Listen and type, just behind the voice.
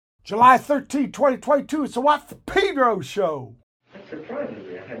July 13, 2022. It's the What for Pedro Show. That surprises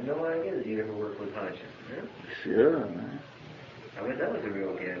me. I had no idea that you ever worked with Hodgson. Huh? Sure, man. I mean, that was a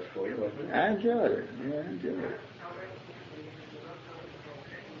real gas for you, wasn't it? I enjoyed it. Yeah, I enjoyed it.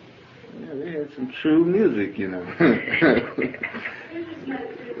 Yeah, they had some true music, you know.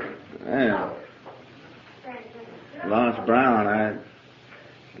 Man. Lawrence Brown, I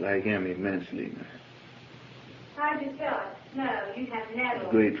like him immensely, man. How'd you feel it? No, you have never.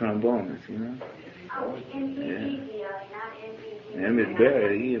 Great trombonist, you know. Oh, M-E-E-D, not M-E-D. And Miss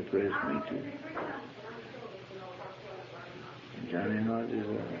Barry, he impressed me too. Johnny Hodges,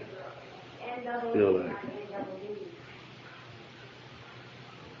 still like him.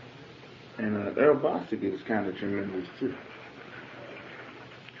 And Earl Bostic is kind of tremendous too.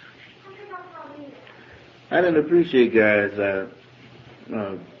 I didn't appreciate guys,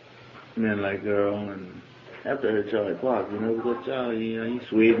 men like Earl, and after I heard Charlie Clark, you know, because Charlie, he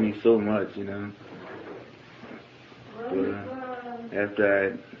swayed me so much, you know. But after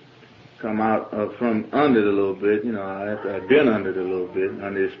I come out from under it a little bit, you know, after I'd been under it a little bit,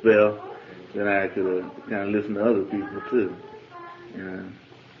 under his spell, then I could kind of listen to other people too. You know,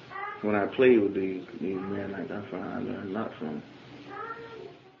 when I played with these men, like I found I learned a lot from them.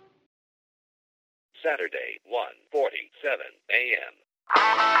 Saturday, 1:47 a.m.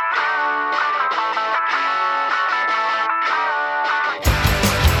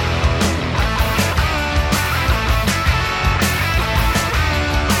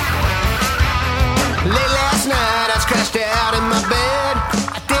 Late last night, I scratched out in my bed.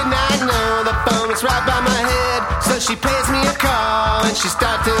 I did not know the phone was right by my head. So she pays me a call and she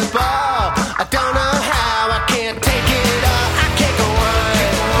starts to bawl. I don't know how, I can't take it all. I can't go on,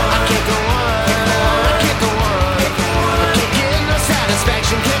 I can't go on, I can't go on. I can't get no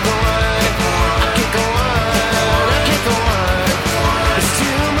satisfaction, can't go on. I can't go on, I can't go on. There's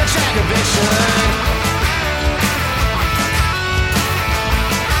too much aggravation.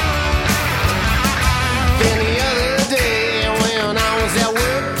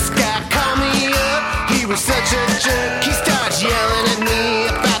 Such a jerk, he starts yelling at me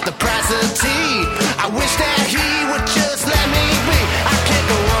about the price of tea. I wish that he would just let me be. I can't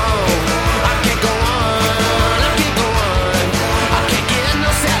go on, I can't go on, I can't go on. I can't get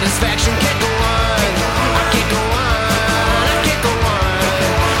no satisfaction, can't go on. I can't go on, I can't go on.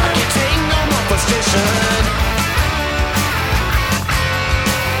 I can't take no more frustration.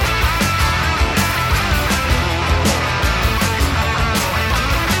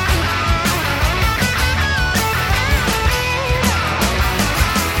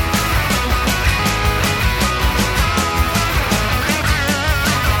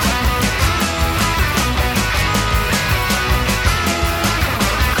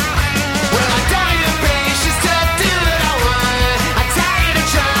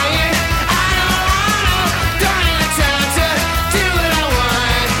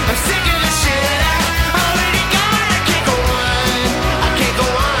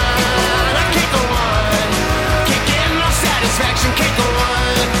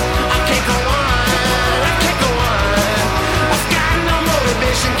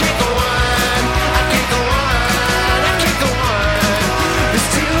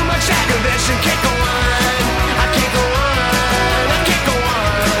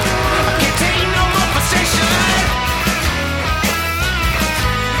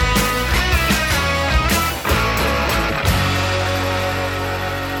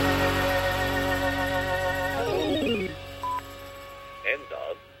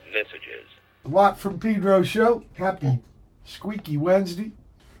 Watt from Pedro Show. Happy Squeaky Wednesday.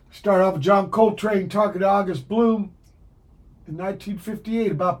 Start off with John Coltrane talking to August Bloom in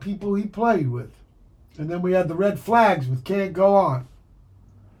 1958 about people he played with. And then we had the Red Flags with Can't Go On.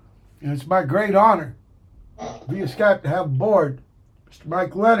 And it's my great honor via Skype to have aboard Mr.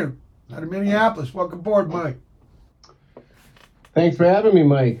 Mike Leonard out of Minneapolis. Welcome aboard, Mike. Thanks for having me,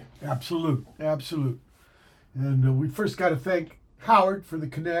 Mike. Absolute. And we first got to thank Howard for the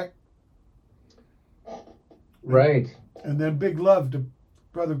connect. Right. And then big love to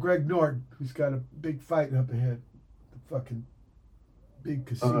brother Greg Norton, who's got a big fight up ahead. The fucking big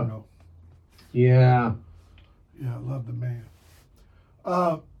casino. Yeah. Yeah, I love the man.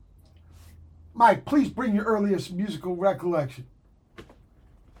 Mike, please bring your earliest musical recollection.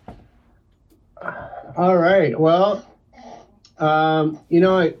 All right. Well,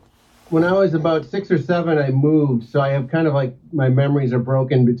 when I was about 6 or 7, I moved. So I have kind of like my memories are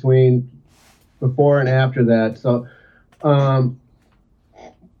broken between before and after that. So, my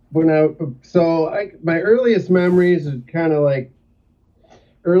earliest memories is kind of like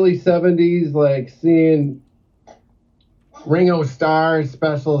early 70s, like seeing Ringo Starr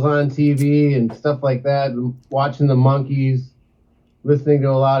specials on TV and stuff like that, watching the Monkees, listening to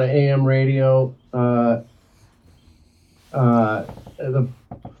a lot of AM radio. The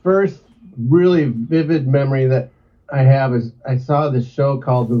first really vivid memory that I have is I saw this show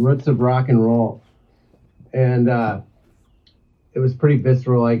called The Roots of Rock and Roll, and it was pretty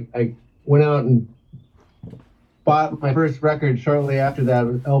visceral. I went out and bought my first record shortly after that,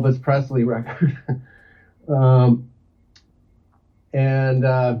 an Elvis Presley record.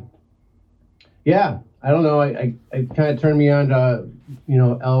 Yeah, I don't know. I kind of turned me on to,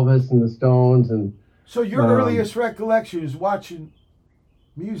 Elvis and the Stones. And so your earliest recollection is watching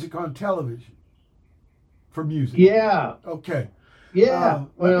music on television for music? Yeah. Okay. Yeah.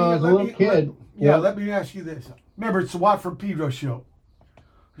 When I was a little kid. Let me ask you this. Remember, it's the Watt from Pedro Show.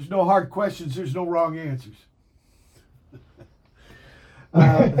 There's no hard questions. There's no wrong answers.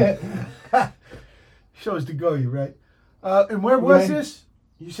 Shows to go, you right? And where was this?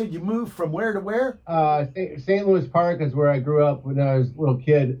 You said you moved from where to where? St. Louis Park is where I grew up when I was a little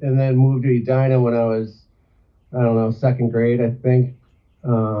kid, and then moved to Edina when I was, second grade, I think.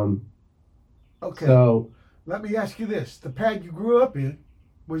 Okay. So let me ask you this: the pad you grew up in,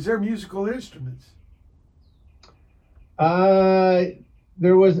 was there musical instruments? There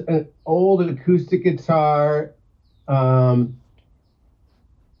was an old acoustic guitar, and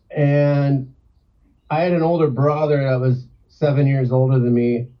I had an older brother that was 7 years older than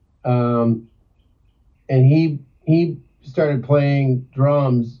me, and he started playing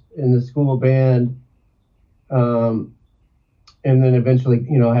drums in the school band, and then eventually,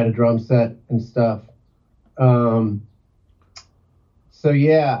 had a drum set and stuff. So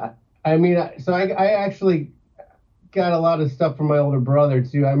yeah, I actually got a lot of stuff from my older brother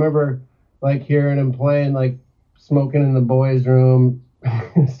too. I remember hearing him playing, smoking in the boys' room,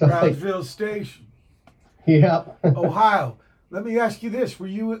 stuff Brownsville Station. Yeah. Ohio. Let me ask you this: were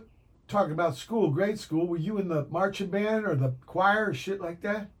you talking about school, grade school? Were you in the marching band or the choir or shit like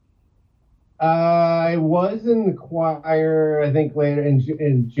that? I was in the choir, I think, later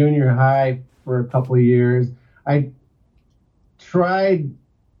in junior high for a couple of years. I tried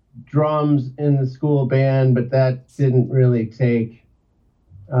drums in the school band, but that didn't really take.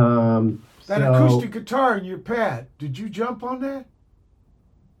 That acoustic guitar in your pad, did you jump on that?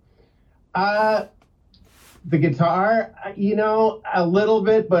 The guitar, a little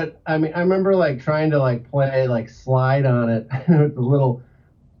bit, but I remember trying to play slide on it with a little.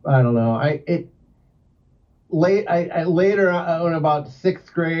 I don't know. Later on, about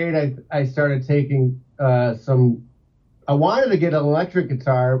sixth grade, I started taking some. I wanted to get an electric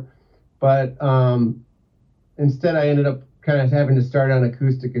guitar, but instead I ended up kind of having to start on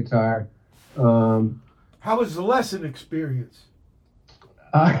acoustic guitar. How was the lesson experience?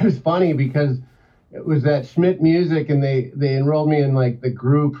 It was funny because it was at Schmidt Music, and they enrolled me in the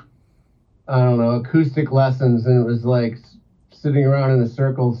group, acoustic lessons, and it was sitting around in a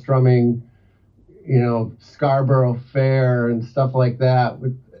circle strumming, Scarborough Fair and stuff like that,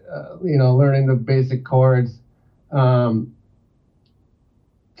 with learning the basic chords. So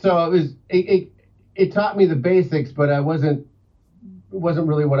it taught me the basics, but it wasn't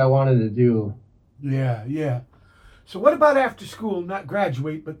really what I wanted to do. Yeah. So what about after school, not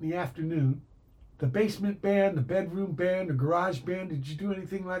graduate, but in the afternoon? The basement band, the bedroom band, the garage band, did you do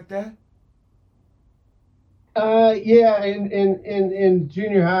anything like that? Yeah, in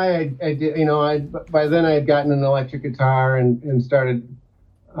junior high, I did, by then I had gotten an electric guitar and started,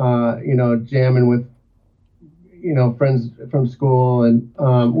 jamming with, friends from school. And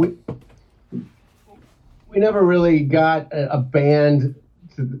we never really got a band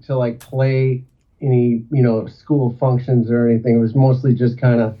to play any, school functions or anything. It was mostly just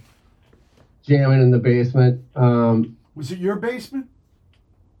kind of jamming in the basement. Was it your basement?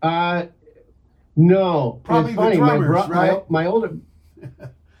 No. Probably it's funny. The drummers, right? My older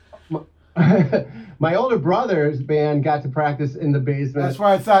my older brother's band got to practice in the basement. That's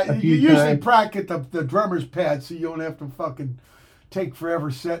why I thought you usually times. practice at the drummer's pad, so you don't have to fucking take forever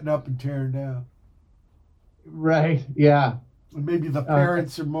setting up and tearing down. Right. Yeah. And maybe the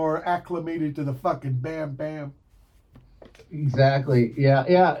parents are more acclimated to the fucking bam bam. Exactly.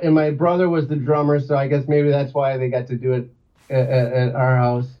 Yeah. And my brother was the drummer, so I guess maybe that's why they got to do it at our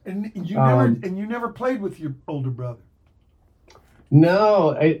house. And you never played with your older brother.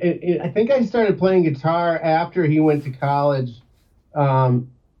 No, I think I started playing guitar after he went to college. I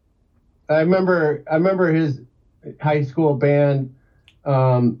remember his high school band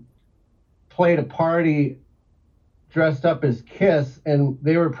played a party dressed up as Kiss, and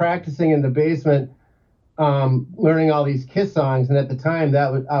they were practicing in the basement, learning all these Kiss songs. And at the time,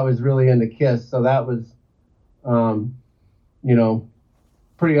 I was really into Kiss, so that was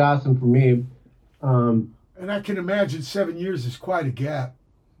pretty awesome for me. And I can imagine 7 years is quite a gap.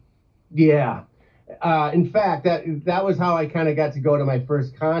 Yeah. In fact, that was how I kind of got to go to my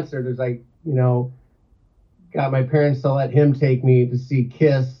first concert. It was like, got my parents to let him take me to see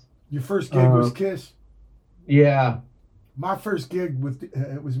Kiss. Your first gig was Kiss? Yeah. My first gig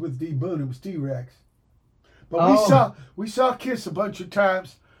was with D Boone. It was T-Rex. But we saw Kiss a bunch of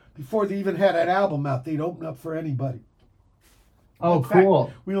times before they even had an album out. They'd open up for anybody. Oh, In fact,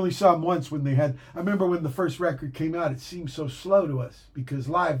 cool. we only saw them once when they had. I remember when the first record came out, it seemed so slow to us because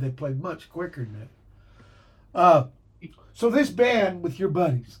live they played much quicker than that. So this band with your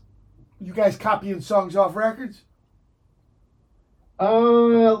buddies, you guys copying songs off records? A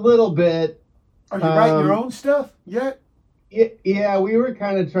little bit. Are you writing your own stuff yet? Yeah, we were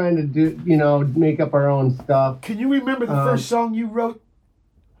kind of trying to do, make up our own stuff. Can you remember the first song you wrote?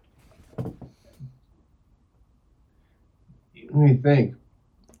 Let me think.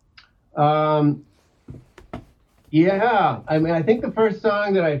 Yeah, I mean, I think the first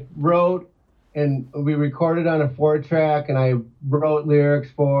song that I wrote and we recorded on a 4-track, and I wrote lyrics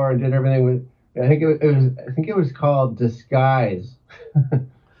for and did everything with. I think it was called Disguise.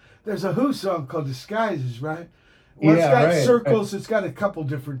 There's a Who song called Disguises, right? Well, it's got circles. It's got a couple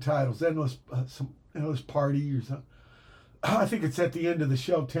different titles. Endless Party or something. I think it's at the end of the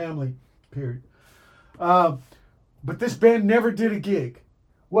Shel Tamley period. But this band never did a gig.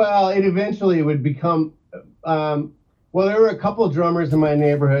 Well, it eventually would become. Well, there were a couple of drummers in my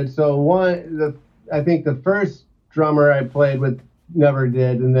neighborhood. So I think the first drummer I played with never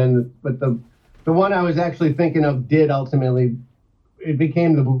did, and then the one I was actually thinking of did ultimately. It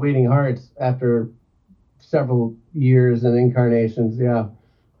became the Bleeding Hearts after several years and incarnations. Yeah.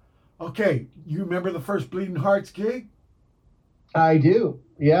 Okay, you remember the first Bleeding Hearts gig? I do.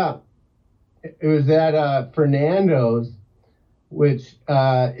 Yeah. It was at Fernando's, which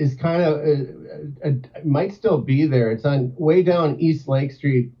is kind of it might still be there. It's on way down East Lake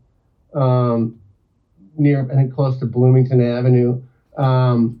Street, near, I think, close to Bloomington Avenue,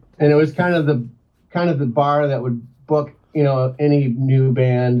 and it was kind of the bar that would book any new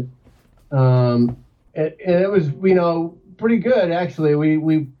band, and it was pretty good actually.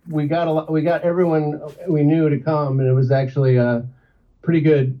 We got everyone we knew to come, and it was actually a pretty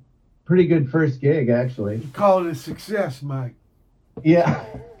good first gig actually. You call it a success, Mike. Yeah.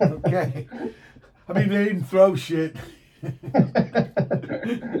 Okay. I mean, they didn't throw shit.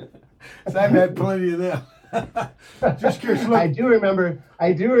 So I've had plenty of them. Just curious. Look. I do remember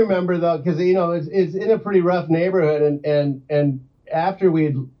though, because it's in a pretty rough neighborhood, and after we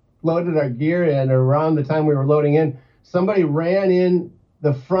had loaded our gear in, or around the time we were loading in, somebody ran in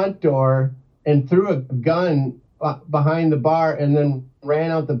the front door and threw a gun behind the bar, and then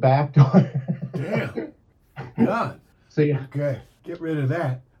ran out the back door. Damn. God. So yeah. Okay. Get rid of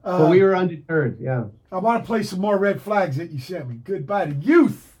that. But we were undeterred. Yeah. I want to play some more Red Flags that you sent me. Goodbye to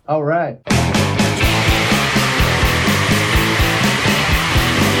Youth. All right.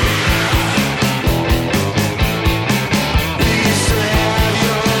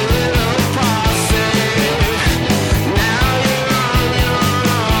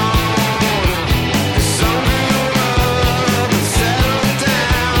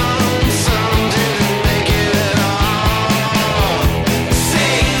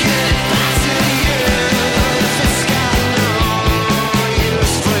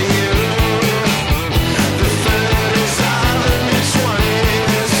 For you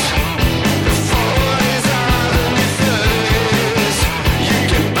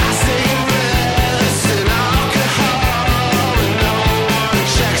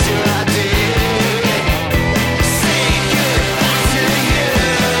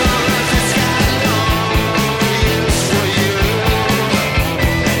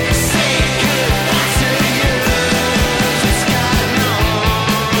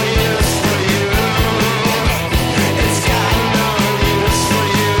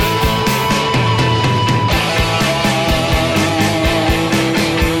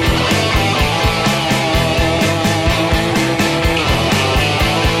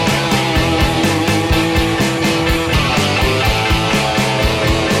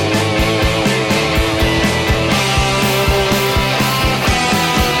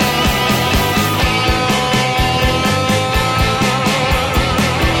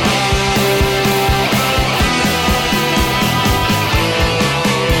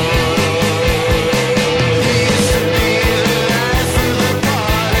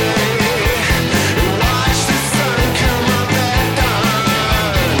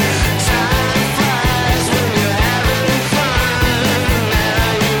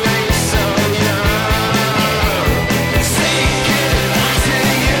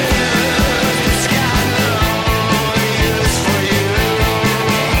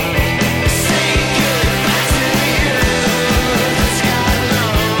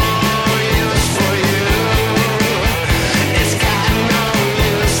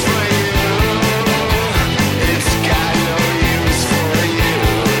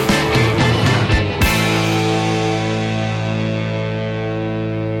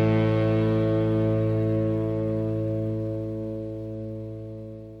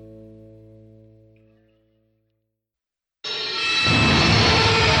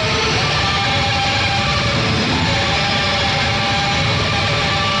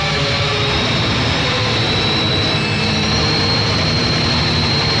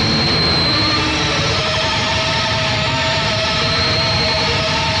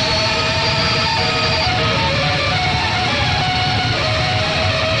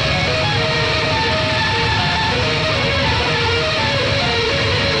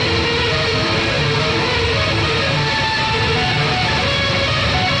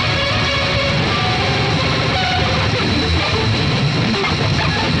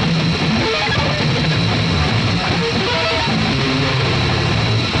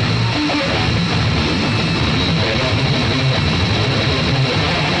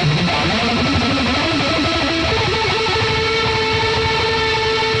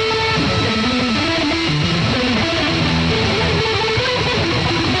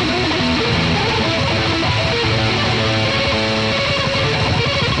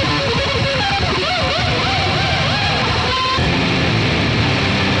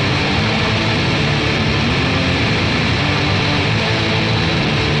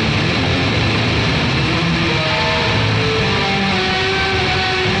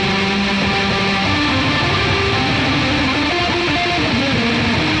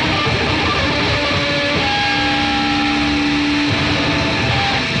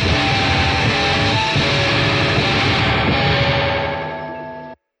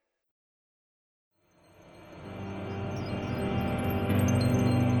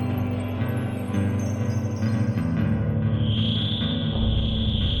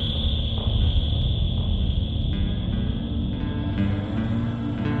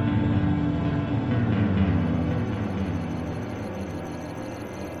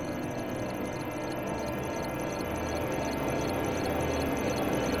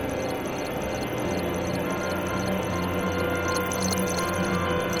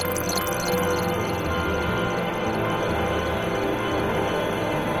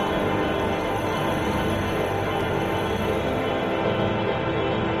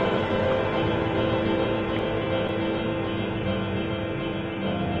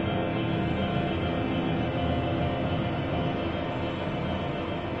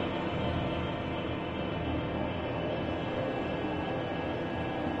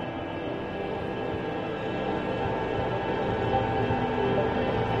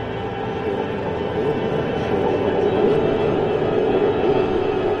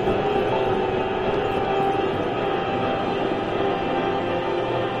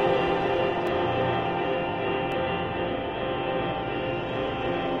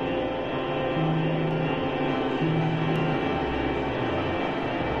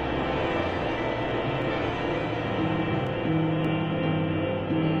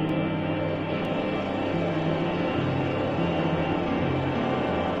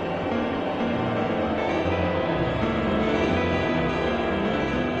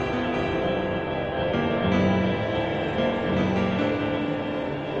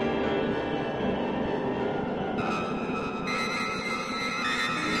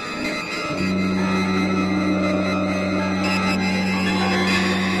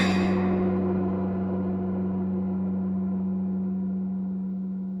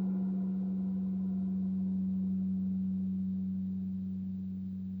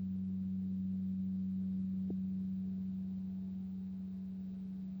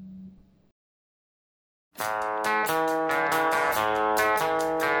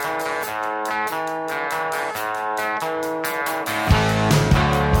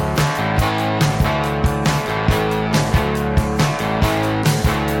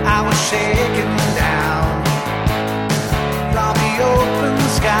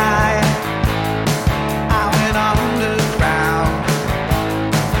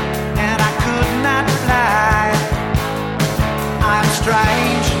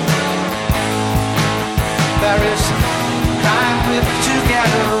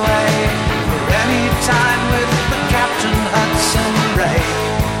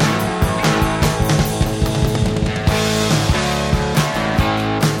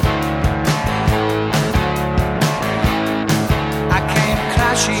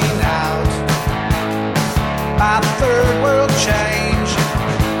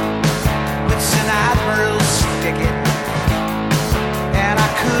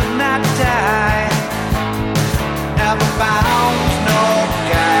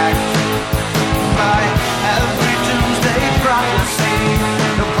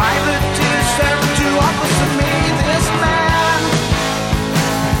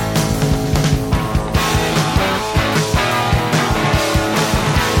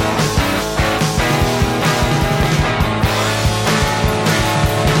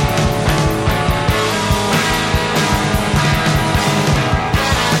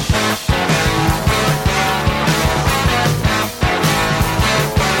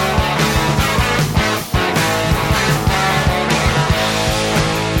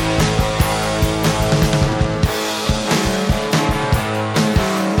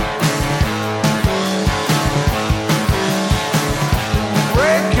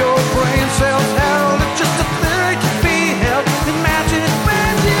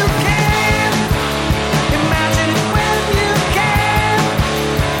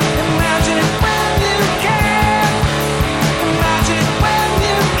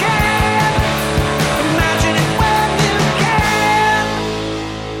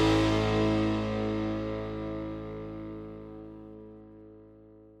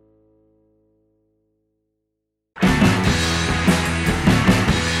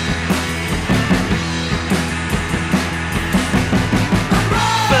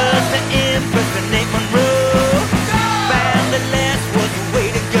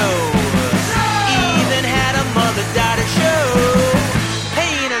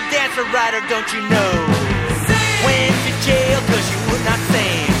a writer, don't you know? Went to jail cause she would not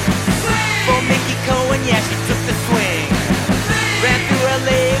sing. For Mickey Cohen, yeah, she took the swing. Ran through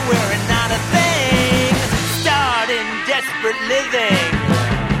LA wearing not a thing. Starred in Desperate Living.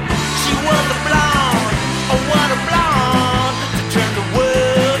 She was a blonde, oh what a blonde. To turn the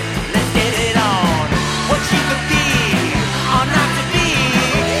world, let's get it on. What she could be, or not to be.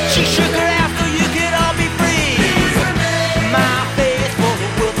 She shook her ass so you could all be free. My face for the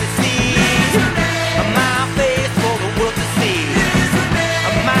world to see. My face for the world to see.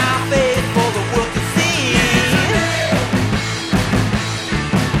 My face for the world to see.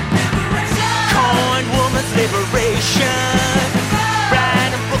 Coined woman's liberation.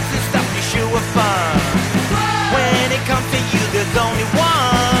 Writing books and stuff you sure were fun. When it comes to you, there's only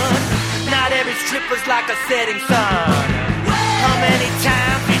one. Not every stripper's like a setting sun. How many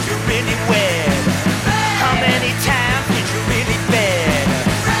times did you really wed? How many times did you really bed?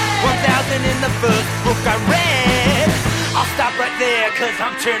 1,000 in the first book I read. I'll stop right there cause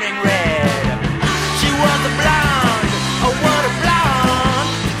I'm turning red. She was a blonde, oh what a blonde.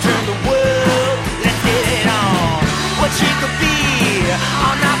 To turn the world, let's get it on. What she could be,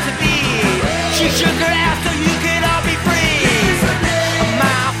 or not to be. She shook her ass so you could all be free.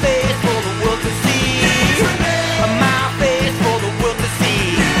 My face for the world to see. My face for the world to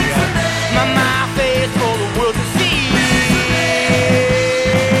see. My face for the world to see.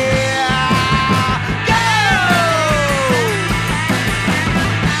 Go!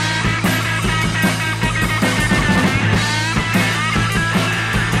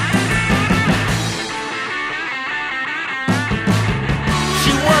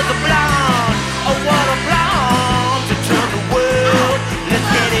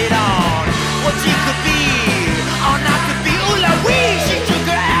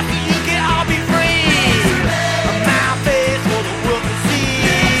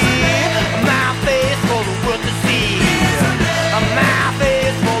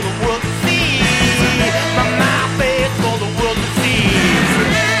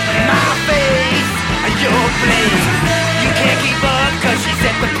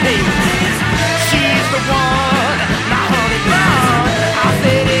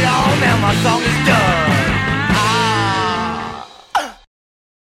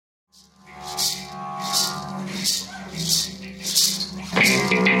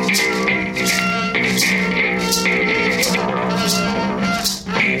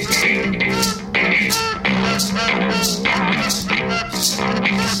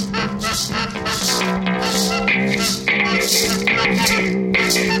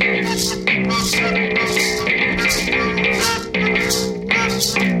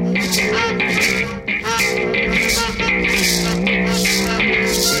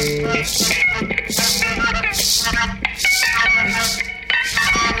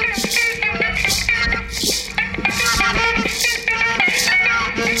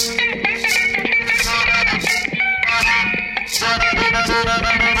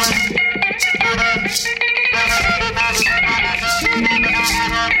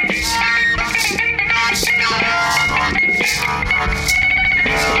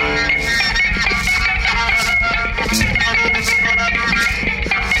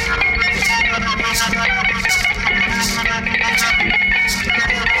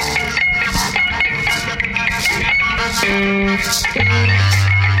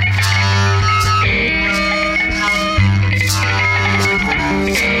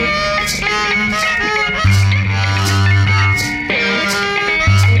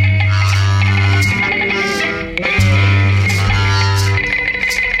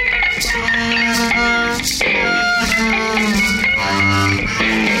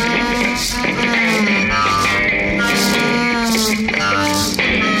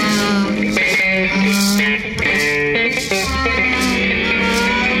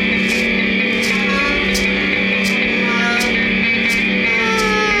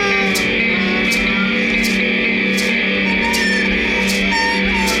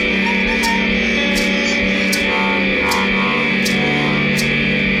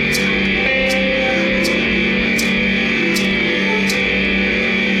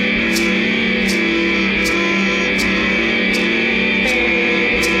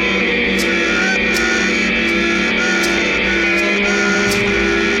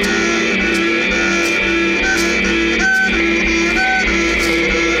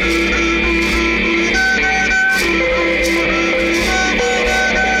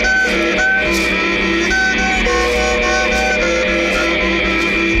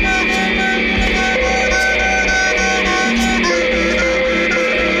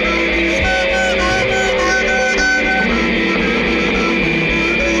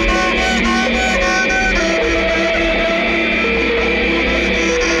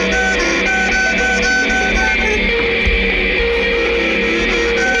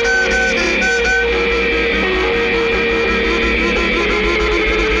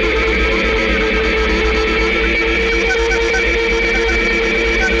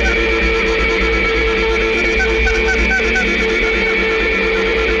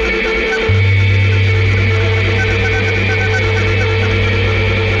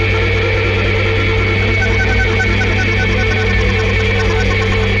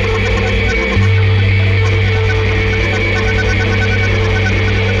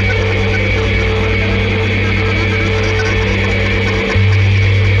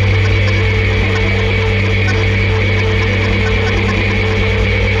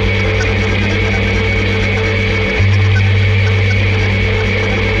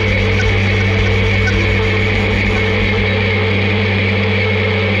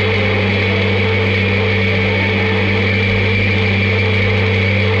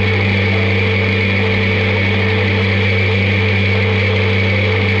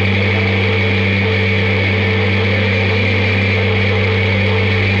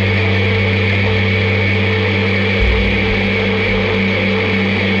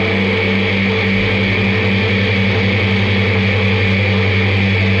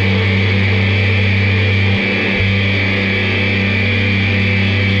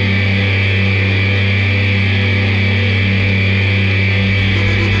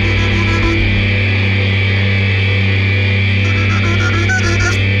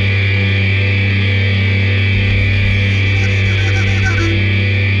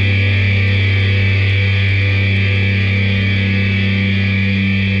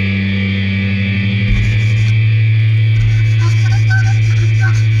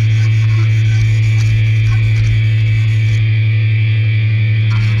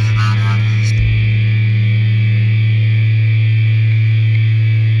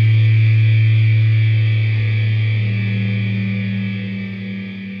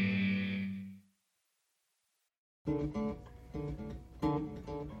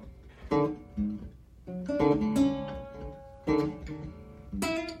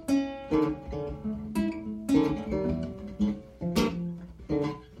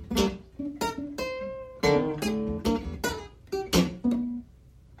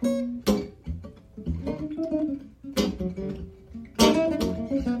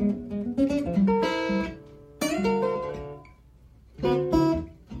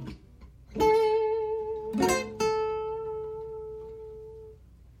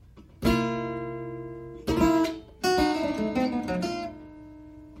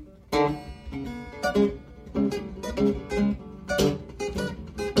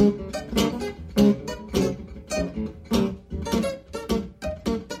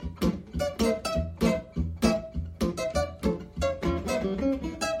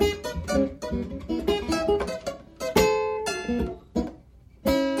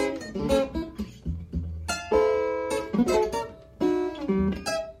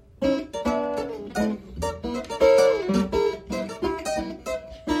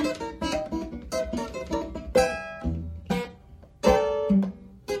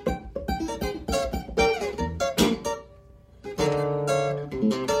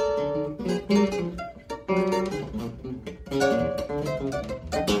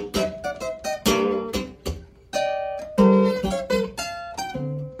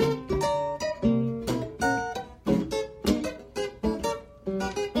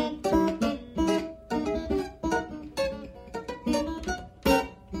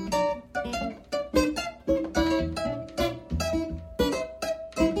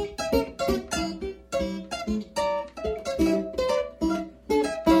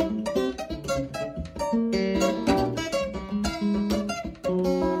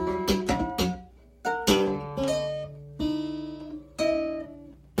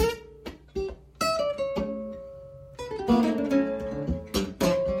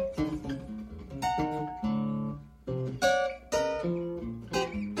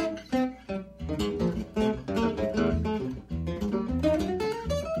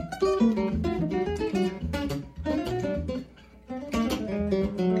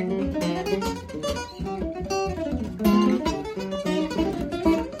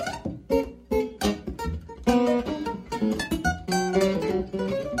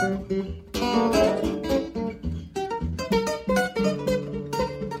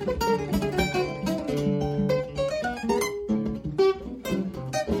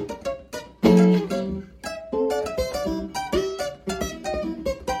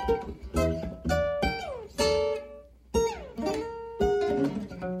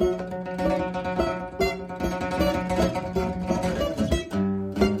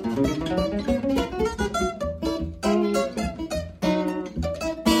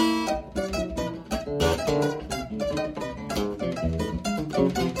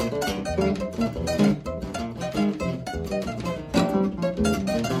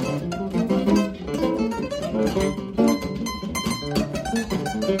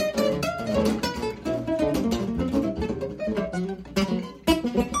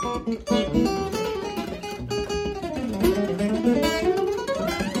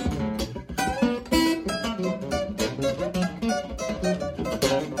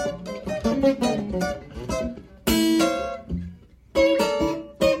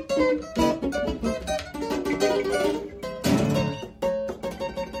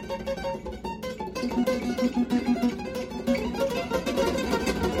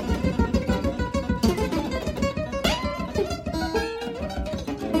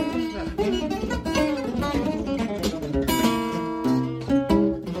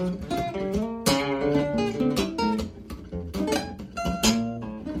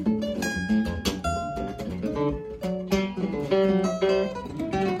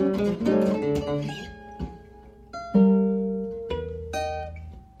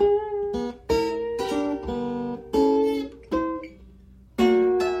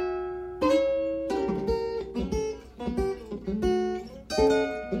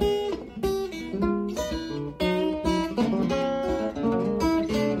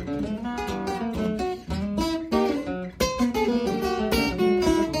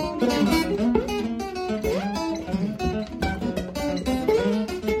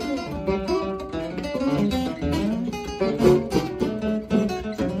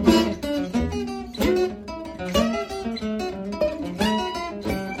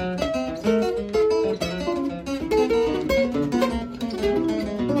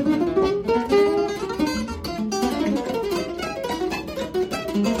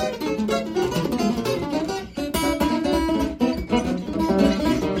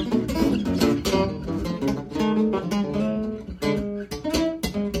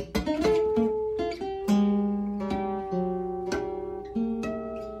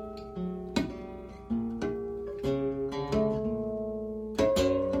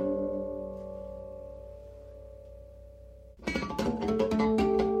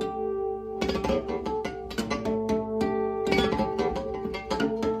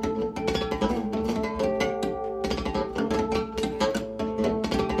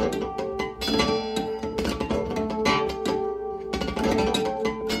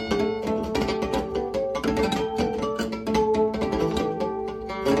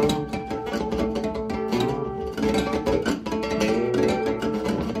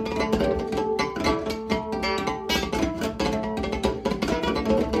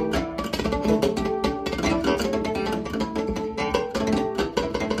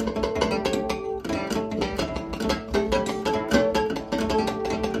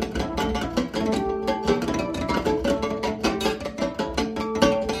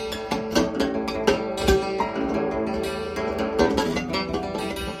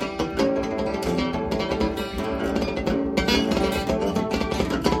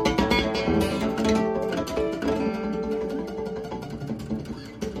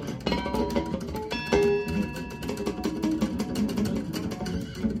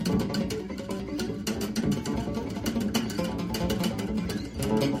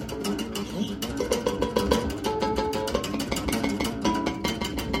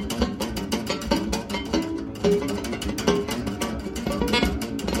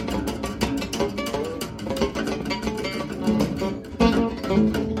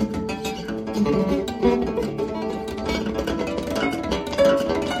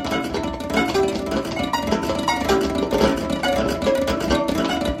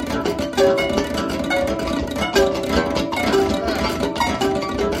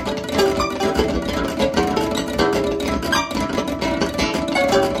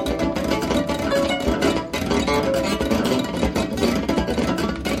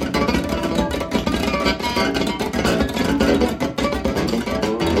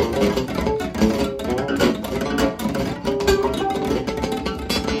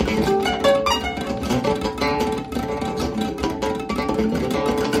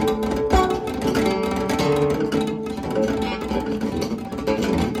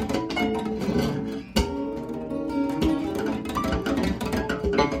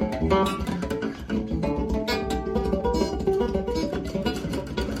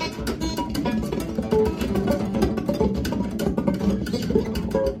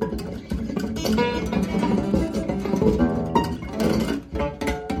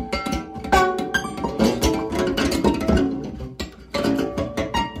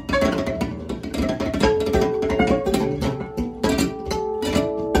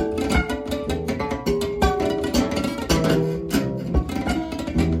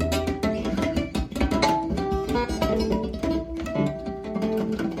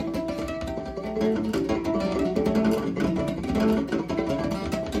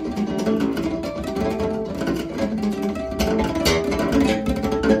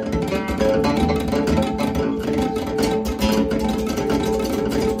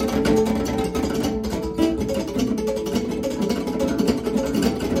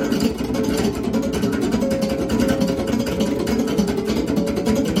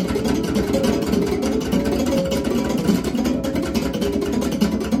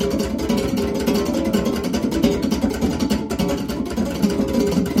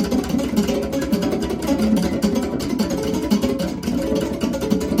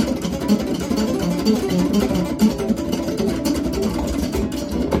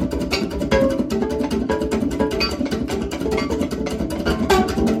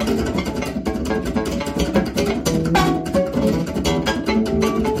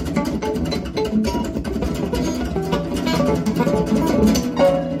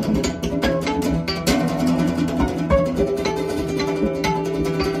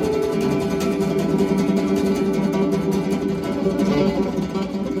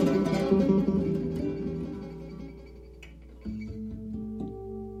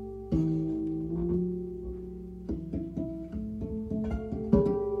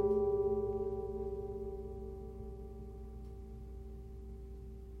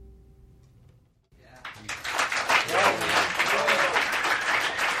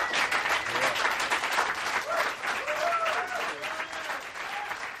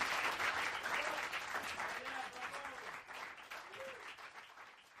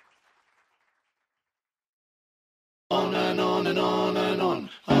 On and on and on and on.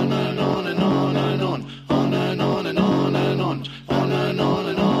 On and on and on and on. On and on and on and on. On and on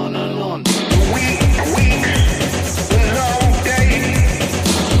and on and on. Week, long day,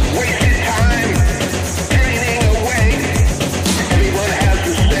 wasted time, draining away. Everyone has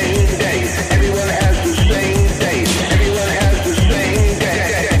the same day. Everyone has the same day. Everyone has the same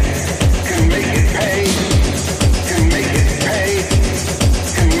day. Can make it pay. Can make it pay.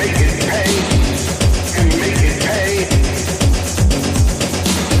 Can make it pay. Can make it pay.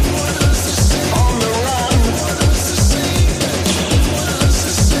 On the run.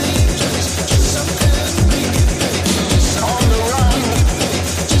 On the run.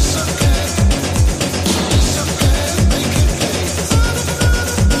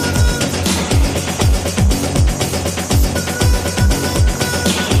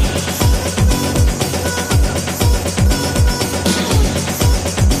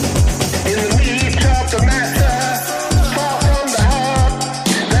 In the meat of the matter, far from the heart,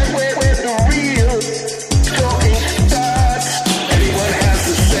 that's where the real talking starts. Everyone has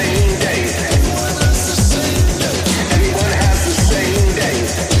the same day. Everyone has the same day.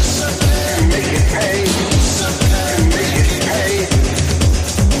 Can make it pay. Can make it pay.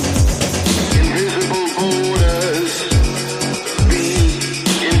 Invisible borders, the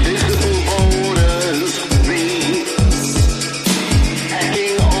invisible borders, the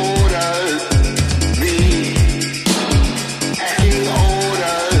hacking orders, the hacking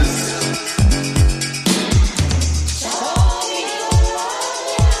orders.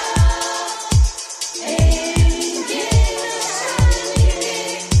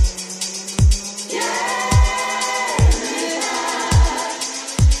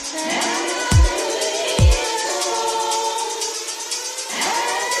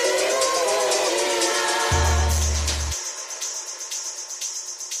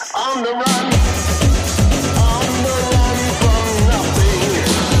 On the run. On the run from nothing.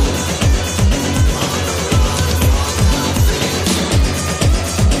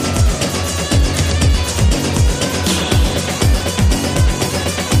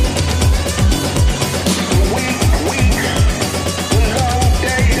 Week, long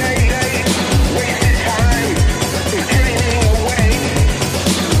day, wasted time, draining away.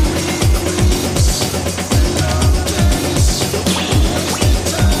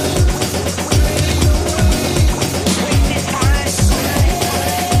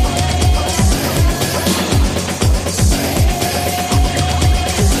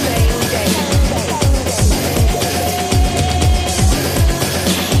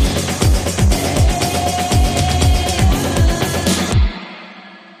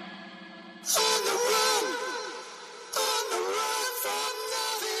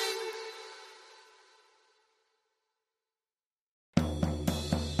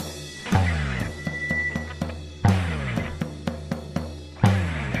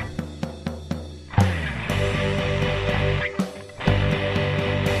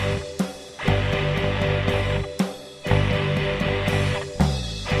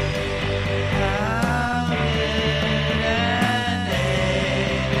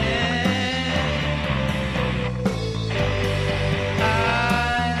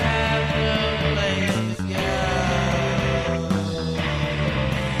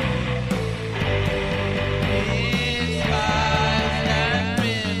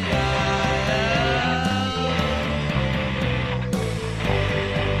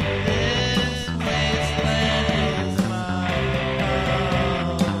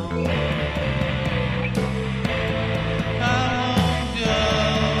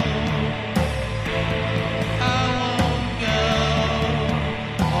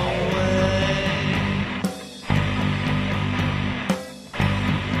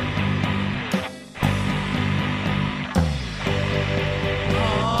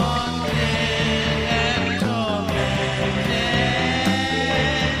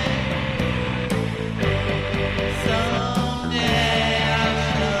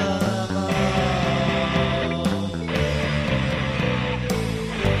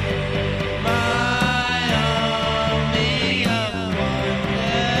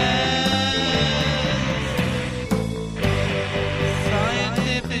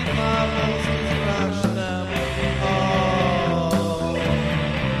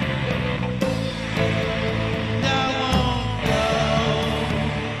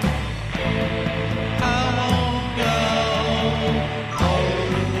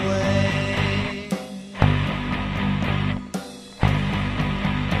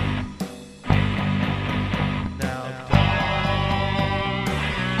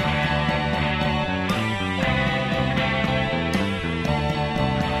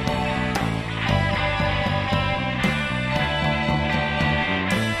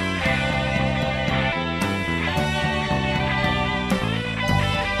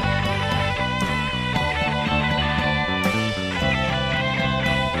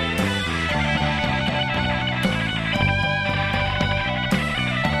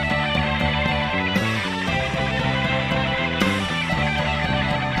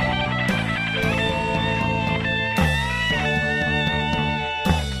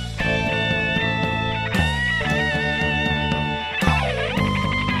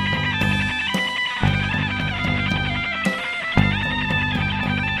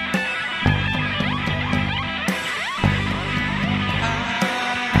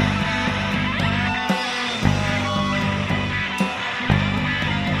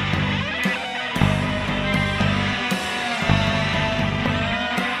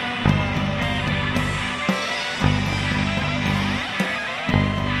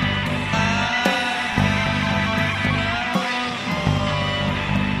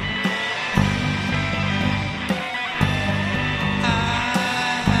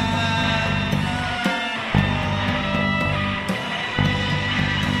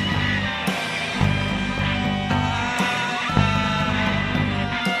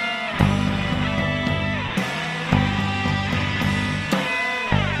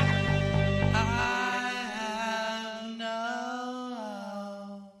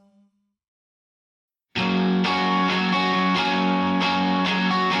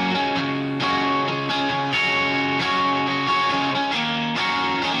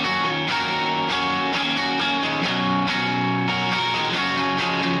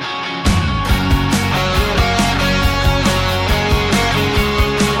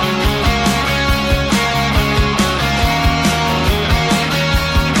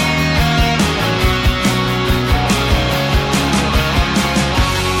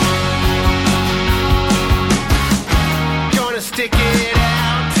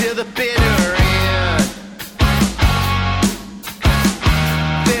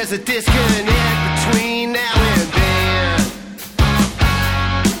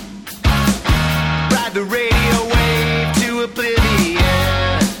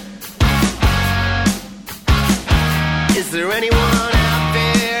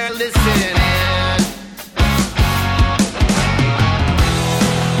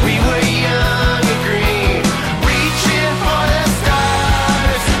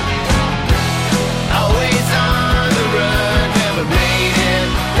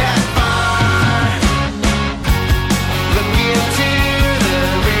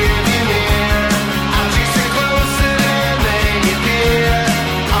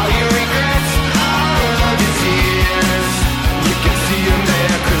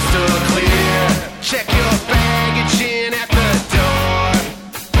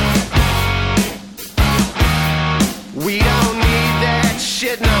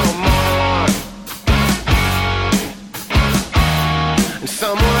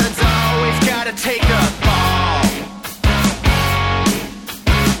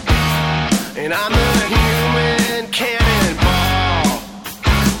 and I'm a human cannonball.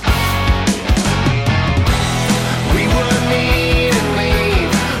 We were mean and lean,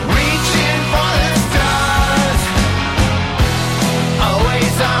 reaching for the stars,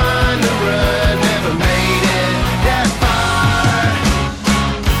 always on the run, never made it that far.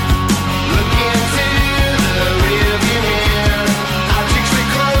 Look into the rearview mirror, our cheeks are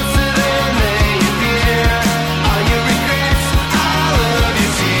closer than they appear. All your regrets, all of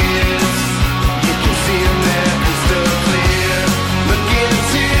your tears, you can see them there crystal clear. Look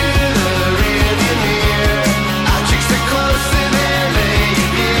into the rearview mirror, our cheeks are closer than they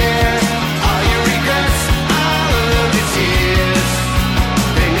appear. All your regrets, all of your tears,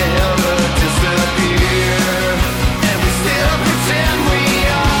 they never disappear. And we still pretend we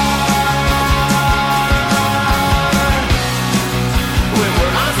are when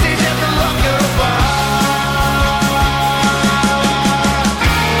we're on stage at the local bar.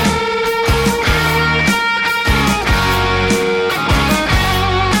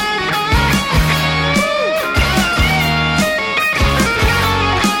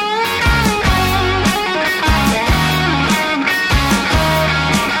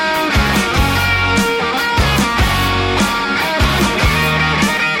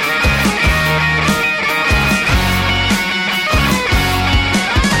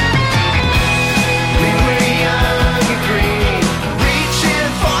 We were young and green,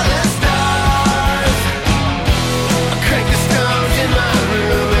 reaching for the stars. I cranked the stones in my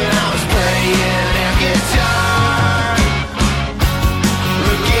room and I was playing air guitar.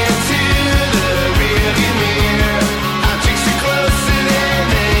 Look into the rearview mirror, our cheeks are closer than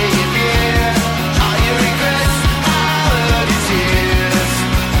they appear. All your regrets, all of your tears,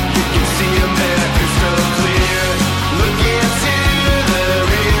 you can see them there crystal clear. Look into the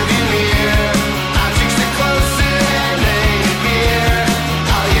rearview mirror, our cheeks are closer than they appear.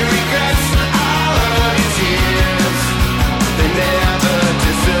 All your regrets, all of your tears, they never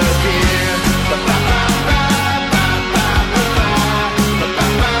disappear.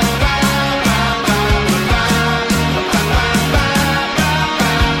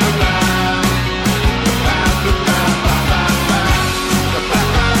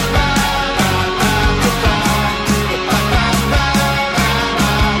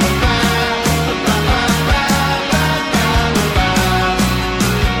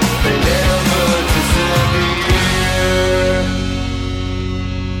 They never disappear.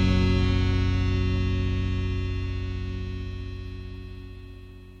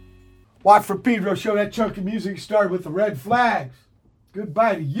 Watch for Pedro Show. That chunk of music started with the Red Flags.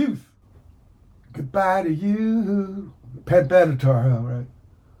 Goodbye to youth. Goodbye to you. Pat Benatar, huh, right?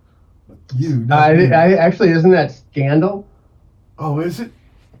 You. not me. I actually, isn't that Scandal? Oh, is it?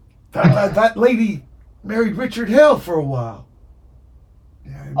 That lady married Richard Hell for a while.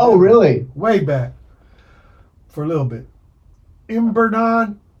 Yeah, I Oh, remember. really? Way back. For a little bit.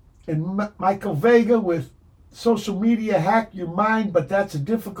 Imbernon and Michael Vega with Social Media Hack Your Mind, but that's a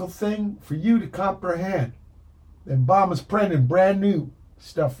difficult thing for you to comprehend. And Bombas Brennan, brand new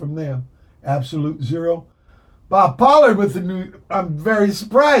stuff from them. Absolute Zero. Bob Pollard with the new, I'm very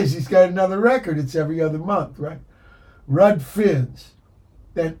surprised he's got another record. It's every other month, right? Rudd Finns.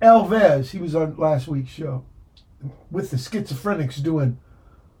 Then Elvez, he was on last week's show with the Schizophrenics doing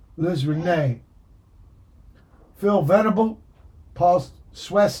Liz Renee. Phil Venable, Paul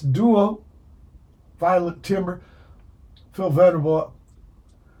Swest duo, Violent Timber. Phil Venable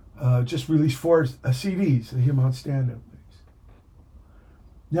just released 4 CDs of him on stand-up.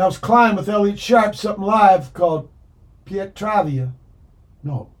 Nels Klein with Elliot Sharp, something live called Pietraviva.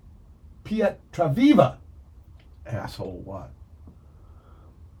 Asshole, what?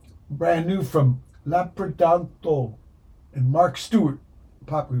 Brand new from Lapredanto and Mark Stewart,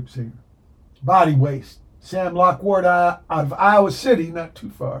 pop group singer. Body Waste. Sam Lockward out of Iowa City, not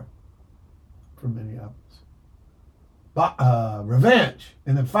too far from Minneapolis. Revenge.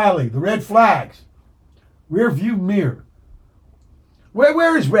 And then finally, the Red Flags. Rear View Mirror.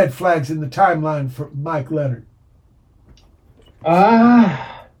 Where is Red Flags in the timeline for Mike Leonard? Because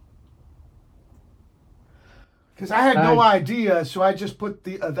I had no idea, so I just put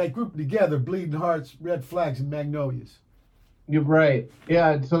that group together, Bleeding Hearts, Red Flags, and Magnolias. You're right.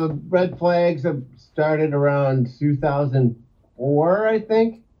 Yeah, so the Red Flags have started around 2004, I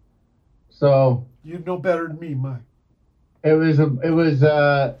think. So you know better than me, Mike.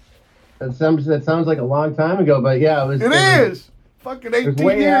 That sounds like a long time ago, but yeah, it is. Fucking 18 it was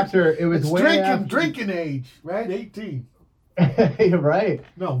way years. After, it was it's way after. drinking age, right? 18. You're right.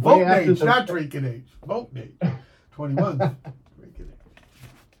 No, voting age, not drinking age. Voting age. 21. Drinking age.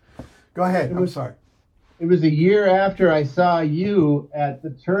 Go ahead. I'm sorry. It was a year after I saw you at the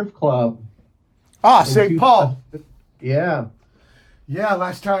Turf Club Ah, in St. Paul. Yeah. Yeah,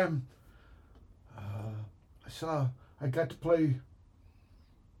 last time I got to play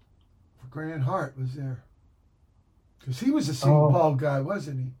for Grant Hart was there. Because he was a St. Paul guy,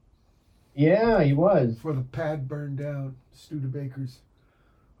 wasn't he? Yeah, he was. Before the pad burned down, Studebakers.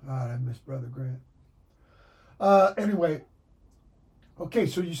 God, I miss Brother Grant. Anyway, okay,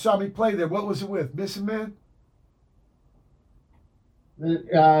 so you saw me play there. What was it with? Missing Man?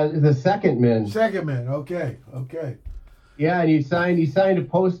 The Second Men. Second Man, okay. Yeah, and you signed a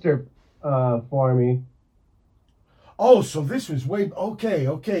poster for me. Oh, so this was okay.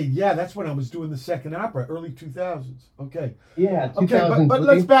 Yeah, that's when I was doing the second opera, early 2000s. Okay. Yeah, 2000. Okay, but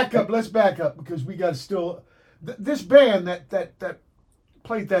let's back up because we got still this band that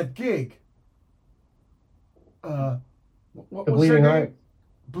played that gig. What was Bleeding their Heart. name?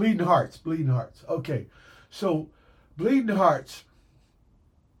 Bleeding Hearts. Okay. So Bleeding Hearts,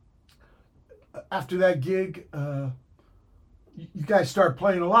 after that gig, you guys start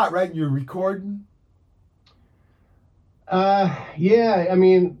playing a lot, right? And you're recording? Yeah, I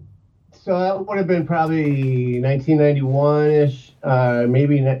mean, so that would have been probably 1991-ish,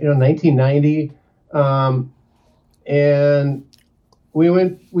 maybe 1990, and we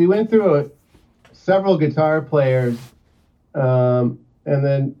went through several guitar players, and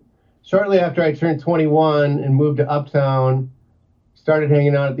then shortly after I turned 21 and moved to Uptown, started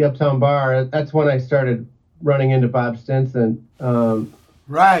hanging out at the Uptown Bar. That's when I started running into Bob Stinson.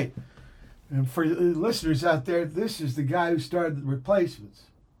 Right. And for listeners out there, this is the guy who started the Replacements.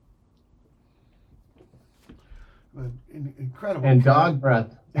 Incredible. And Dog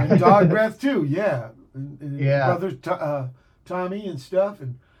Breath. And Dog Breath, too, yeah. And Yeah. his brother Tommy and stuff.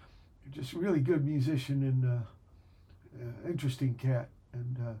 And just really good musician and interesting cat.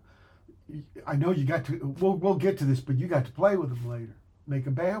 And I know you got to, we'll get to this, but you got to play with him later. Make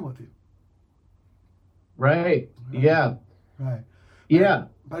a band with him. Right. Yeah. Right. Yeah.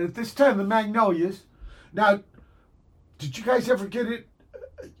 But at this time, the Magnolias. Now, did you guys ever get it?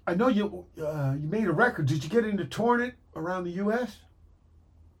 I know you made a record. Did you get into touring it around the U.S.?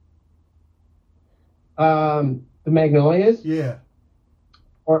 The Magnolias? Yeah.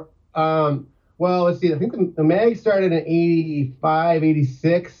 Or well, let's see. I think the Mag started in 85,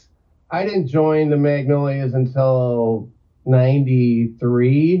 86. I didn't join the Magnolias until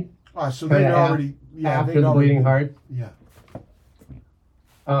 93. So they'd already after the Bleeding Heart. Yeah.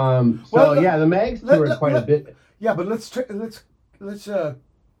 The Mags toured quite a bit. Yeah, but let's tie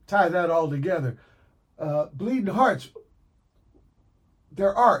that all together. Bleeding Hearts,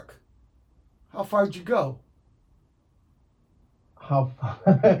 their arc. How far did you go? How far?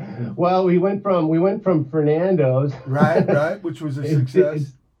 Well, we went from Fernando's, right, which was a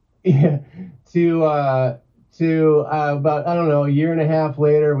success. To about, I don't know, a year and a half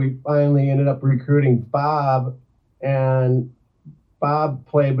later, we finally ended up recruiting Bob, and Bob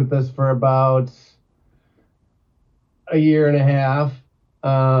played with us for about a year and a half,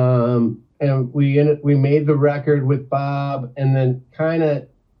 and we made the record with Bob, and then kind of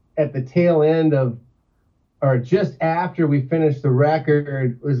at the tail end of, or just after we finished the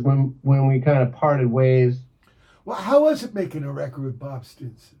record, was when we kind of parted ways. Well, how was it making a record with Bob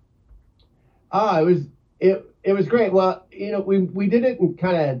Stinson? It was great. Well, we did it in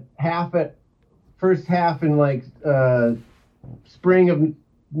kind of first half in like spring of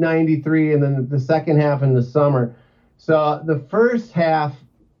 93, and then the second half in the summer. So the first half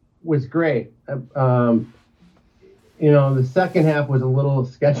was great. The second half was a little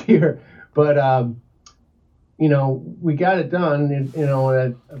sketchier, but we got it done. And,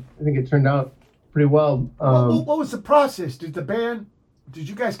 I think it turned out pretty well. What was the process? Did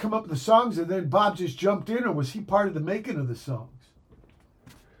you guys come up with the songs and then Bob just jumped in, or was he part of the making of the songs?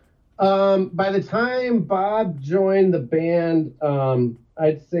 By the time Bob joined the band,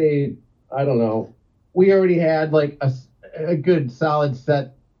 I'd say, I don't know, we already had like a good solid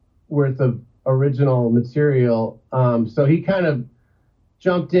set worth of original material. So he kind of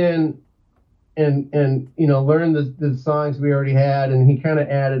jumped in and learned the songs we already had, and he kind of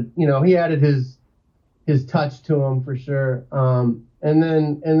added, he added his touch to them for sure. And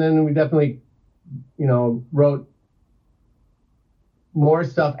then we definitely, wrote more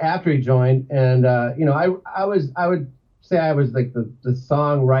stuff after he joined. And, I would say I was like the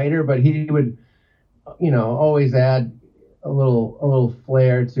songwriter, but he would, always add a little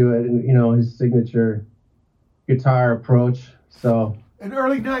flair to it, and, his signature guitar approach. So in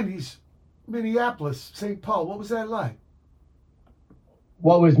early 90s, Minneapolis, St. Paul, what was that like?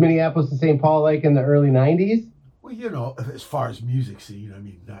 What was Minneapolis and St. Paul like in the early 90s? Well, as far as music scene, I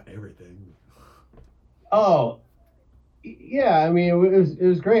mean, not everything. Oh, yeah. I mean, it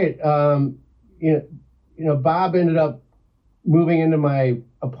was great. Bob ended up moving into my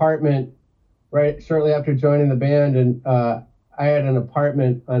apartment right shortly after joining the band, and I had an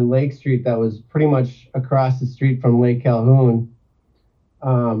apartment on Lake Street that was pretty much across the street from Lake Calhoun.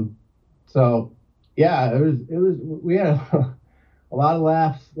 So yeah, it was we had a lot of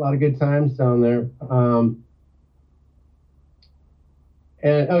laughs, a lot of good times down there.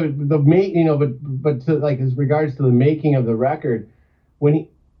 But to, like, as regards to the making of the record, we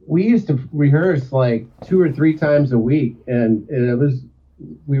used to rehearse like 2 or 3 times a week, and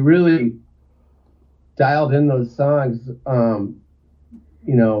we really dialed in those songs.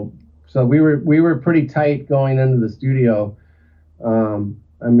 So we were pretty tight going into the studio. I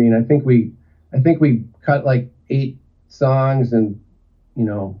think we cut like 8 songs in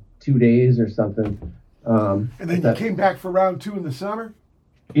 2 days or something. And then you came back for round 2 in the summer?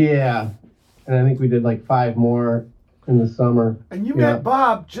 Yeah. And I think we did like 5 more in the summer. And you met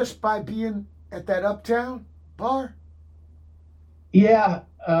Bob just by being at that Uptown bar? Yeah.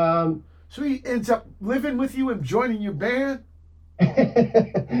 So he ends up living with you and joining your band?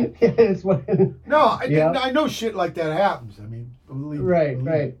 Yes. I know shit like that happens. I mean, believe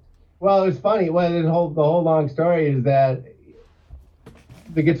Right. Well, it was funny. Well, the whole long story is that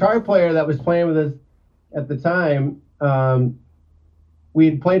the guitar player that was playing with us at the time, we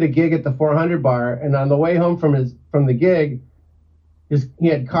had played a gig at the 400 bar, and on the way home from the gig, he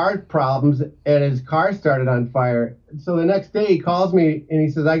had car problems, and his car started on fire. So the next day he calls me and he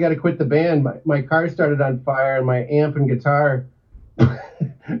says, "I got to quit the band. My car started on fire, and my amp and guitar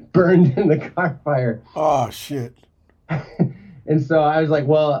burned in the car fire." Oh shit. And so I was like,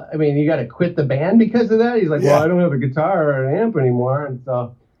 "Well, I mean, you got to quit the band because of that?" He's like, "Well, I don't have a guitar or an amp anymore." And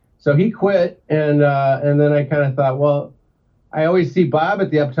so he quit, and then I kind of thought, well, I always see Bob at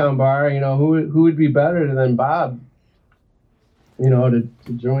the Uptown bar. Who would be better than Bob? To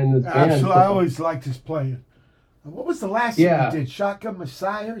join this band. Absolutely, I always liked his playing. What was the last thing you did? Shotgun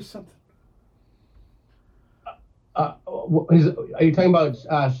Messiah or something? Are you talking about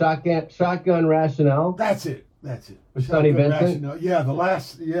Shotgun Rationale? That's it. With Sonny Vincent? Rationale. Yeah, the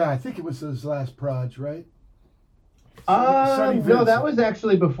last. Yeah, I think it was his last proj, right? Sonny No, that was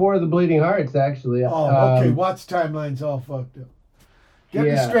actually before the Bleeding Hearts. Actually. Oh, okay. Watt's timeline's all fucked up. Get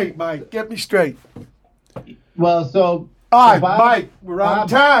me straight, Mike. Get me straight. Well, so. All right, Mike, we're on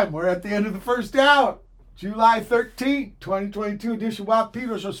time. We're at the end of the first hour. July 13th, 2022 edition of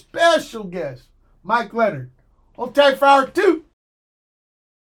Pedro Show. Special guest, Mike Leonard. Hold tight for hour 2.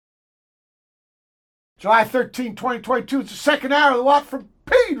 July 13th, 2022. It's the second hour of the Watt from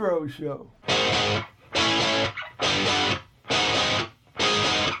Pedro Show.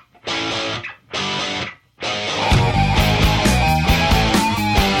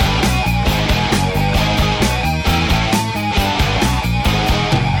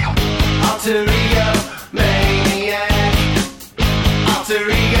 Alter ego maniac, alter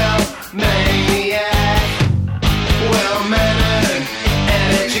ego maniac, well mannered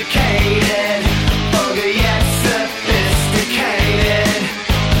and educated, vulgar yet sophisticated,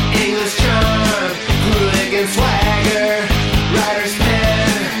 English charm, hooligan swagger, writer's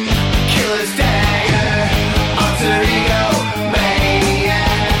pen, killer's dagger, alter ego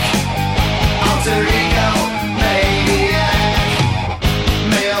maniac, alter ego maniac,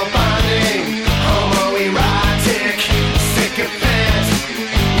 male bonding,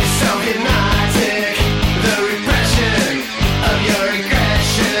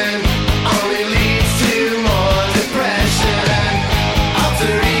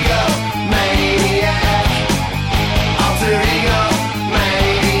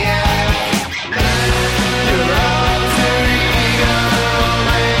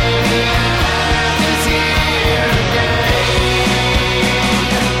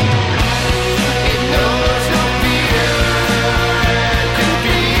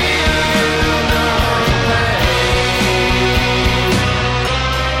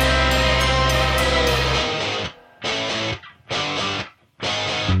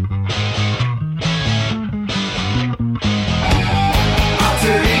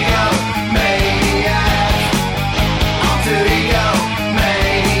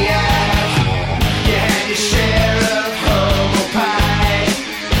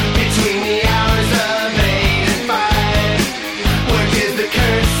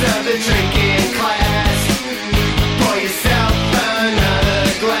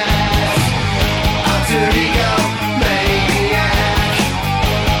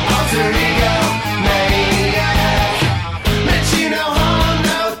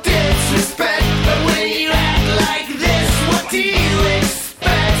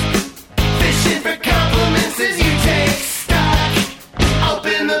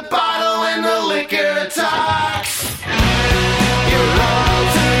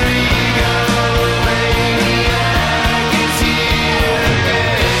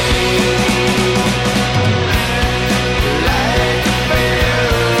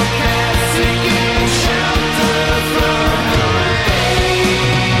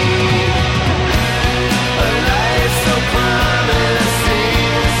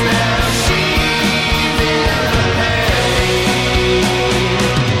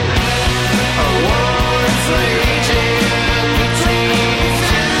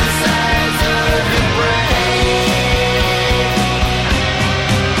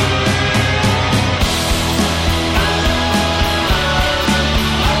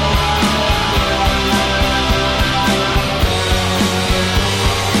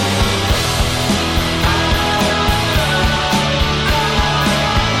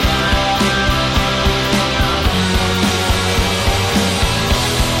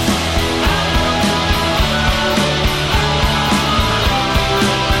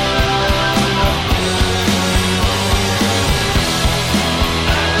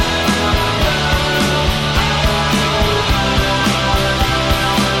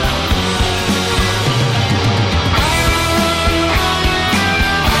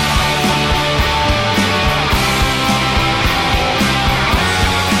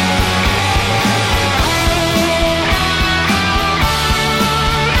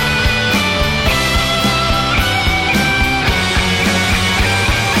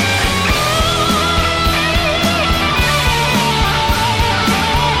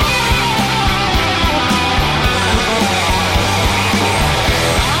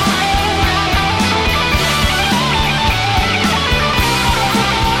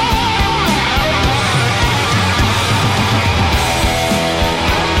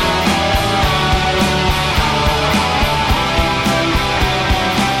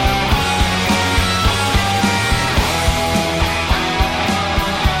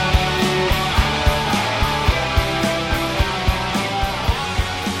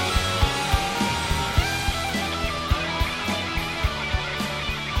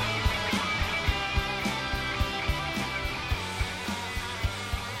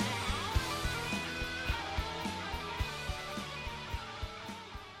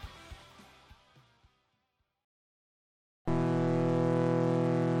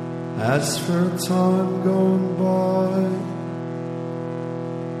 As for time gone by,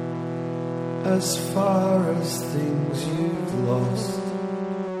 as far as things you've lost,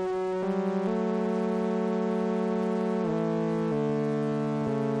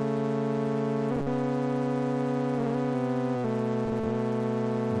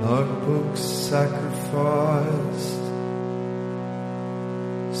 notebooks sacrificed,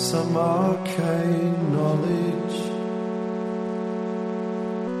 some arcane knowledge,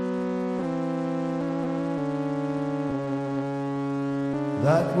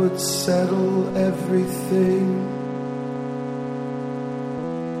 that would settle everything.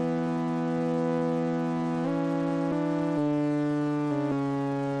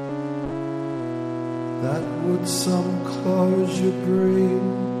 That would some closure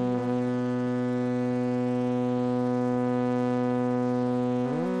bring.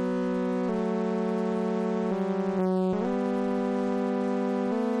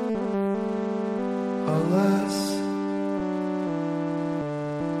 Alas,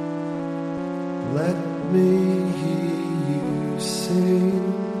 let me hear you sing.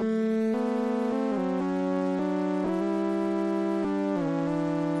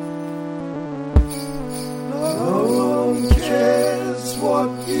 No one cares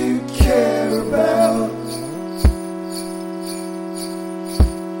what you care about.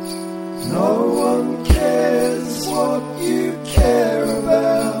 No one cares what you care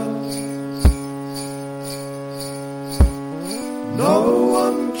about. No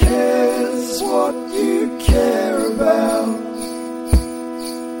one cares what you care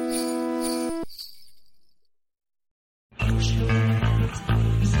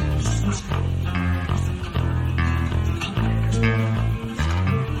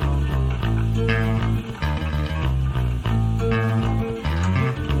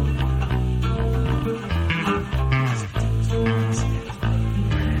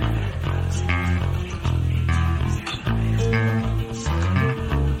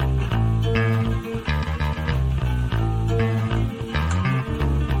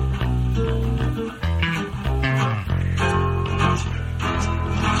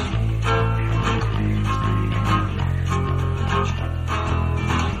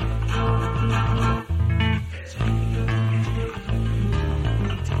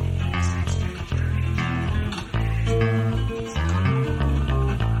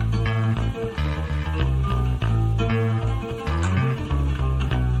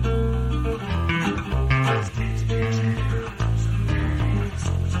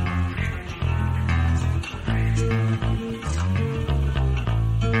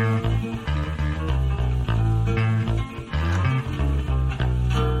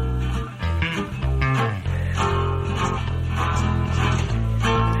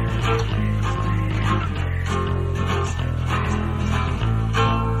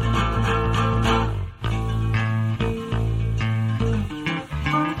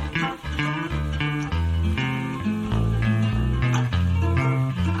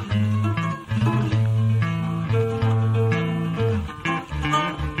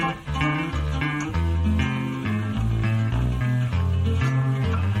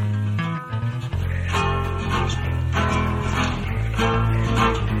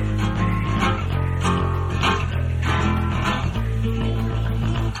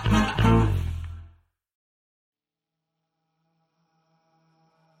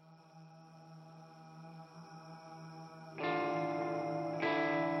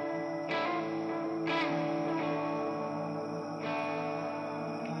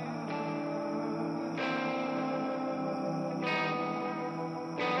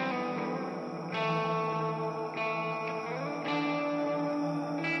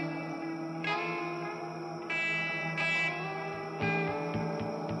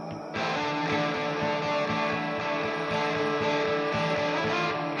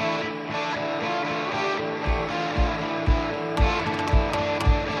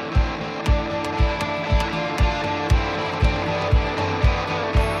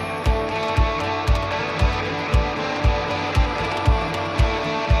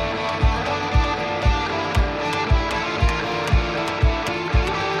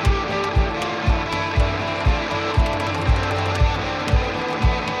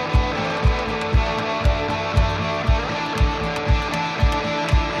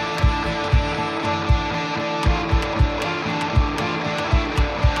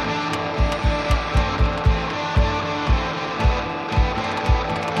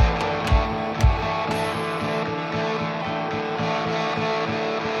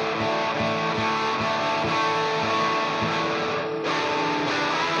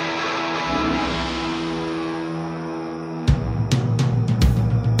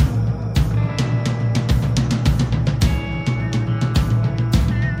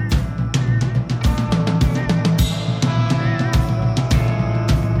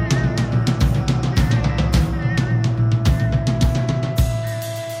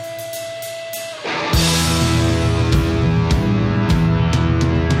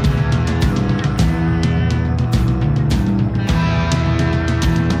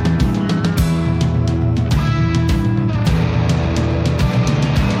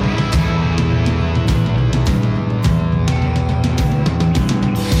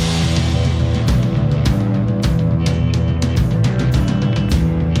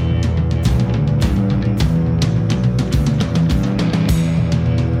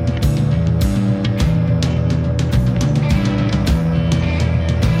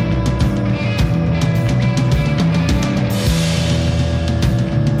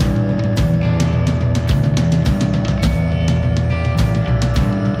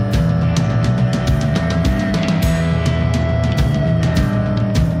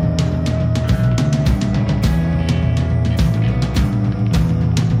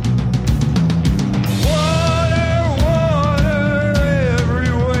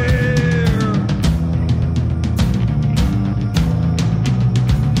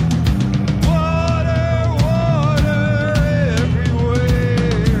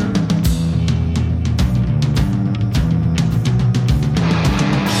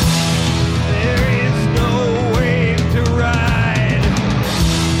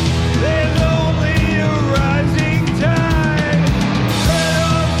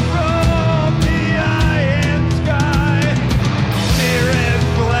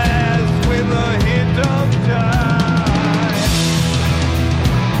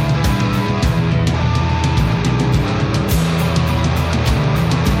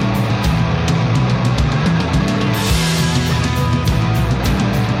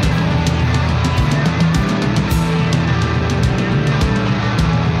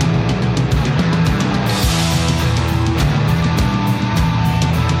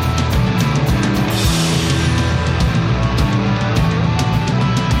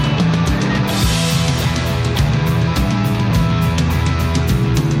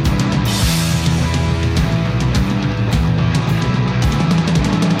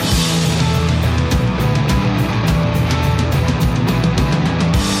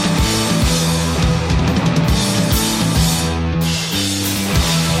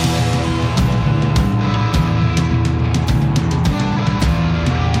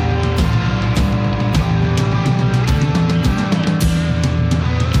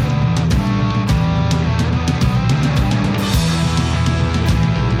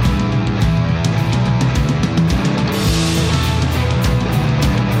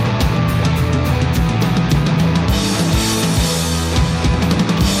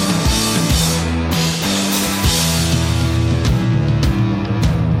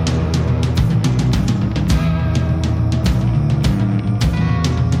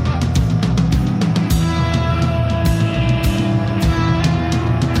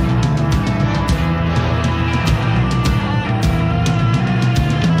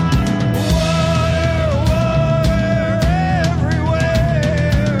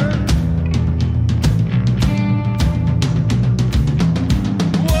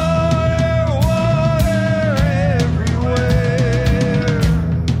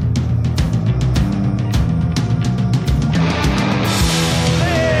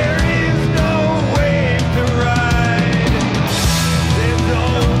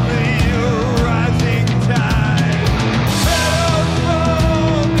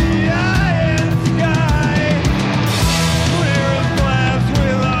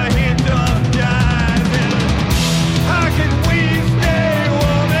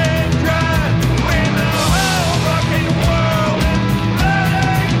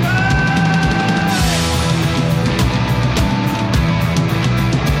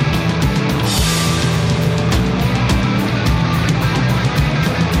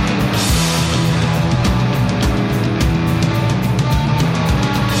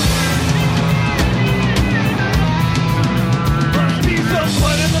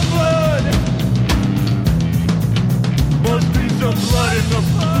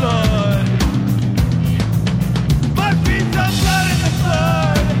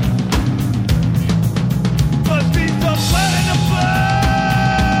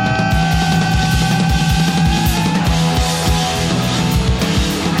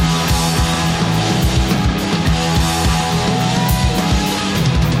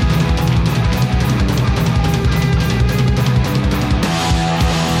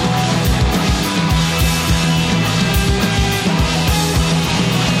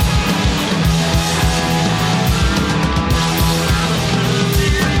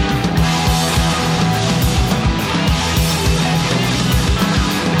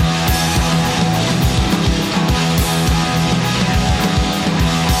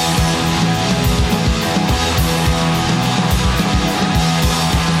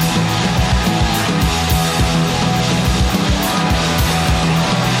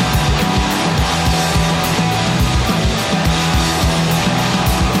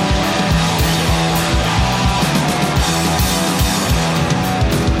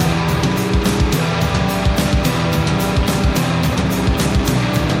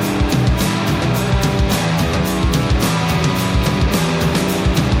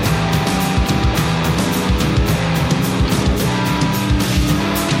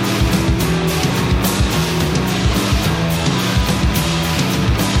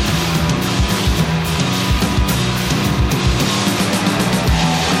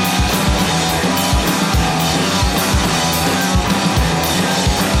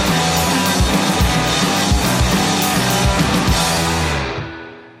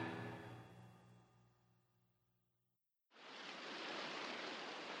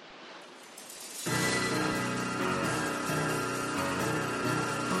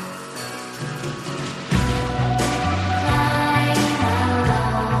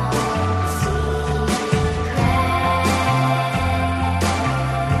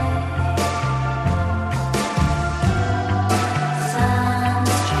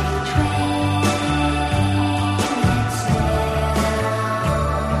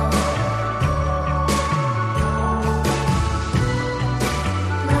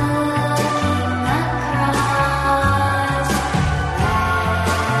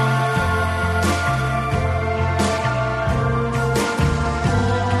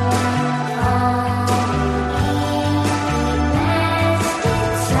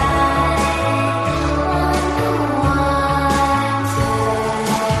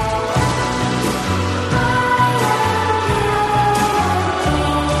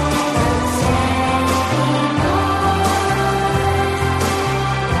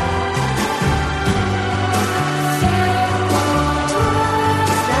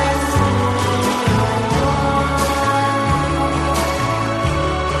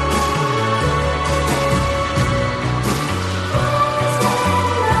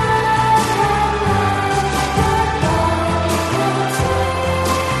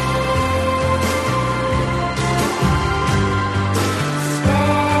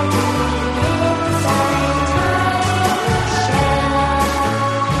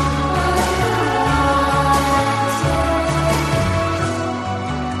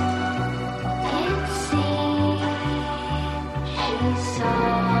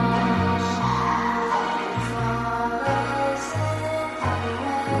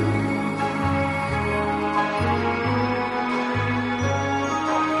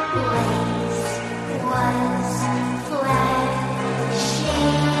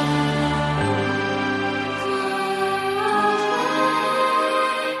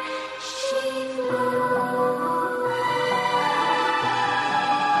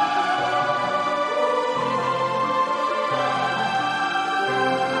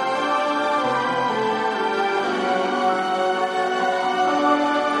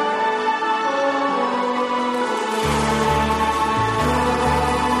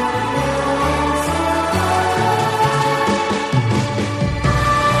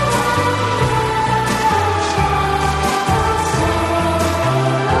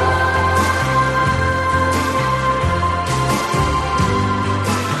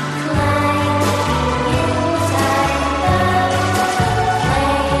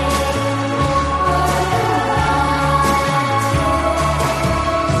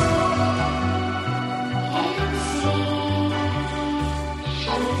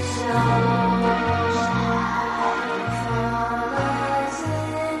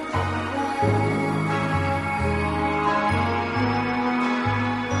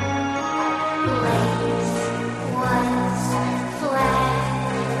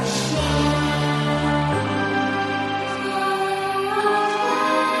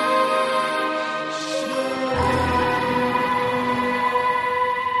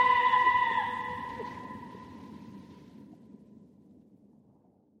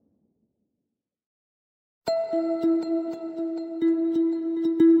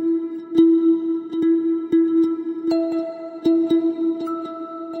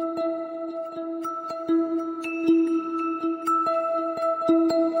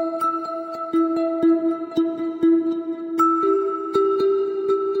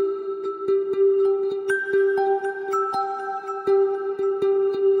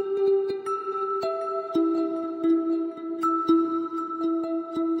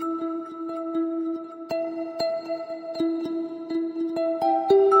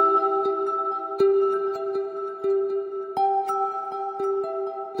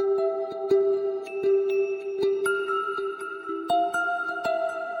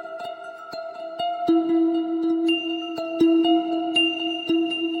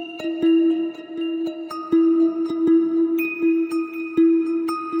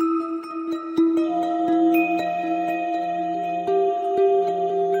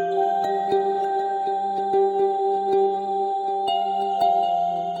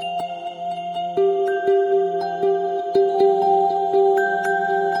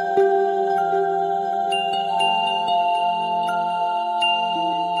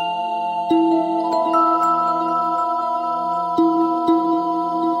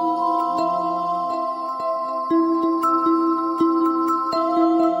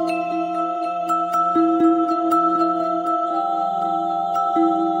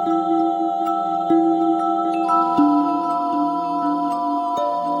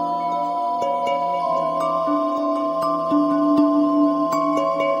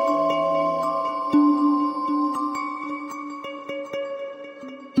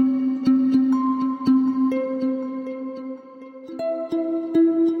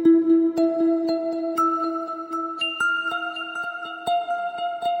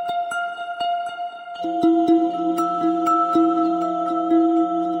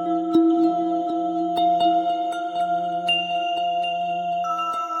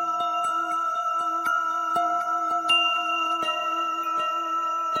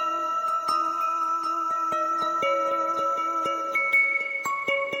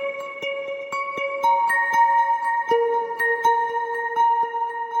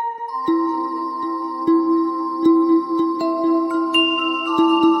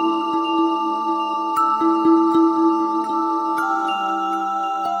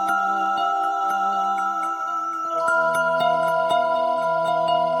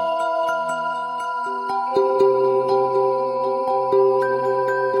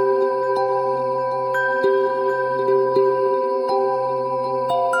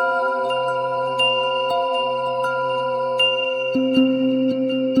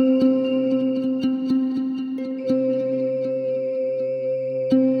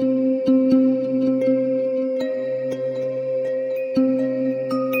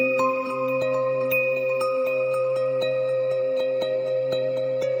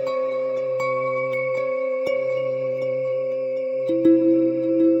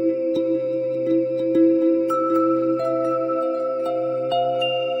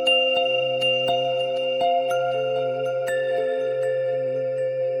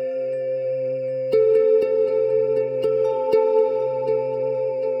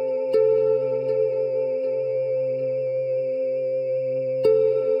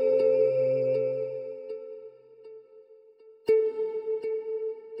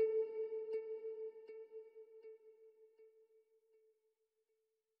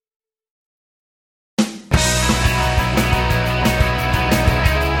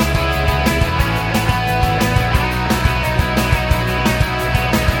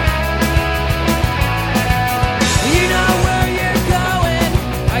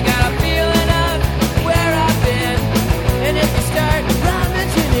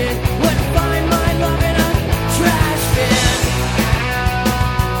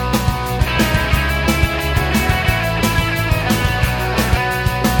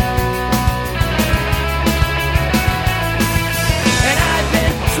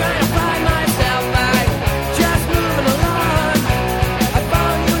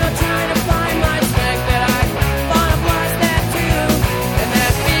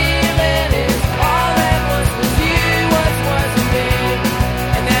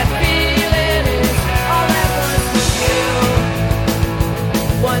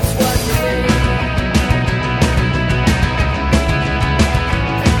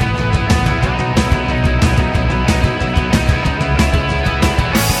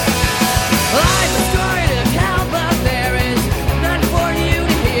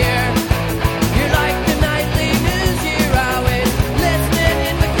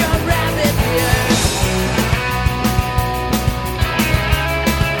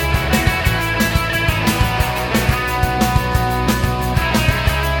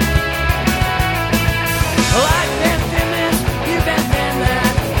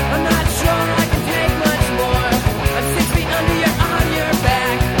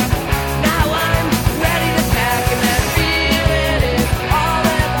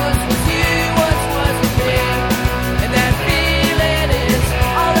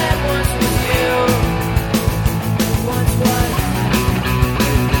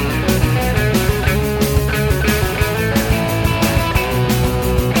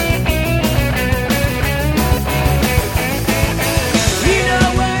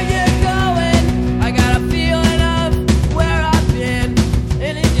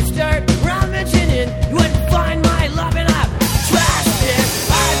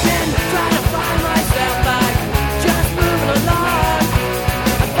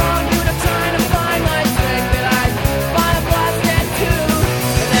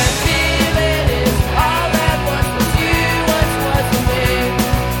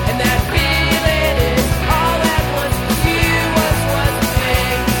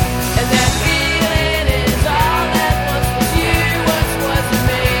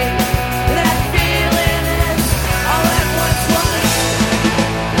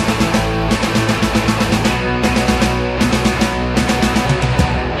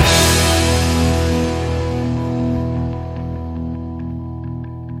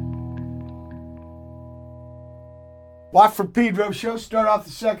Watt from Pedro Show. Start off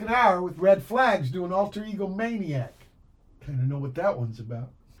the second hour with Red Flags doing Alter Ego Maniac. Kind of know what that one's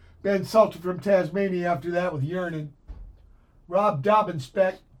about. Ben Salter from Tasmania after that with Yearnin'. Rob Dobbins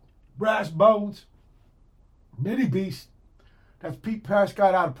Spec, Brass Bones, Mini Beast. That's Pete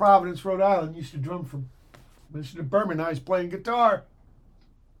Prescott out of Providence, Rhode Island. Used to drum from Mr. Berman. Now he's playing guitar.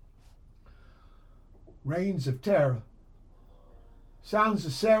 Reigns of Terror. Sounds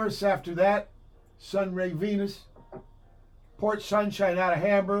of Ceres after that. Sunray Venus. Port Sunshine out of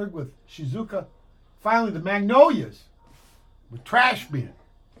Hamburg with Shizuka. Finally, the Magnolias with Trash Bin.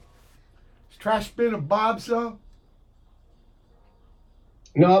 Is Trash Bin a Bob song?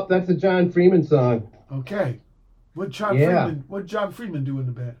 Nope, that's a John Freeman song. Okay. What did John Freeman do in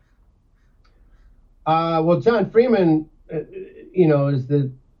the band? Well, John Freeman,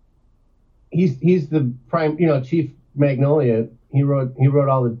 is he's the prime, Chief Magnolia. He wrote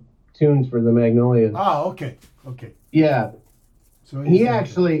all the tunes for the Magnolias. Oh, okay. Yeah. So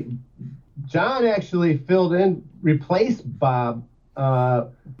John actually filled in, replaced Bob. But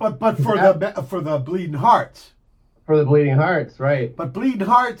for the Bleeding Hearts. For the Bleeding Hearts, right. But Bleeding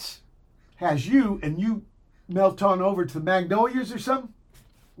Hearts has you, and you melt on over to the Magnolias or something?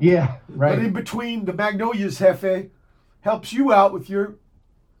 Yeah, right. But in between, the Magnolias Hefe helps you out with your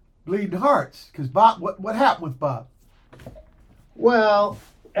Bleeding Hearts. Because Bob, what happened with Bob? Well,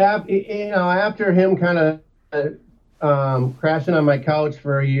 after him kind of crashing on my couch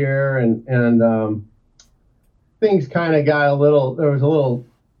for a year, and things kind of got there was a little,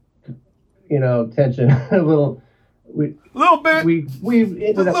 tension, a little bit. We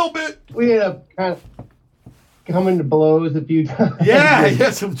ended up kind of coming to blows a few times. Yeah,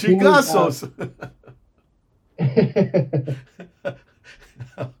 some chingazos.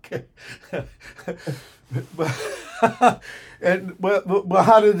 Okay. And well,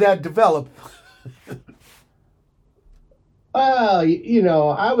 how did that develop? Well,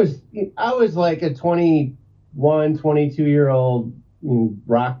 I was like a 21, 22-year-old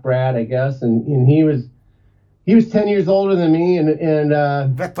rock brat, I guess, and he was 10 years older than me, and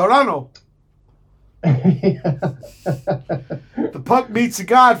Veterano. The punk meets the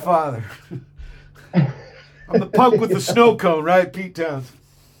Godfather. I'm the punk with the snow cone, right, Pete Townsend?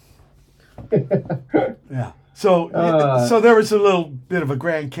 Yeah. So there was a little bit of a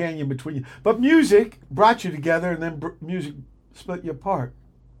Grand Canyon between you, but music brought you together, and then music split you apart,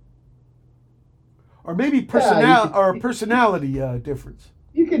 or maybe personality difference.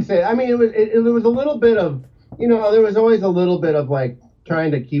 You could say. I mean, it was a little bit of, there was always a little bit of like trying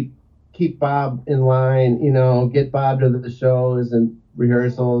to keep Bob in line, get Bob to the shows and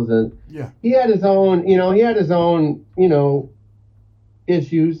rehearsals, and he had his own,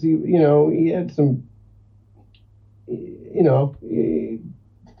 issues. He had some,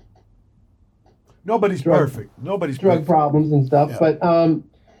 nobody's perfect. Nobody's drug perfect. Problems and stuff. Yeah. But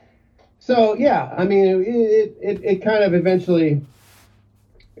so yeah, I mean, it kind of eventually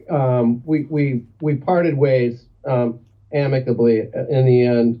we parted ways amicably in the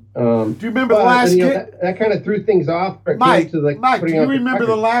end. Do you remember the last gig? That kind of threw things off. Mike, do you remember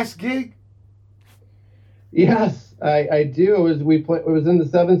the last gig? Yes, I do. It was in the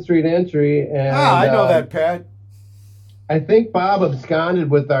 7th Street entry, and I know that, Pat. I think Bob absconded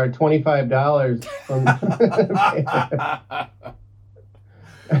with our $25 from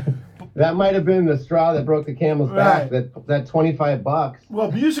that might have been the straw that broke the camel's back. That $25. Well,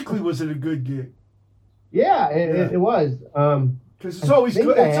 musically, was it a good gig? Yeah, it was. Because it's always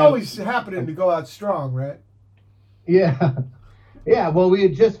good. It's always happening to go out strong, right? Yeah, yeah. Well, we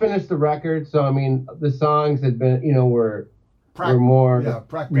had just finished the record, so I mean, the songs had been, were more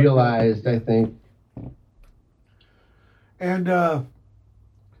realized, I think. And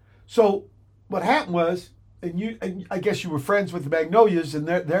so what happened was, and I guess you were friends with the Magnolias, and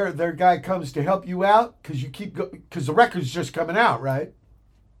their guy comes to help you out because because the record's just coming out, right?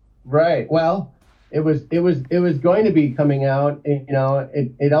 Right. Well, it was going to be coming out.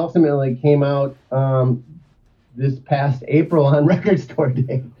 It ultimately came out this past April on Record Store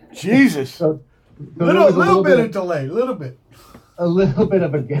Day. Jesus. So little bit of delay, a little bit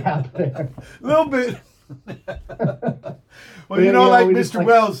of a gap there. A little bit. Well, like Mr.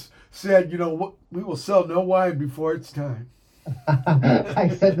 Wells said, we will sell no wine before it's time. I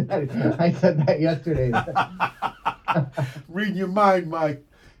said that yesterday. Read your mind, Mike.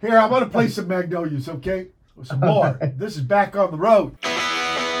 Here, I'm going to play some Magnolias, okay? Some more. Right. This is Back on the Road. Tired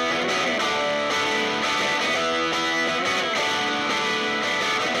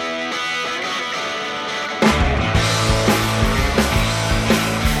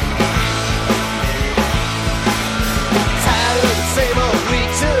of the same old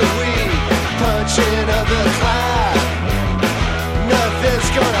week to week, punching up the clock.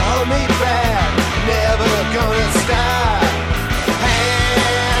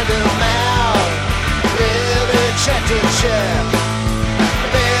 electric chair.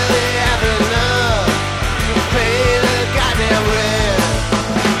 Barely have enough to pay the goddamn rent.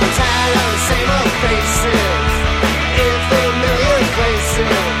 I'm tired of the same old faces in familiar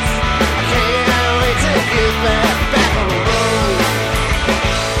places. I can't wait to get back on the road.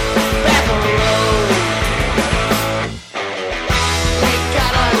 Back on the road. We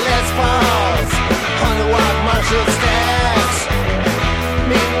got our Les Pauls, 100-watt Marshall stacks.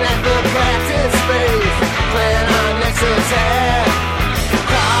 Meeting at the practice space, playing our next attack.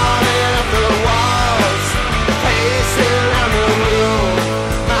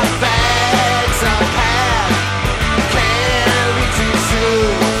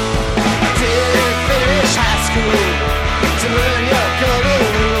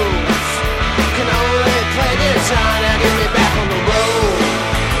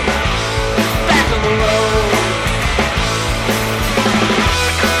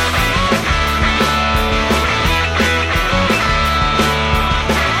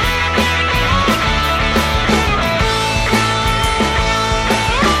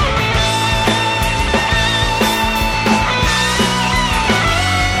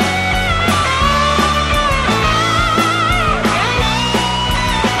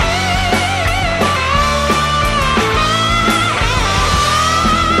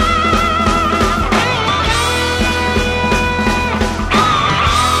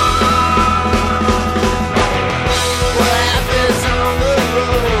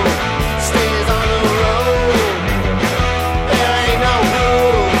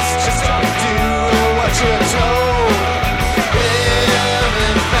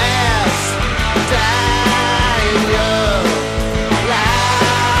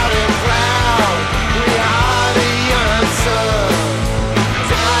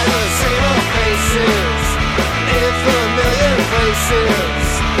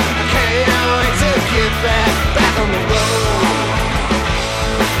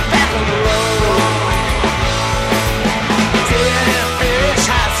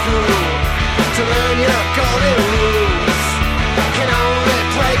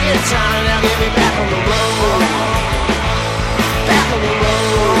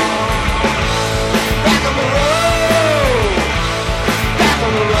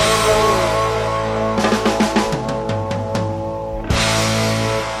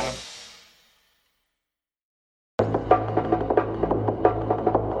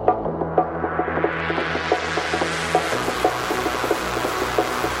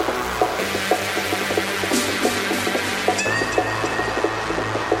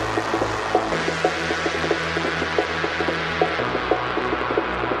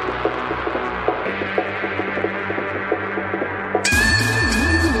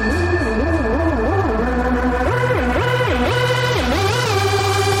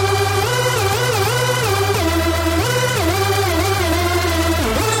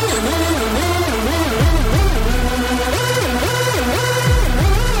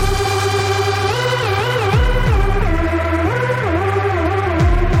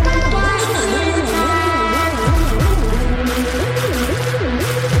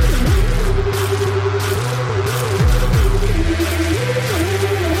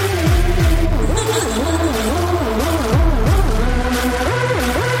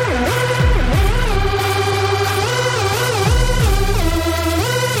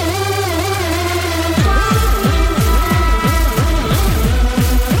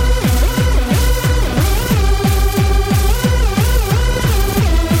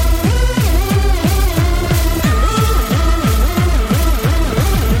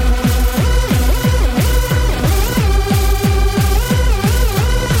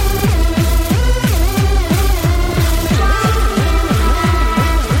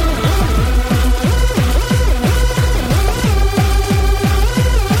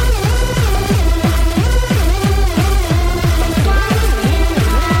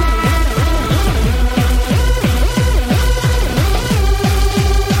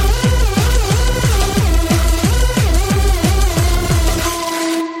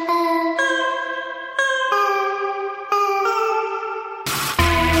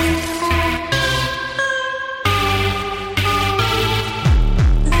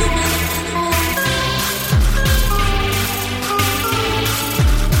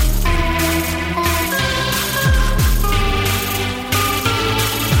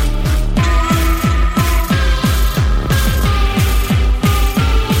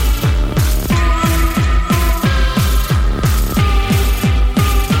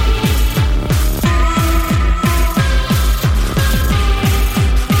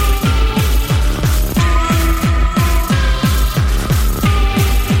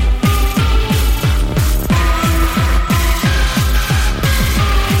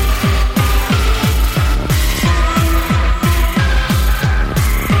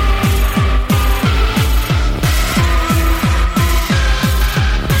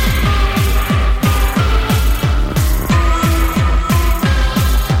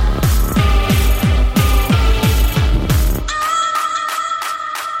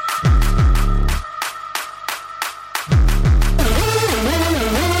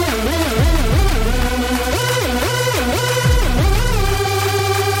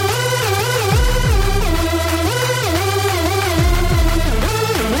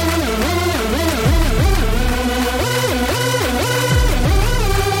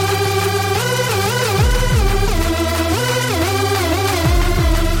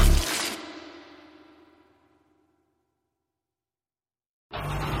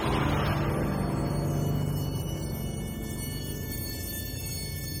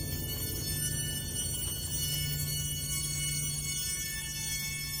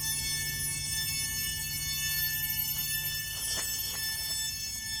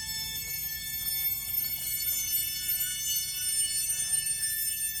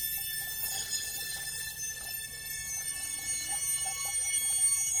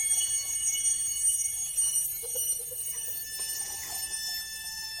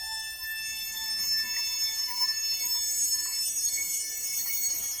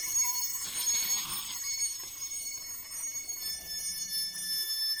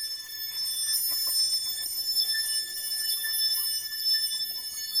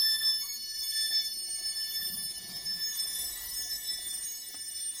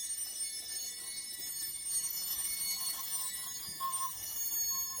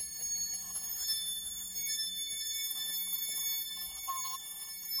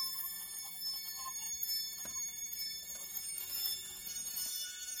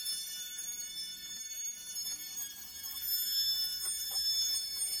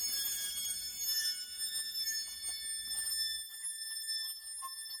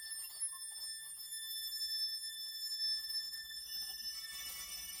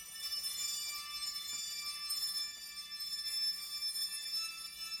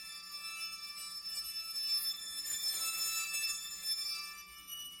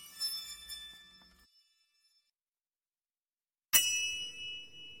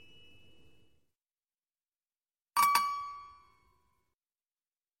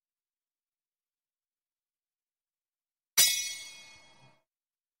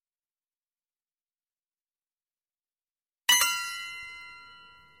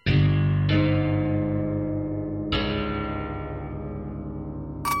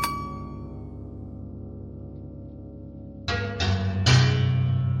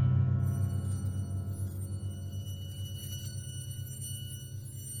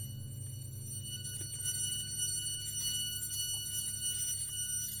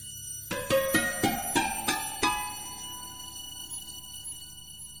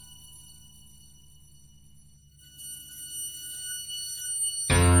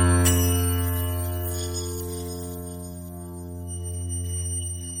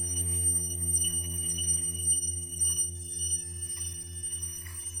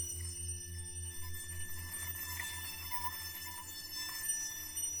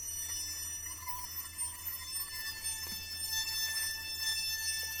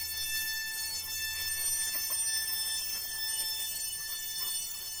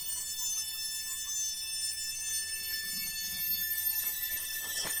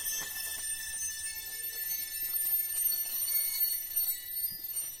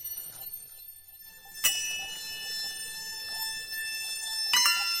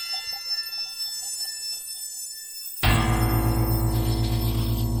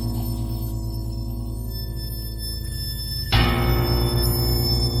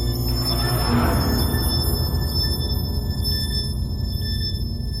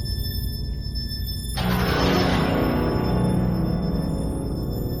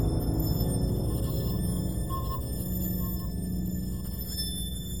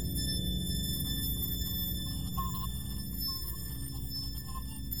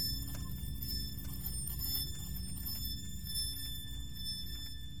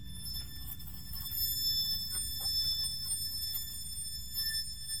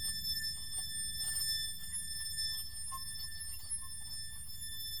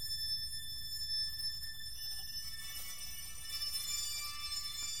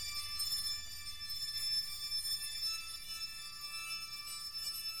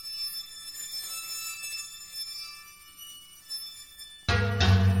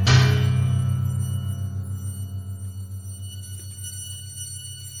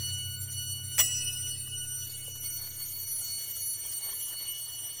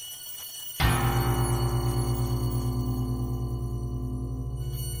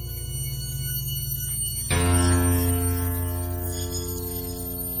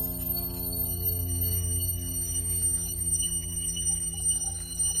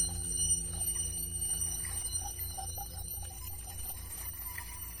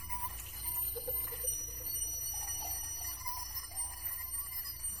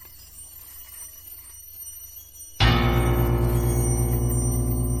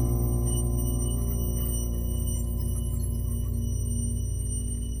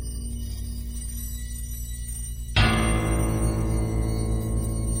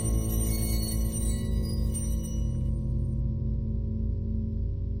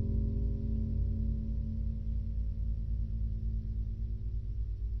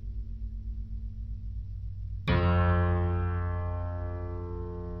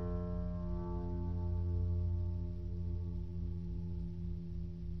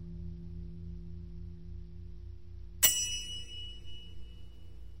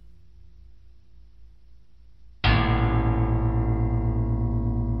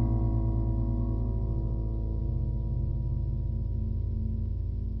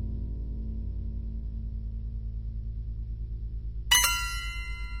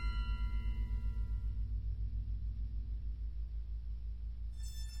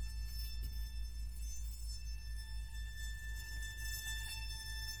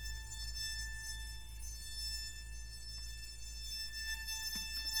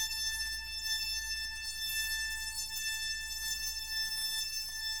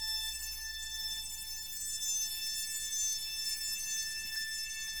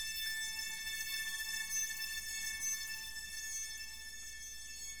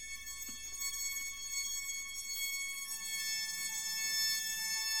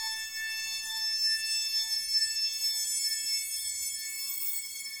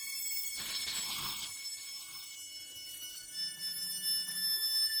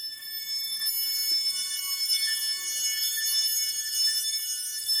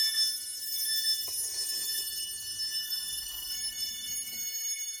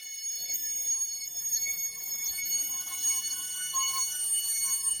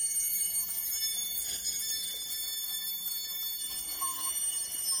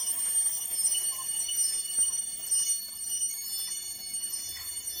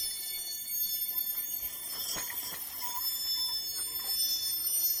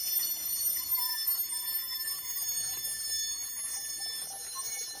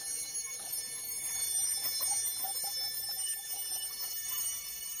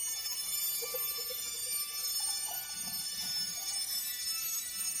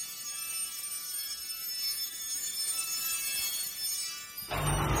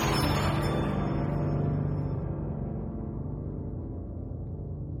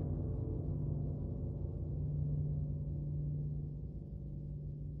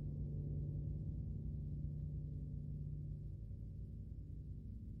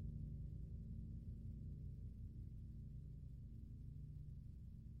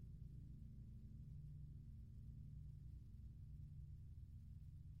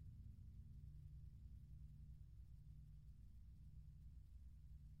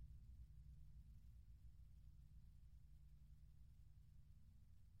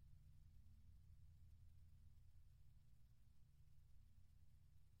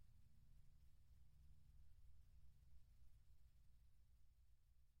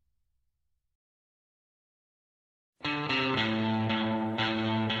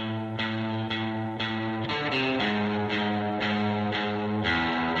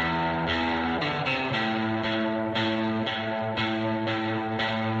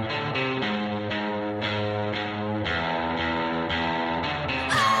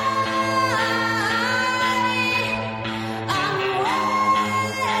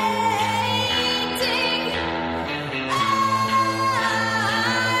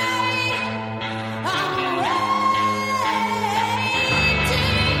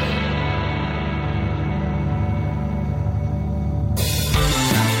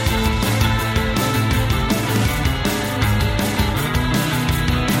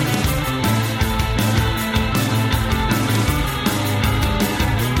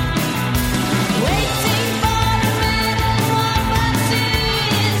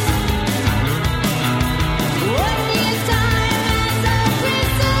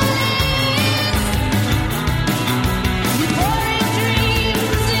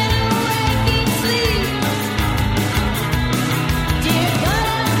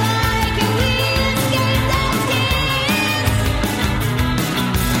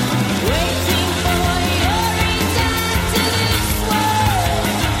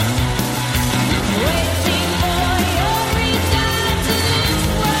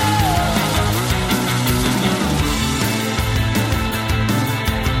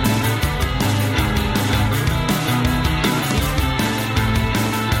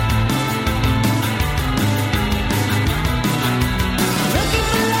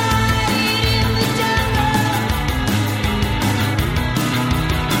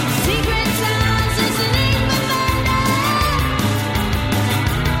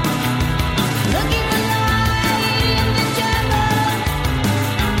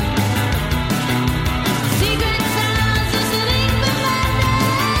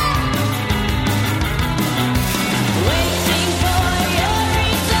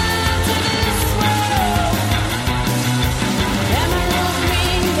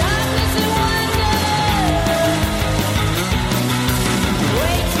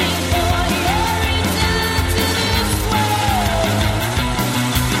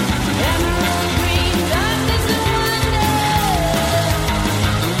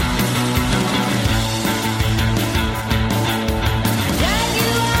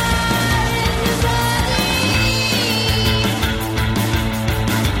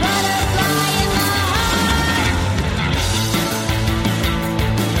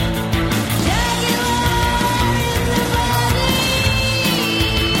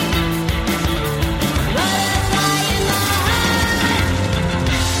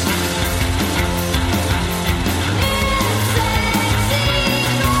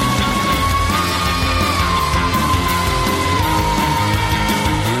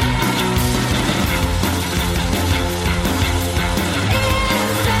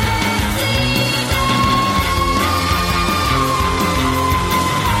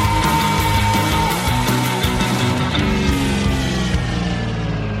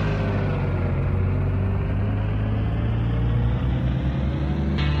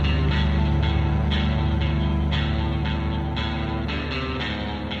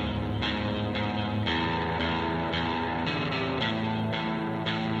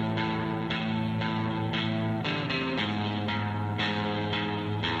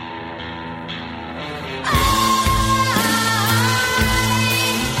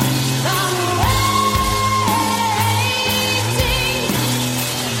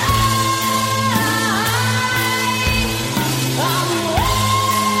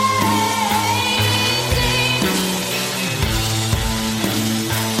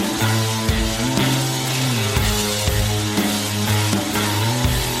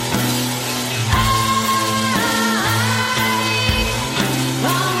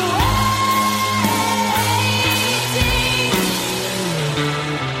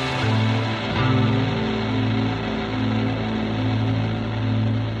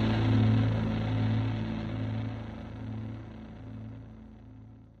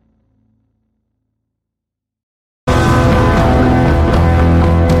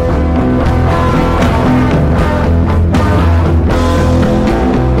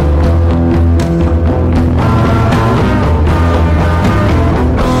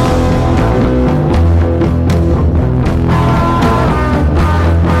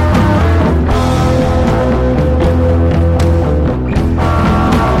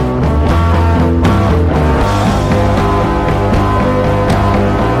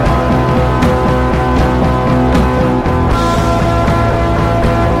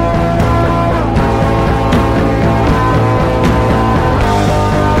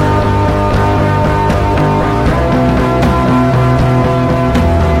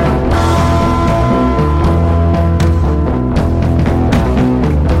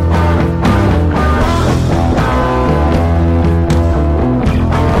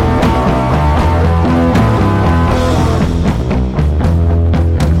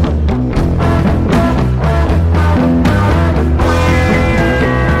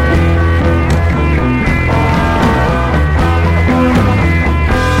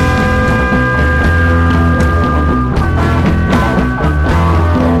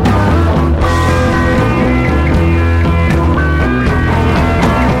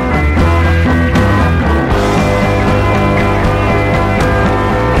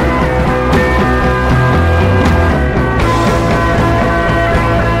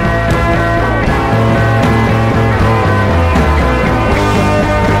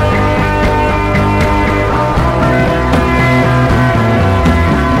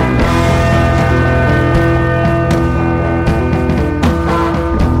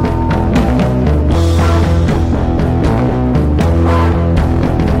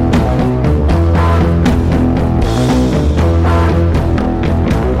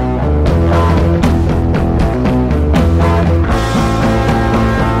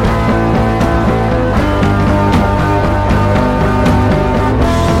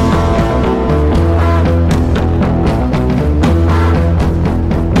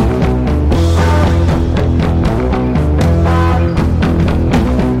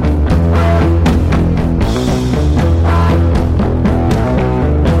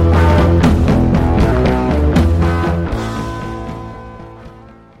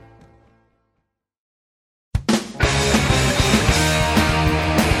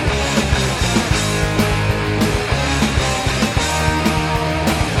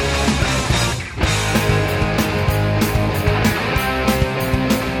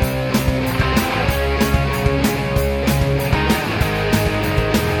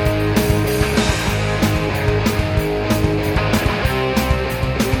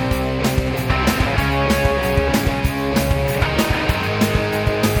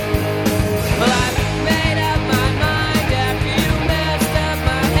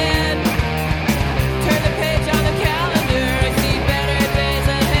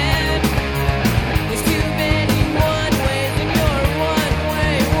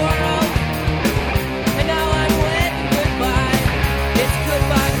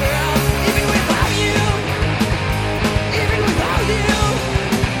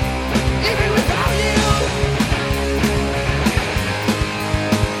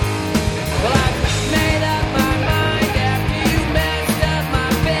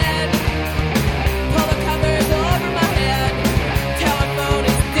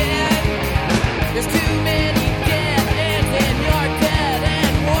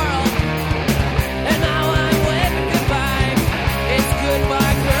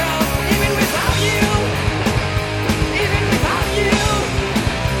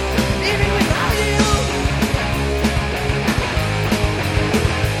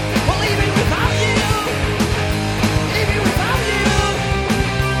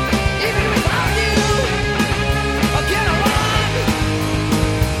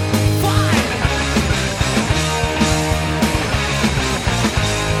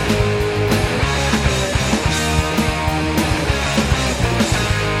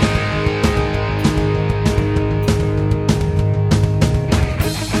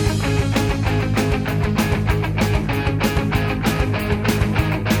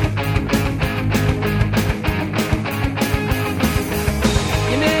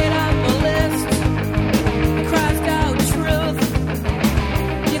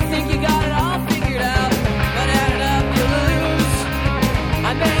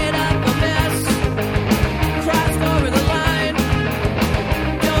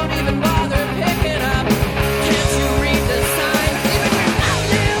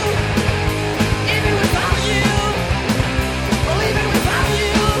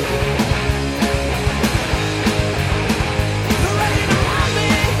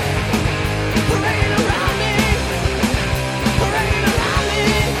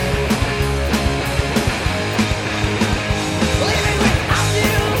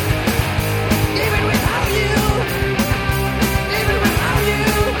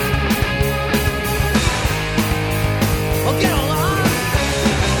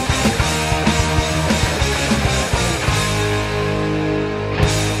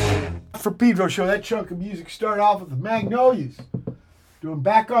 for Pedro Show. That chunk of music started off with the Magnolias doing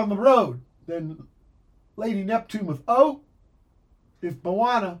Back on the Road. Then Lady Neptune with Oh, If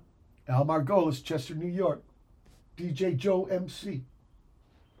Moana, Al Margolis, Chester, New York. DJ Joe MC.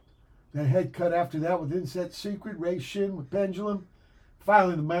 Then head cut after that with Inset Secret, Ray Shin with Pendulum.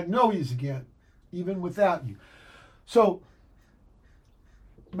 Finally, the Magnolias again, Even Without You. So,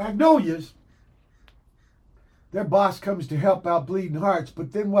 Magnolias, their boss comes to help out Bleeding Hearts,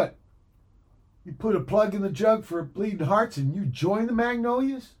 but then what? You put a plug in the jug for Bleeding Hearts and you join the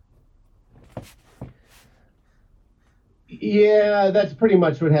Magnolias? Yeah, that's pretty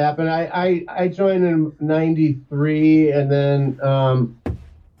much what happened. I joined in '93, and then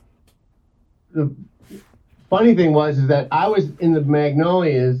the funny thing was that I was in the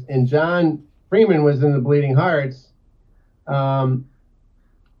Magnolias, and John Freeman was in the Bleeding Hearts. And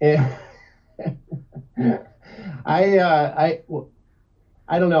I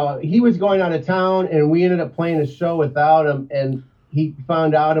don't know. He was going out of town, and we ended up playing a show without him, and he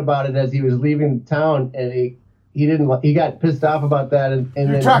found out about it as he was leaving town, and he got pissed off about that. And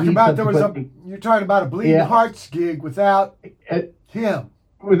you're talking about a Bleeding Hearts gig without him.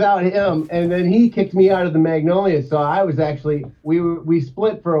 Without him, and then he kicked me out of the Magnolias. So I was actually we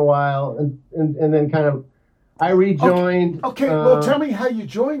split for a while, and then kind of I rejoined. Okay, well, tell me how you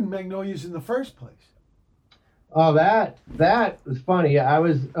joined Magnolias in the first place. Oh, that was funny. I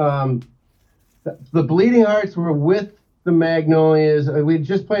was the Bleeding Hearts were with the Magnolias. We had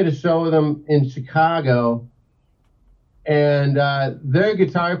just played a show with them in Chicago, and their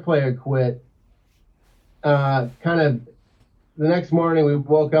guitar player quit. Kind of the next morning, we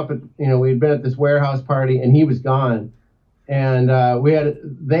woke up we'd been at this warehouse party, and he was gone. And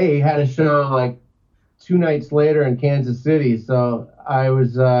they had a show like 2 nights later in Kansas City. So I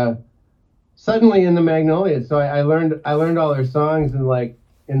was suddenly in the Magnolias. So I learned all their songs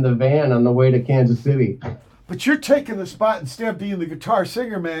in the van on the way to Kansas City. But you're taking the spot instead of being the guitar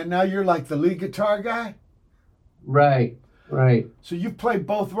singer, man. Now you're like the lead guitar guy. Right. So you've played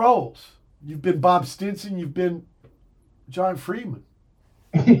both roles. You've been Bob Stinson. You've been John Freeman.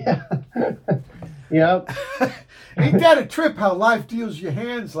 Yeah. Yep. Ain't that a trip how life deals you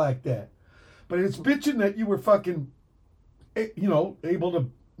hands like that? But it's bitching that you were fucking, able to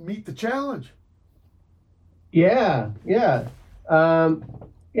meet the challenge. Yeah. It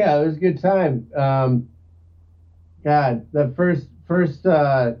was a good time. God, the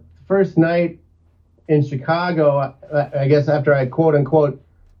first night in Chicago, I guess after I quote unquote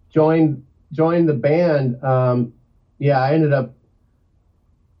joined the band, I ended up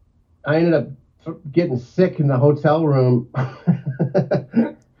getting sick in the hotel room.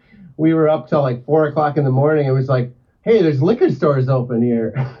 We were up till like 4 o'clock in the morning. It was like, hey, there's liquor stores open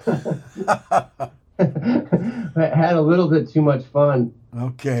here. I had a little bit too much fun.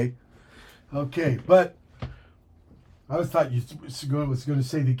 Okay, but I was thought you was going to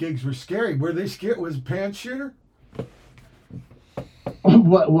say the gigs were scary. Were they scary? Was it Pants Shooter?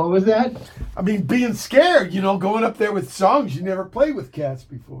 What was that? I mean, being scared, going up there with songs you never played with cats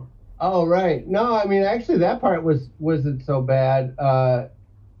before. Oh, right. No, I mean, actually, that part wasn't so bad.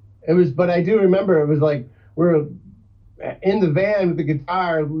 It was, but I do remember it was like we're in the van with the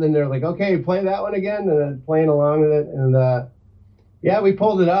guitar, and they're like, "Okay, play that one again," and then playing along with it, and we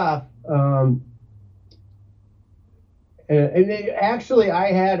pulled it off. Actually,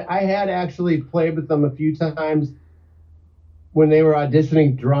 I had actually played with them a few times when they were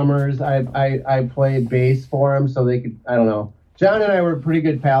auditioning drummers. I played bass for them so they could. I don't know. John and I were pretty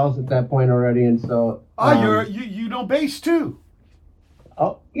good pals at that point already, and so. You know bass too.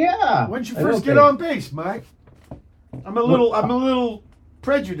 Oh yeah. When did you first get on bass, Mike? I'm a little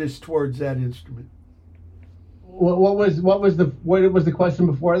prejudiced towards that instrument. What was the question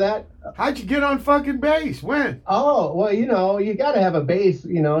before that? How'd you get on fucking bass? When? Oh, well, you got to have a bass, so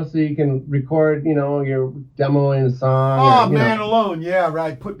you can record, you're demoing a song. Oh, Man Alone. Yeah,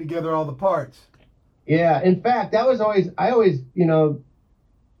 right. Putting together all the parts. Yeah. In fact, I always,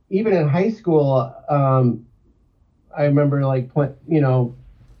 even in high school, I remember I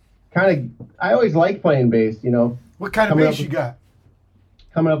always liked playing bass, What kind of bass you got?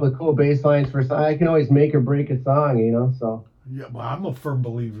 Coming up with cool bass lines for a song. I can always make or break a song, so. Yeah, well, I'm a firm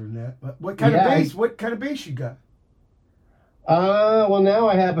believer in that. But what kind of bass? What kind of bass you got? Well, now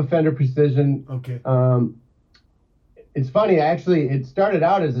I have a Fender Precision. Okay. It's funny, actually. It started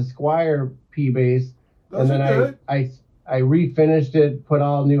out as a Squier P bass, Those and then I refinished it, put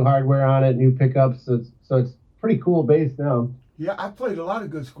all new hardware on it, new pickups. So it's pretty cool bass now. Yeah, I played a lot of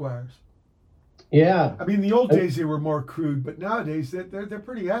good Squiers. Yeah. I mean, the old days they were more crude, but nowadays they're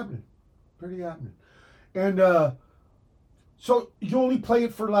pretty happening. Pretty happening. And So you only play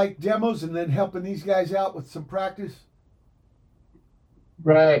it for like demos and then helping these guys out with some practice?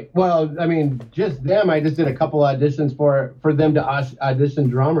 Right. Well, I mean, just them. I just did a couple auditions for them to audition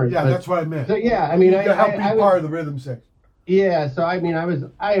drummers. Yeah, but, that's what I meant. So yeah, I mean, to help be I part of the rhythm section. Yeah, so I mean, I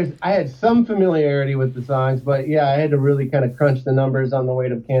had some familiarity with the songs, but yeah, I had to really kind of crunch the numbers on the way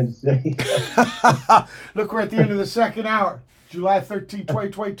to Kansas City. Look, we're at the end of the second hour. July 13,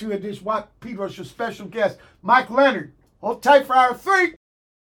 2022 edition. Pedro Show special guest, Mike Leonard. Hold tight for hour 3.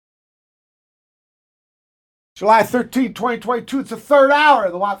 July 13, 2022. It's the third hour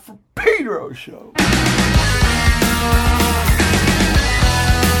of the Watt from Pedro Show.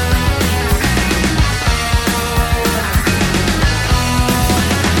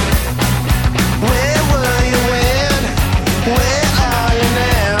 Where were you when? Where are you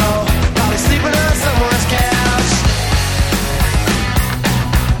now? Probably sleeping on someone's couch.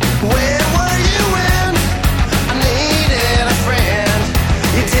 Where were you when I needed a friend?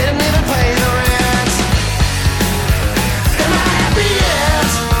 You didn't even pay the rent. Am I happy yet?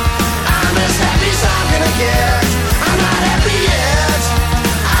 I'm as happy as I'm gonna get. I'm not happy yet.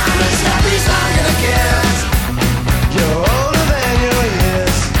 I'm as happy as I'm gonna get. You're older than your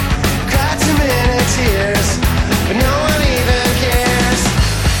years. Cried too many tears, but no one even cares.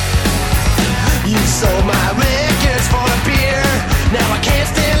 You sold my records for a beer. Now I can't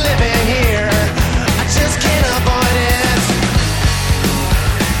stand living here. I just can't avoid it.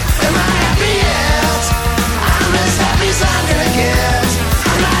 Am I happy yet? I'm as happy as I'm gonna get.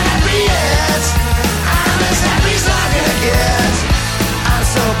 I'm not happy yet. I'm as happy as I'm gonna get. I'm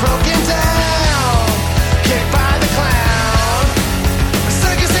so broken down, kicked by the clown. A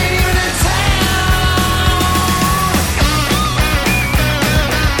circus ain't even in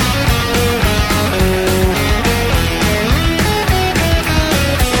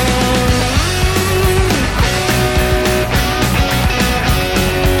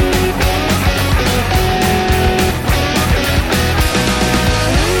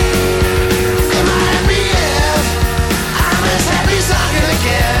Am I happy yet? I'm as happy as I'm gonna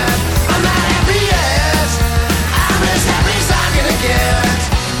get. I'm not happy yet. I'm as happy as I'm gonna get.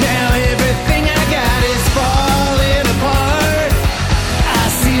 Now everything I got is falling apart. I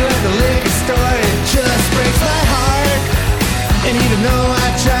see you at the liquor store, it just breaks my heart. And even though I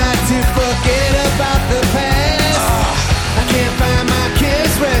tried to forget about the past, I can't find my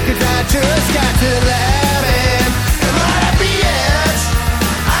Kiss records, I just got to laughing. Am I happy yet?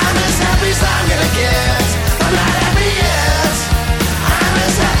 I'm as happy as I'm gonna get. I'm not happy yet. I'm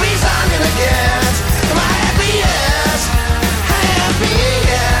as happy as I'm gonna get. Am I happy yet? Happy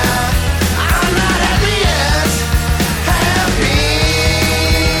yet. I'm not happy yet. Happy.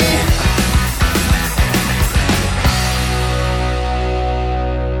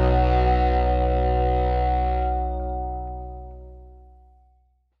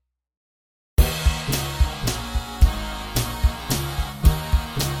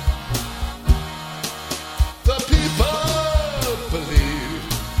 The people believe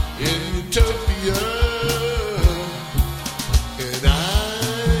in utopia, and I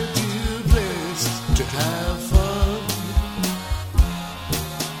do blessed to have fun.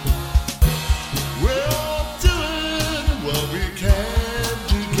 We're all doing what we can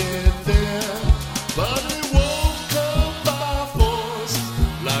to get there, but it won't come by force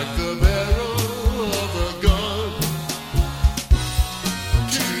like the barrel of a gun.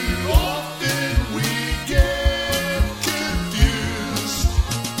 Too often we get confused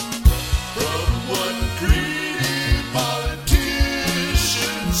from what greedy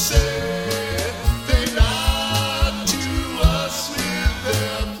politicians say. They lie to us with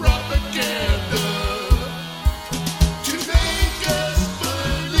their propaganda to make us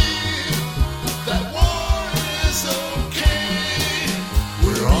believe that war is okay.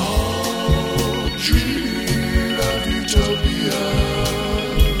 We're all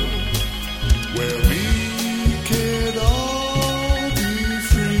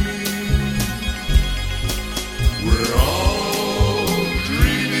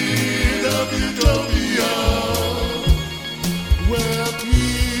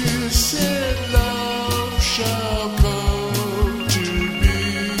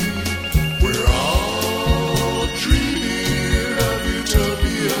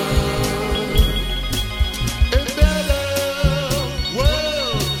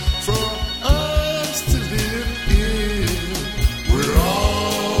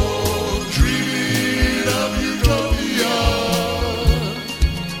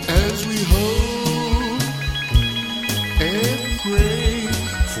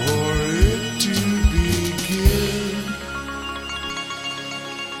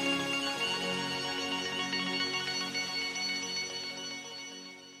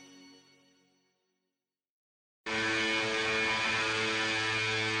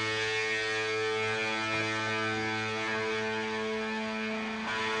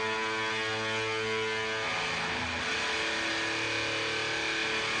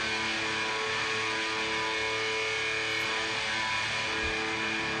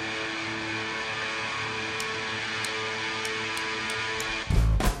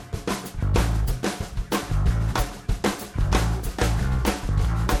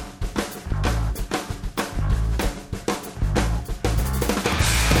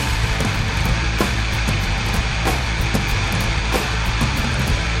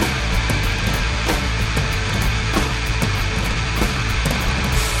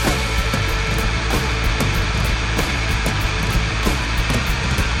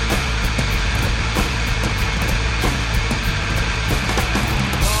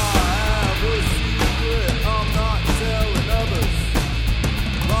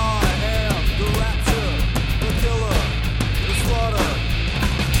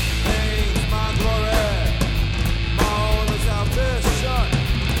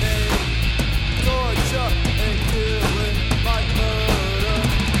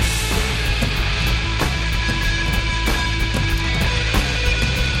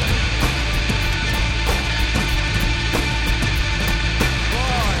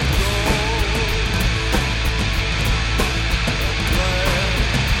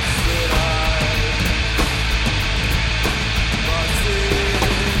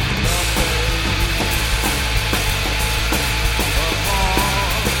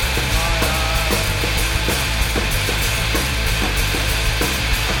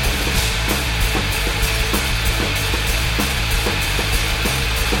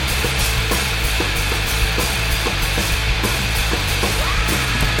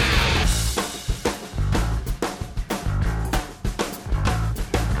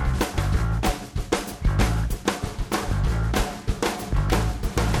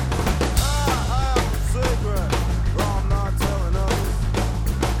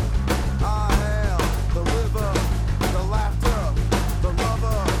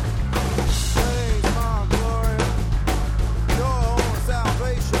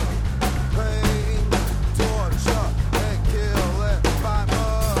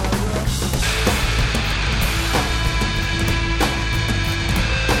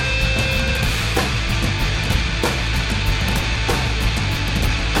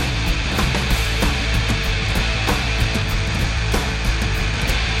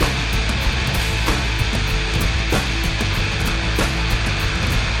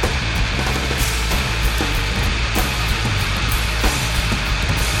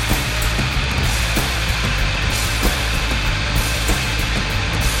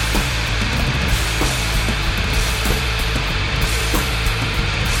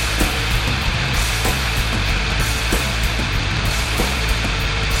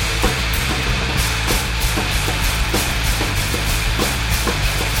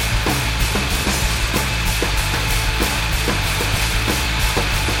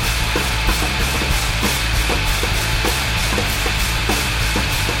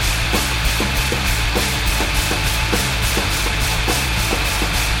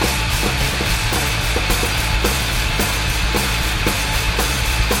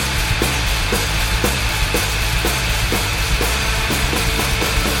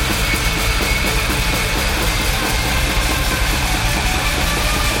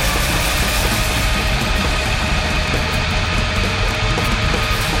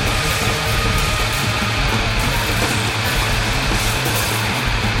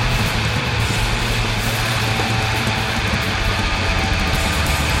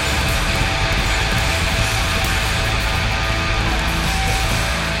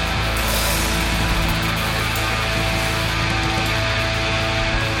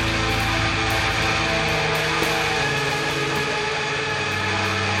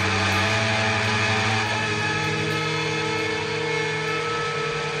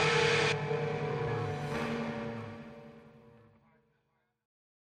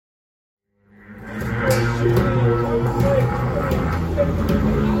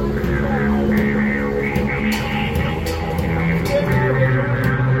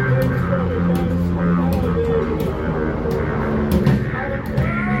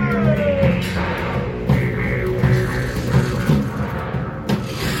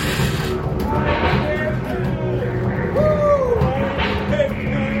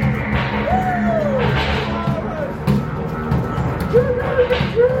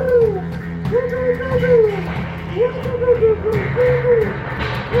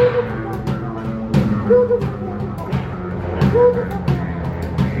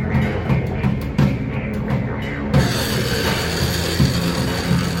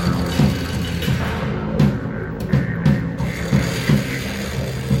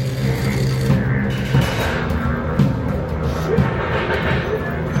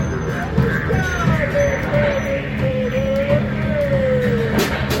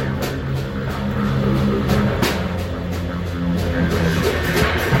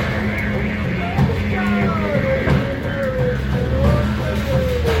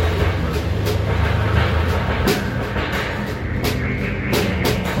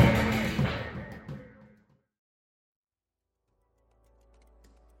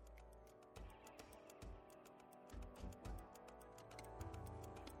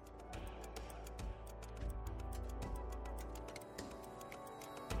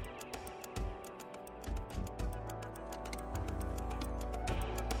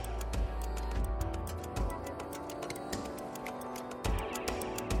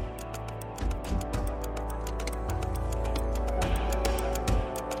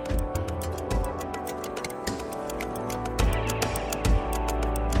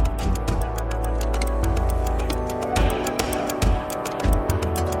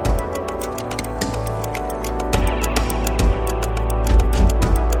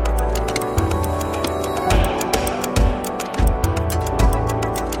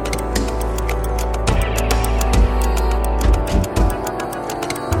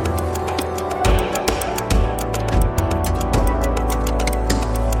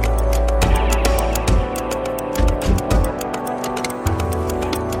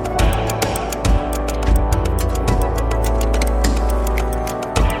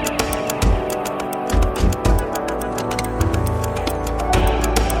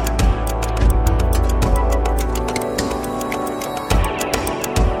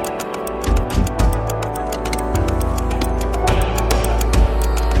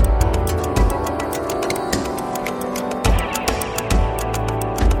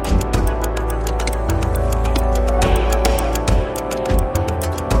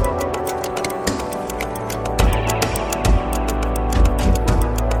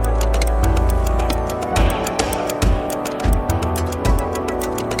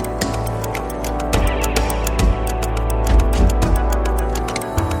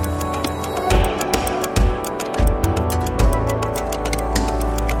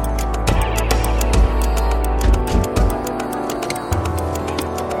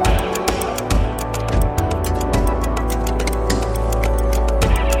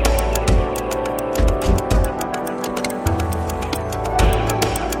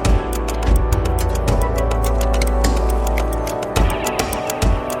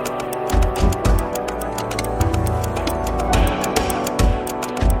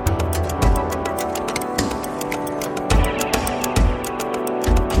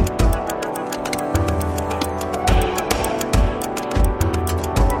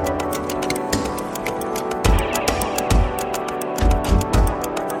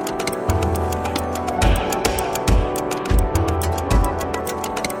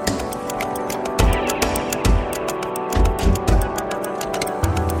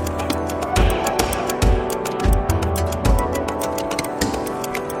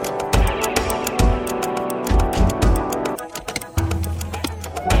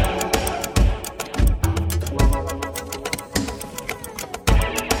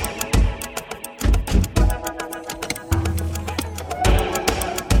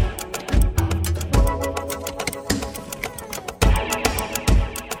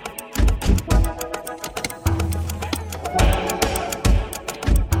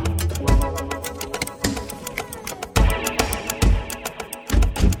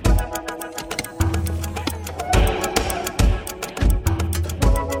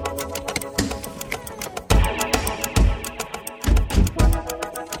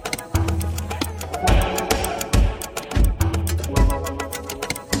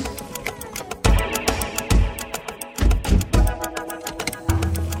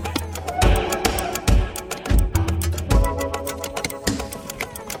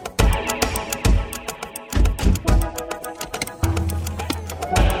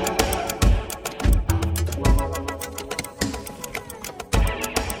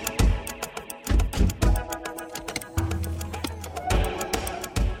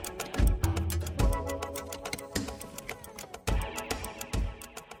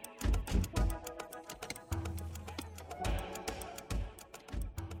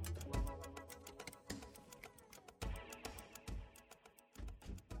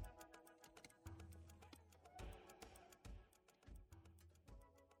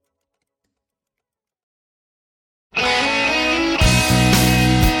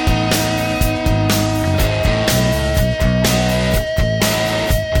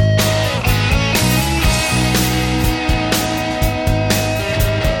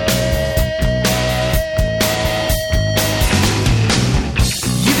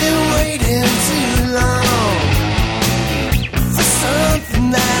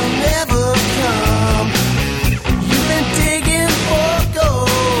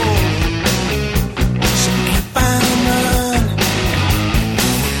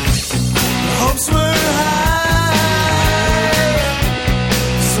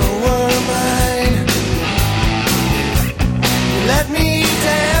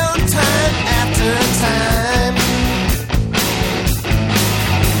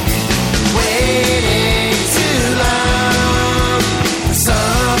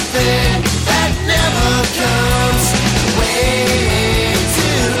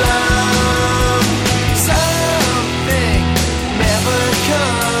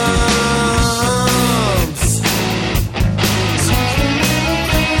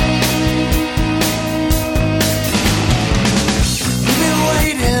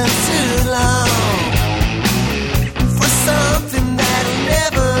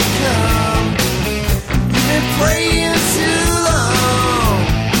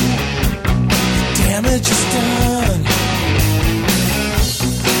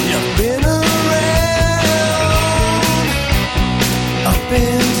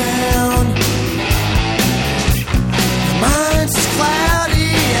down. Mind's as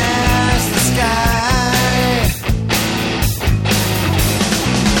cloudy as the sky.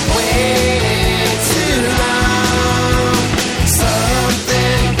 Waiting too long.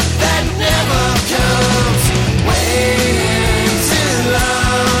 Something that never comes. Waiting too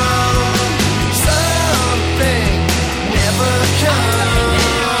long. Something never comes.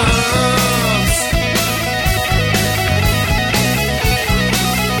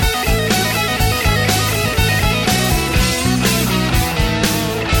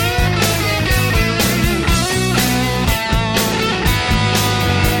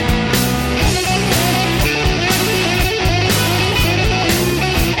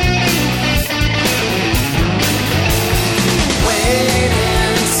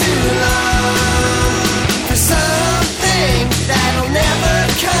 Waiting too long for something that'll never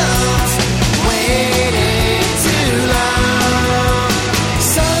come. Waiting too long,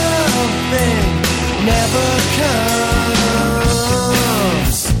 something never comes.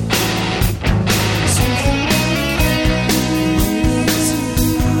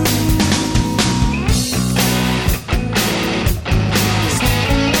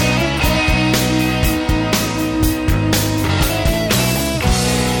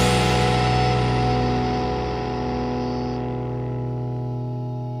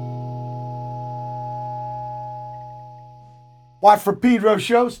 Watch for Pedro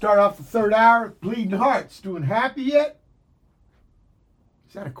Show. Start off the third hour. Bleeding Hearts. Doing happy yet?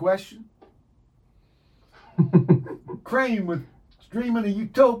 Is that a question? Crane with Dreaming of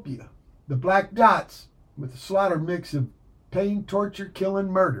Utopia. The Black Dots with a slaughter mix of pain, torture,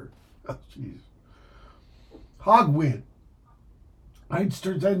 killing, murder. Oh, jeez. Hogwind.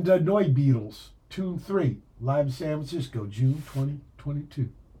 Einstein's and the Noi Beatles. Tune 3. Live in San Francisco, June 2022.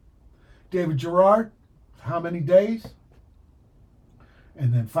 David Gerard. How Many Days?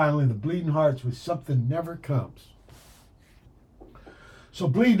 And then finally, the Bleeding Hearts with Something Never Comes. So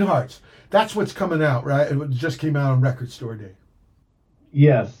Bleeding Hearts, that's what's coming out, right? It just came out on Record Store Day.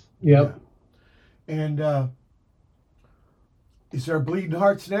 Yes. Yep. Yeah. And is there Bleeding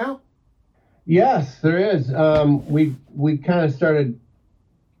Hearts now? Yes, there is. We kind of started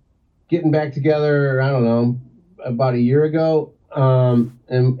getting back together, I don't know, about a year ago. And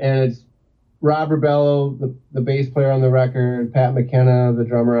it's Rob Rebello, the bass player on the record, Pat McKenna, the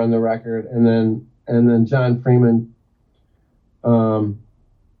drummer on the record, and then John Freeman on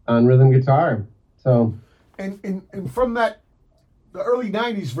rhythm guitar. So and from that, the early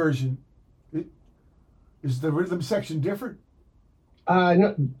 90s version, is the rhythm section different?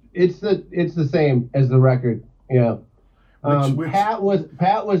 No, it's the same as the record. Yeah. Pat was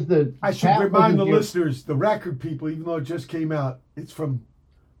the. I should remind the listeners, the record people, even though it just came out, it's from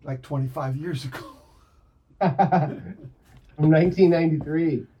like 25 years ago. From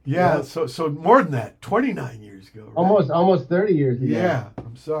 1993. Yeah, so more than that, 29 years ago. Right? Almost 30 years ago. Yeah,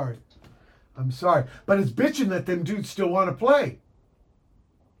 I'm sorry. But it's bitching that them dudes still want to play.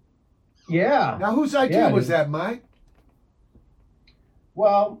 Yeah. Now, whose idea was that, Mike?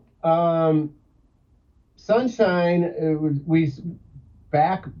 Well, Sunshine,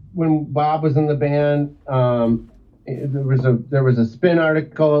 back when Bob was in the band, there was a spin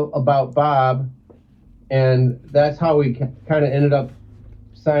article about Bob, and that's how we kind of ended up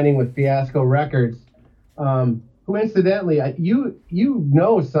signing with Fiasco Records. Who incidentally, you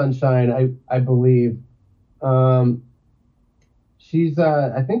know Sunshine, I believe. She's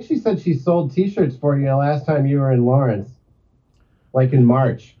I think she said she sold T-shirts for you last time you were in Lawrence, like in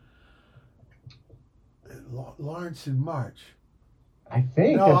March. Lawrence in March. I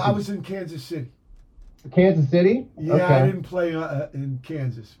think. No, I was in Kansas City. Kansas City? Yeah, okay. I didn't play in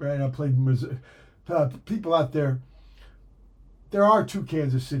Kansas, right? I played in Missouri. People out there, there are two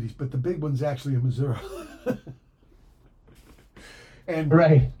Kansas cities, but the big one's actually in Missouri. And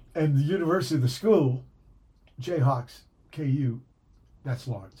right. And the university, the school, Jayhawks, KU, that's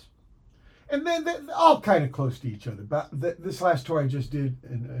Lawrence. And then they're all kind of close to each other. But this last tour I just did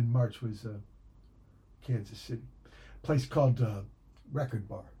in March was Kansas City, a place called Record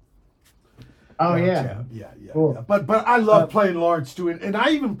Bar. Oh yeah. Cool. Yeah. But I love playing Lawrence too, and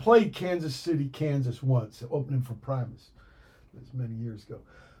I even played Kansas City, Kansas once, opening for Primus. That's many years ago.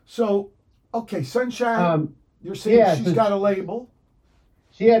 So, okay, Sunshine. You're saying she's got a label.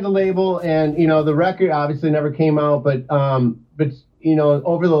 She had the label, and the record obviously never came out, but over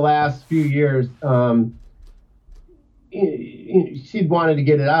the last few years, she'd wanted to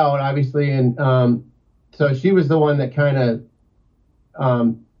get it out, obviously, and so she was the one that kind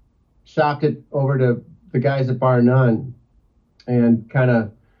of shopped it over to the guys at Bar None, and kind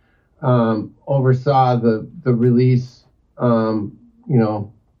of oversaw the release,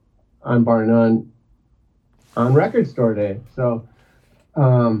 on Bar None on Record Store Day. So,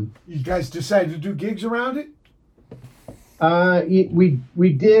 You guys decided to do gigs around it? we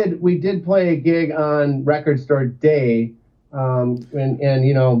did play a gig on Record Store Day, and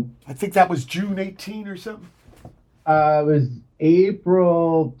you know, I think that was June 18 or something. it was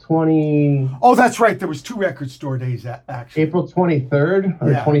April 20. Oh, that's right. There was 2 record store days actually. April 23rd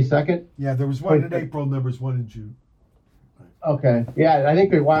or Yeah. 22nd. Yeah, there was one in April and there was one in June. Okay, yeah, I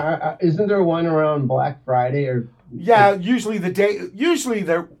think isn't there one around Black Friday or? Yeah, usually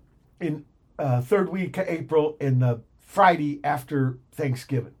they're in third week of April and the Friday after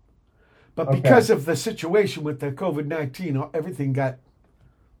Thanksgiving. But because of the situation with the COVID-19, everything got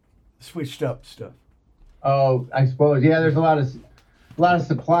switched up stuff. Oh, I suppose. Yeah, there's a lot of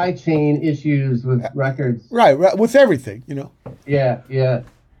supply chain issues with records. Right, with everything, you know. Yeah. Yeah.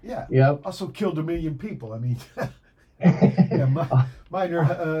 Yep. Also killed 1 million people. I mean, yeah,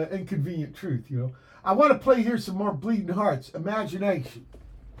 minor inconvenient truth, you know. I want to play here some more Bleeding Hearts, Imagination.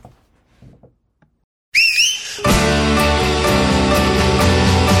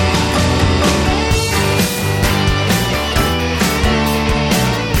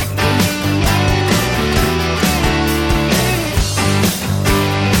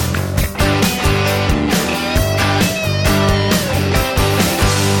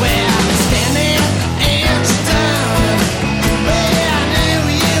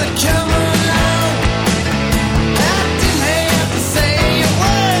 Come along. I didn't have to say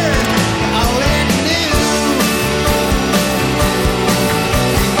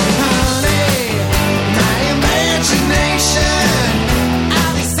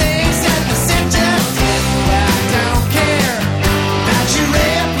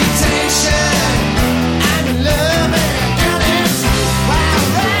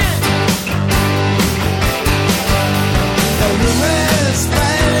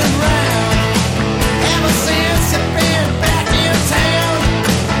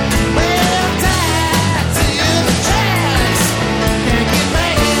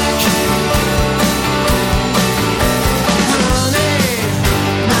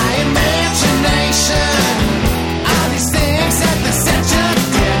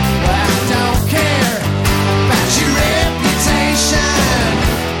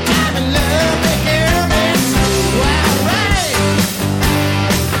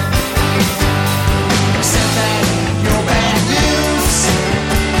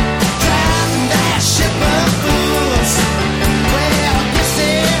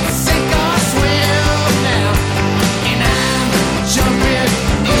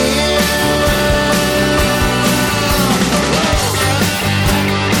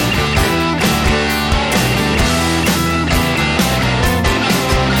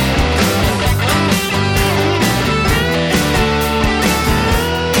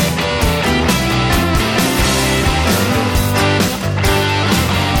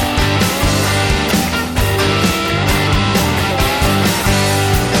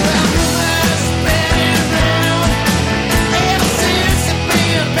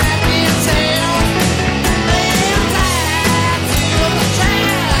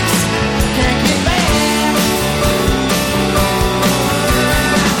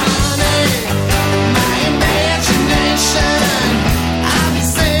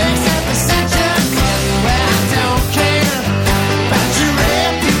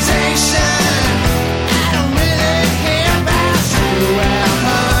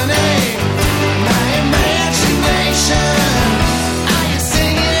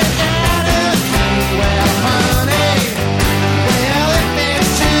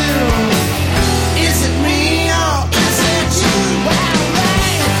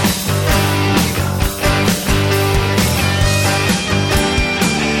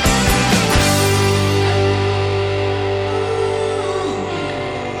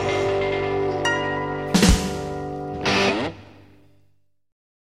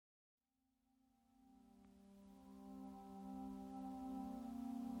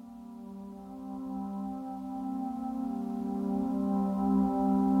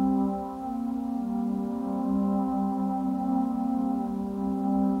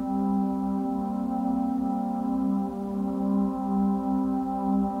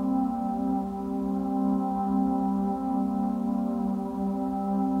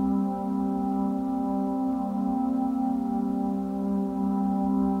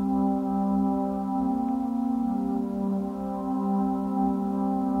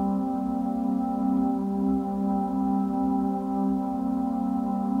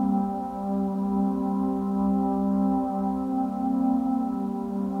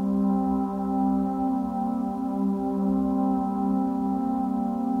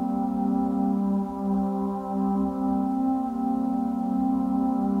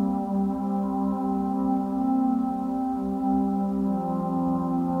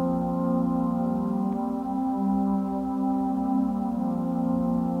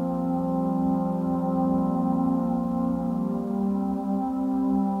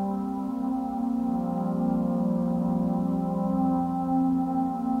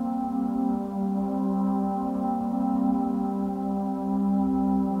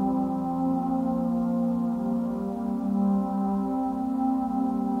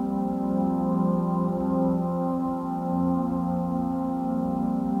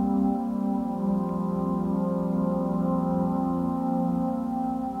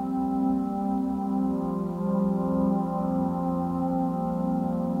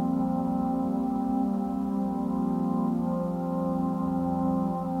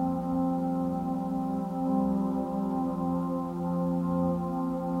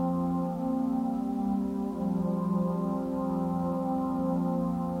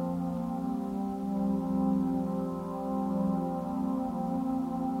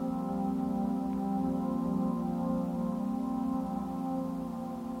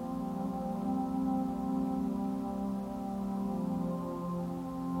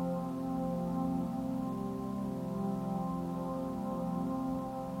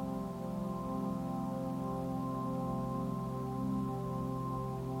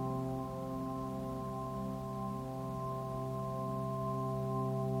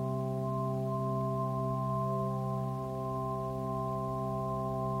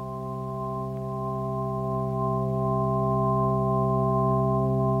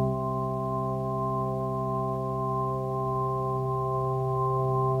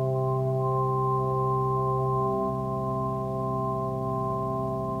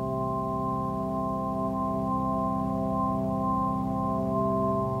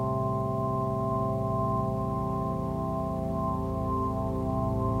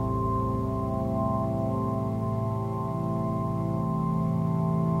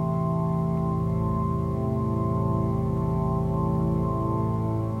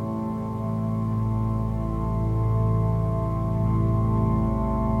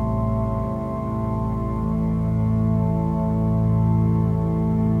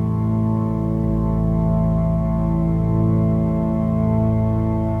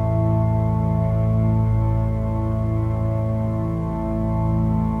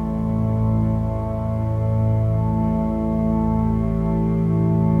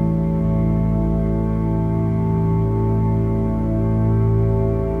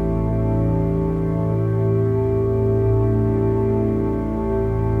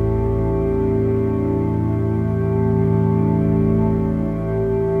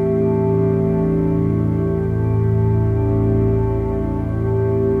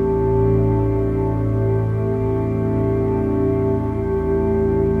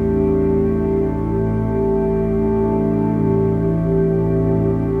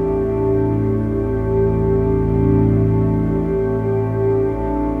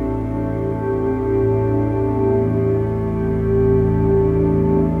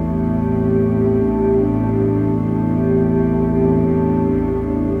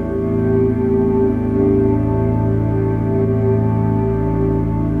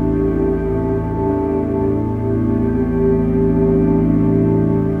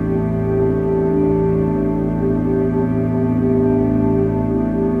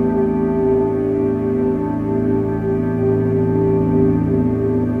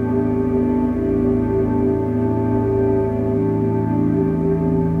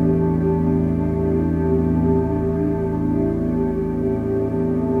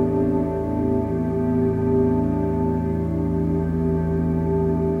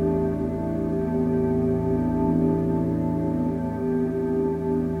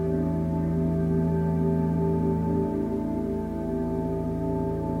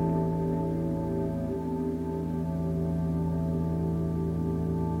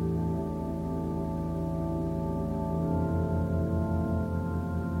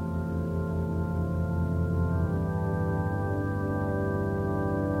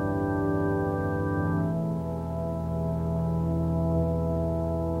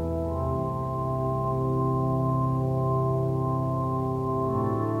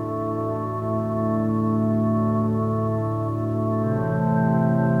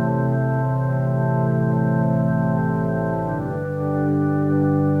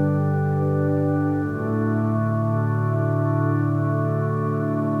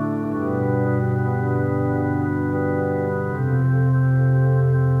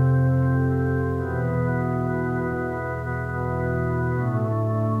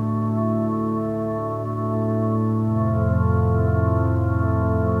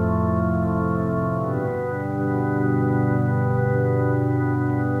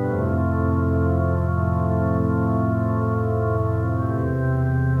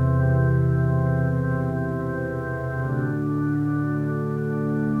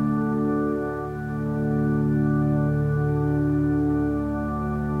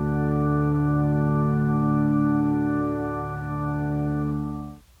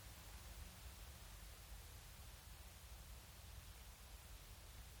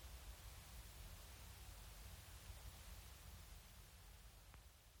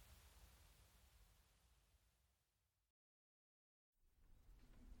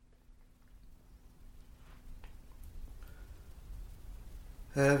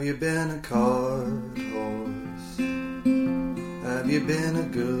Have you been a cart horse? Have you been a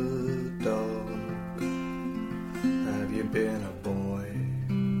good dog? Have you been a boy?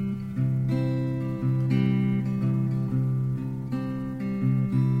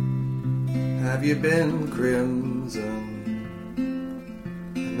 Have you been crimson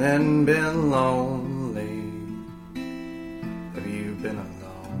and then been lonely? Have you been alone?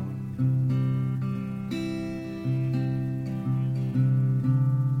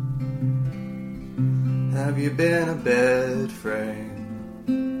 Have you been a bed frame?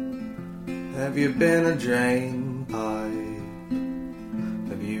 Have you been a drain pipe?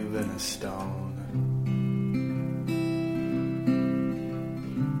 Have you been a stone?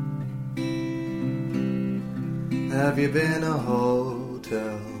 Have you been a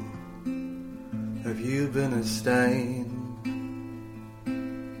hotel? Have you been a stain?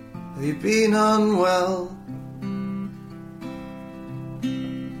 Have you been unwell?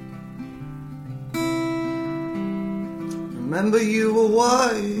 Remember you were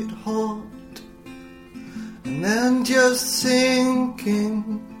white hot and then just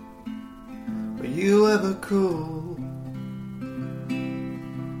sinking. Were you ever cool?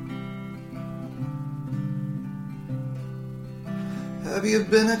 Have you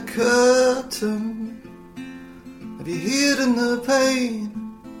been a curtain? Have you hidden the pain?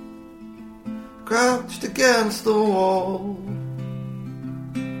 Crouched against the wall?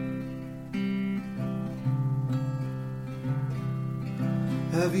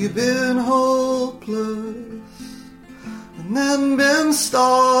 Have you been hopeless and then been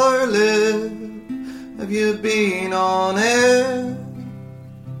starlit? Have you been on air?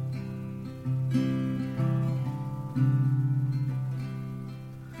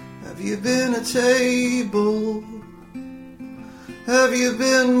 Have you been a table? Have you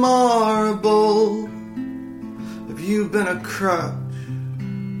been marble? Have you been a crutch?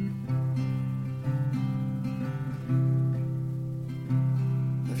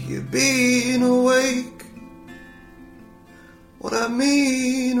 Have you been awake? What I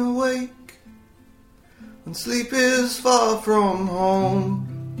mean awake, when sleep is far from home.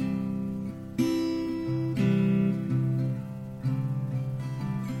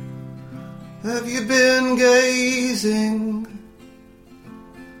 Have you been gazing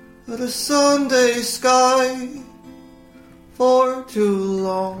at a Sunday sky for too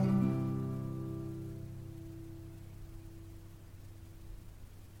long?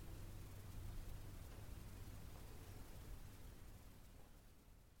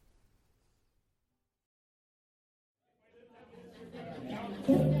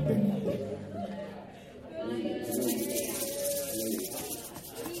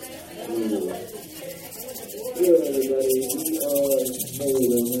 Hello, everybody. We are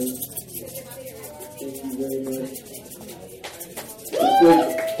Holy. Thank you very much.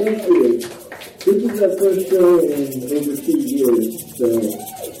 Thank you. This is our first show in over 2 years, so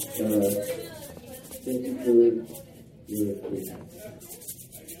thank you for your attention.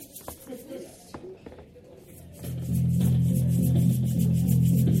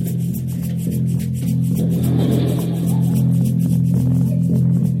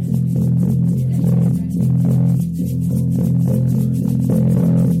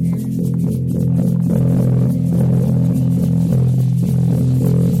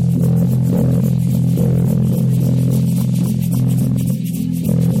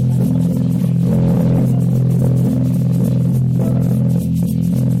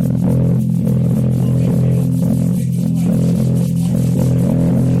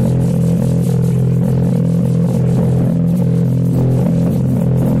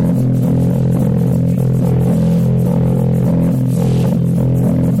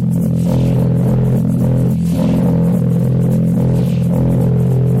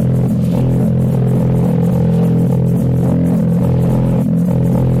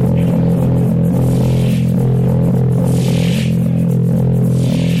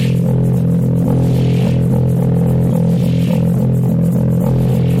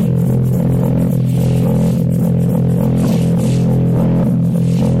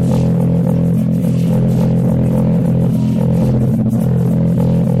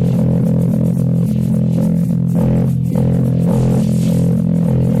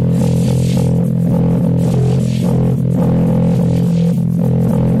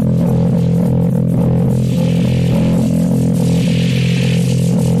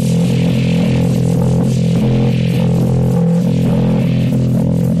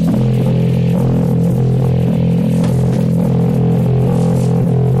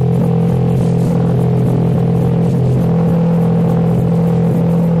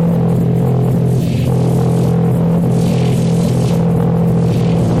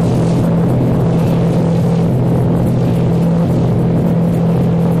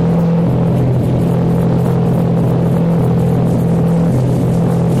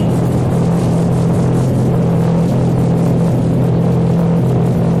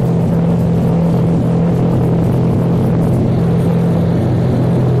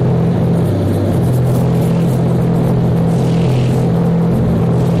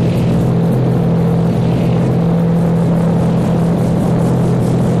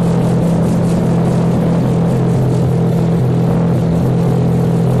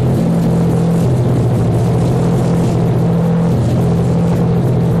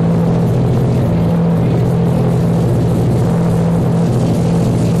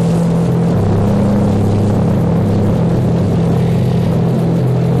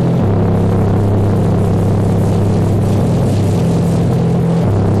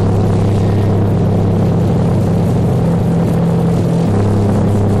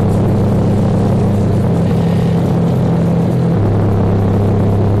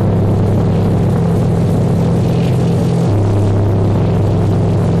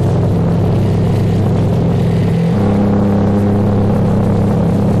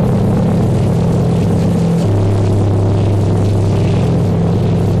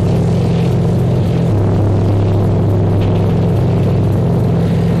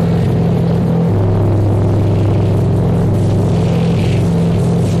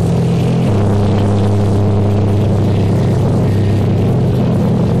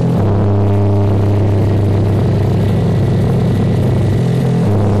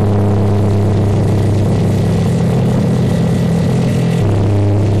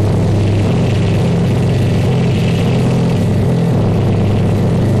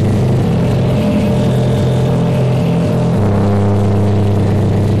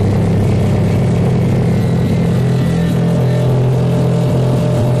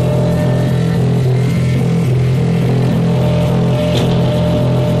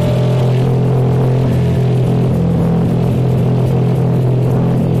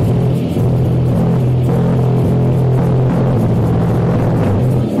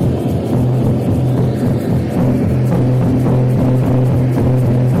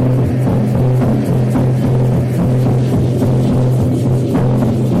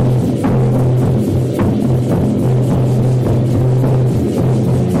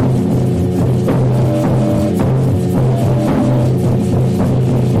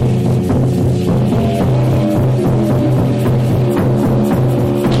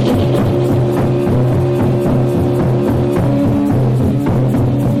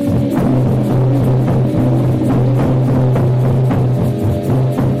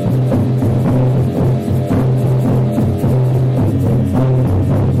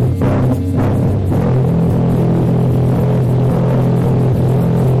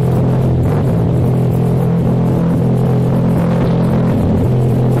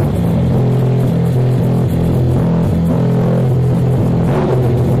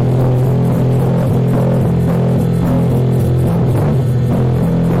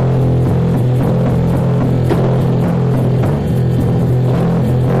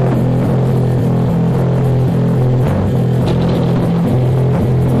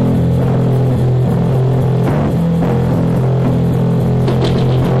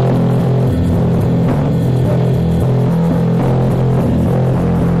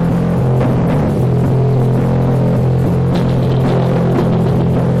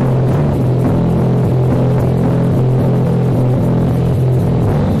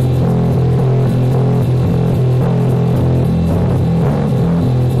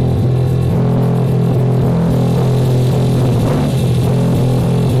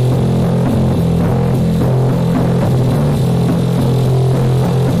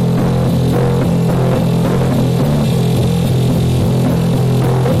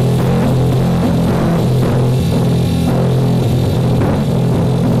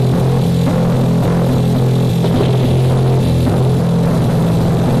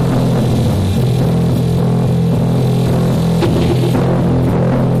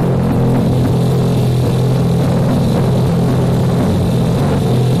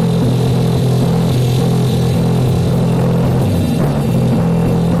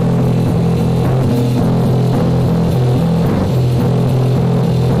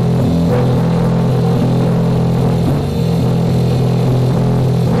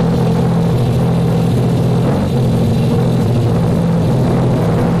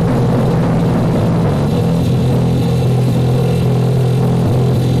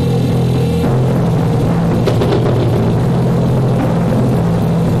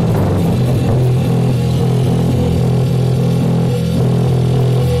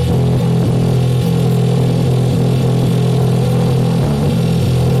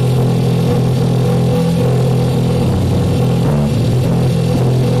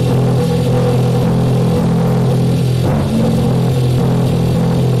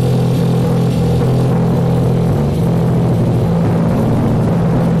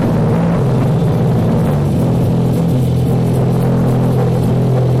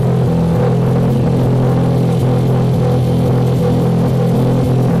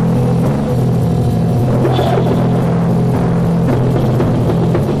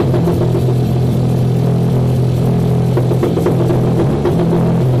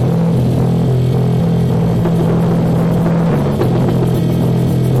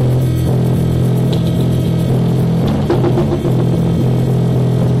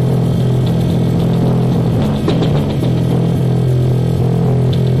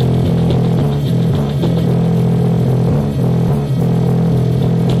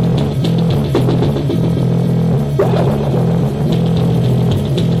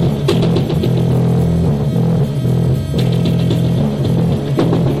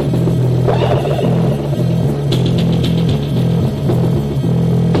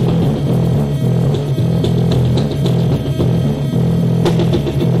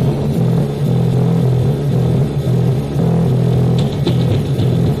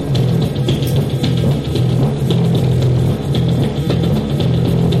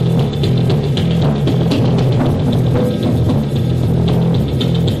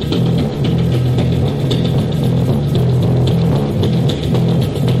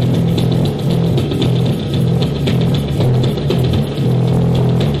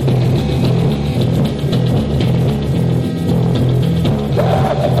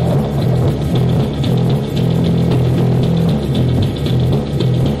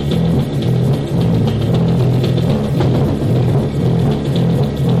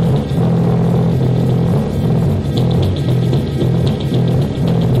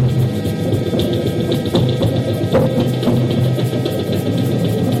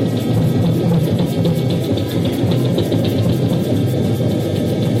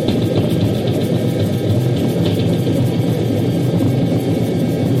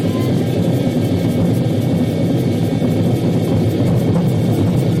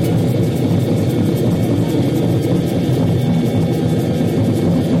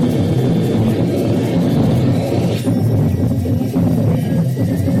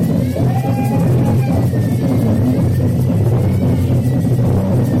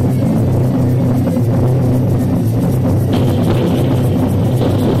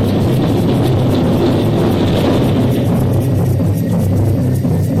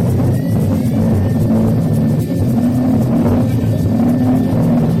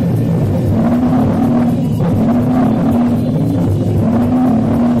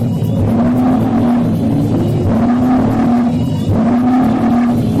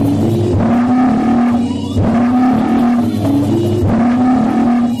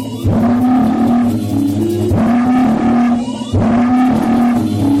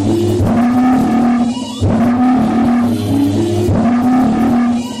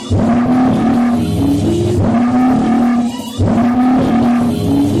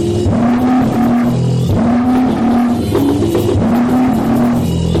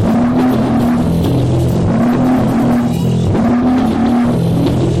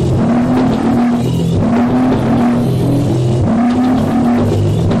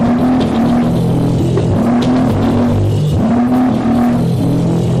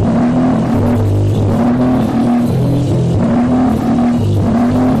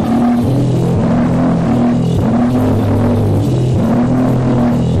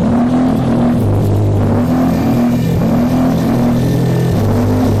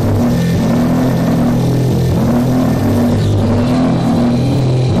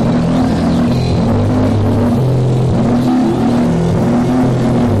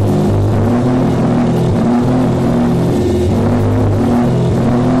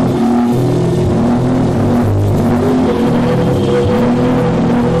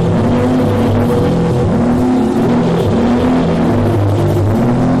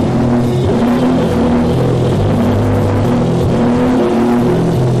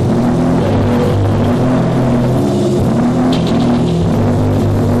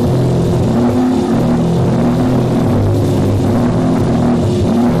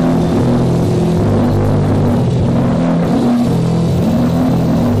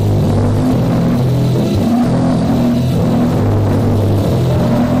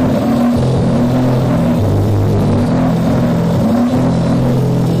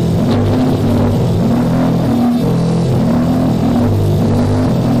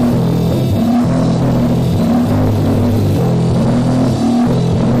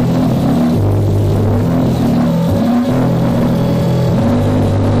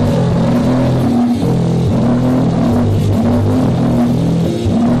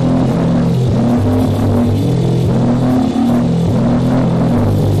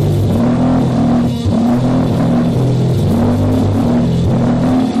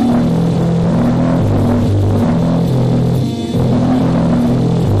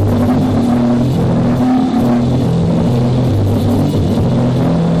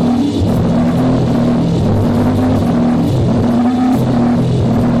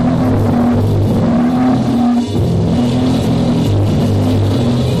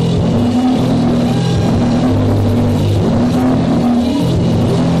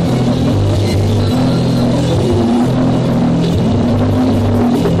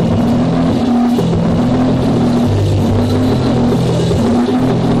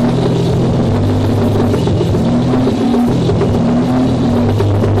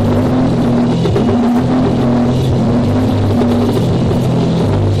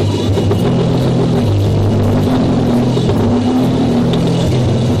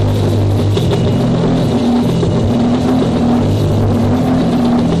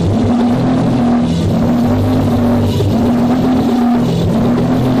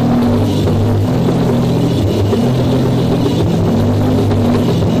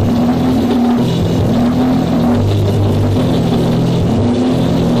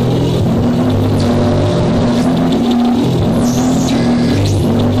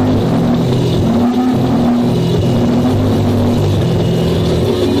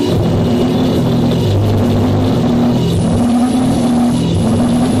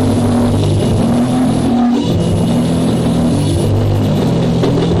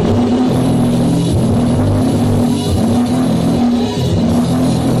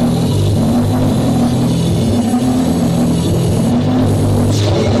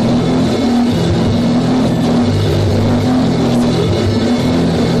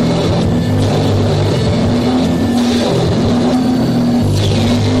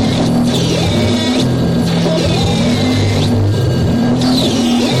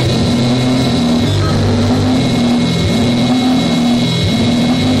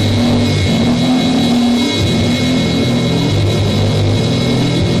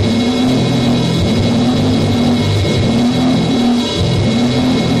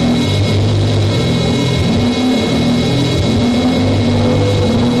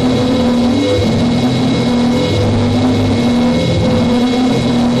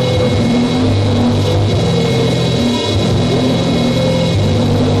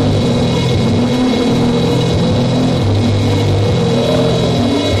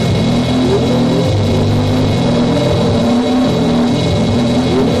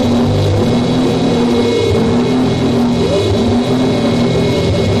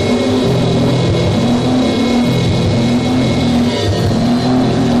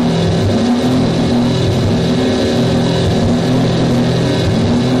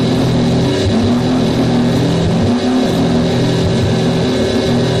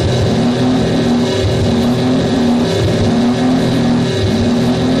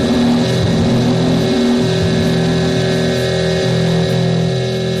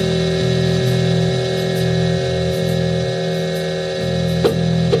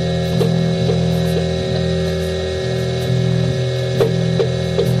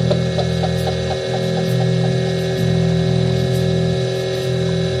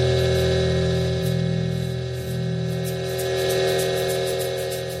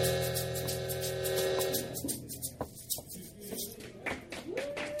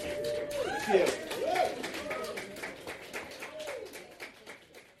 you.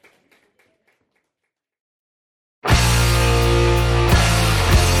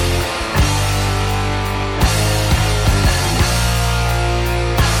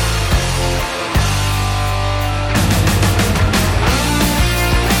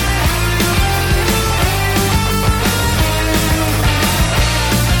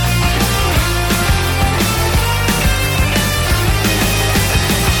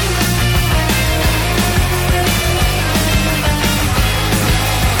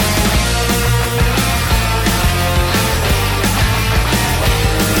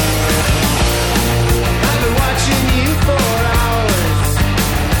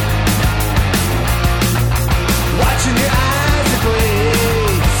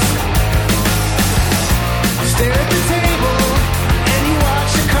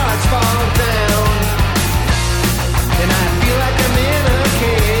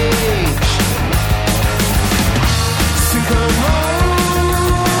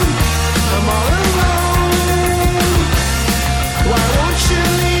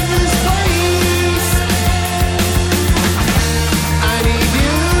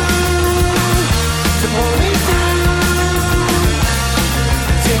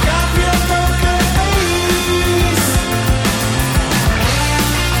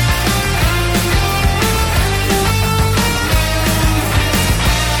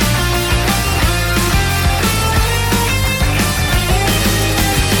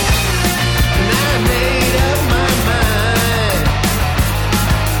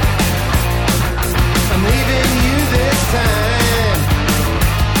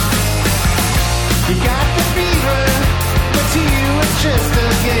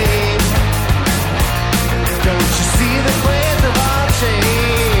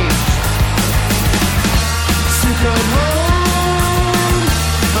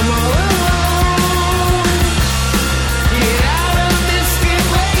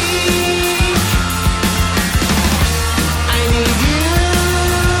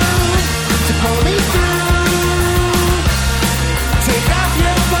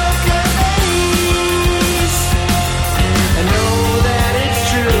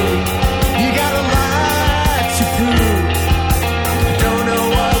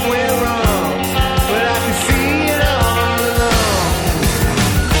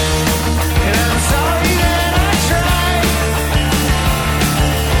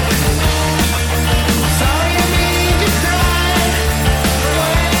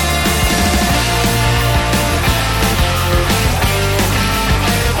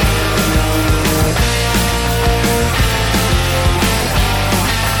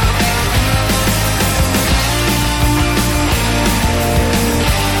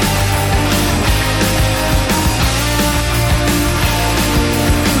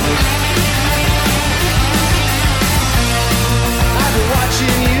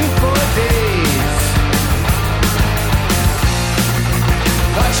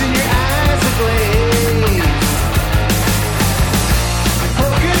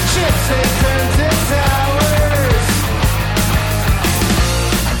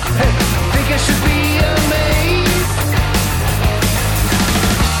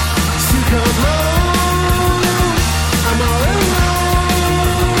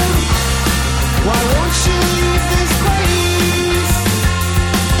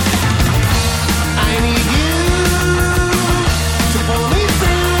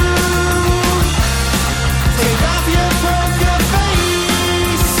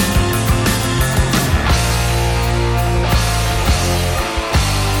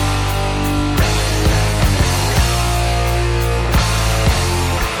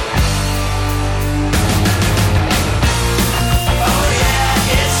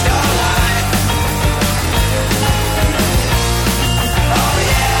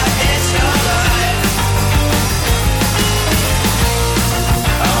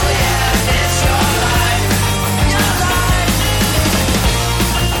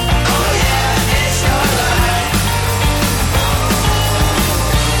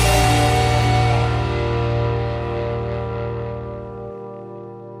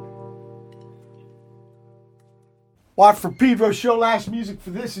 Watt for Pedro Show, last music for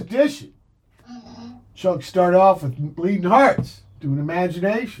this edition. Chunk started off with Bleeding Hearts, doing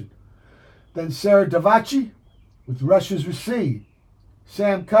Imagination. Then Sarah Davachi with Russia's Recede.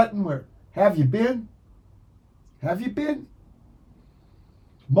 Sam Cutton with Have You Been? Have You Been?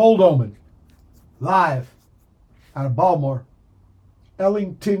 Mold Omen, live out of Baltimore.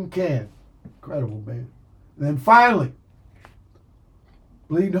 Ellington Can. Incredible band. And then finally,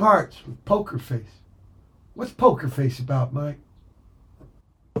 Bleeding Hearts with Poker Face. What's Poker Face about, Mike?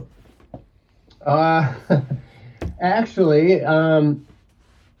 Actually, it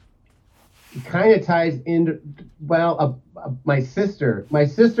kind of ties into, well, my sister. My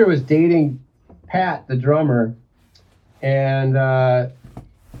sister was dating Pat, the drummer, and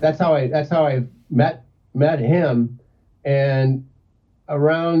that's how I met him. And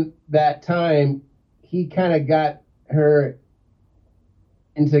around that time, he kind of got her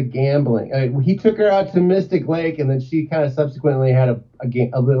into gambling. He took her out to Mystic Lake, and then she kind of subsequently had a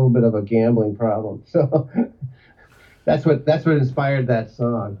little bit of a gambling problem. So that's what inspired that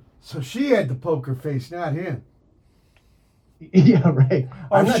song. So she had the poker face, not him. Yeah, right.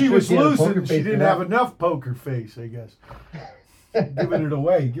 Or if she was losing, she didn't have enough poker face, I guess. giving it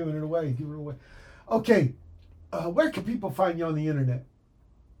away. Okay, where can people find you on the internet?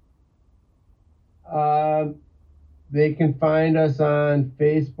 They can find us on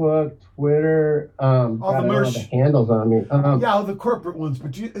Facebook, Twitter. All the handles on me. Yeah, all the corporate ones.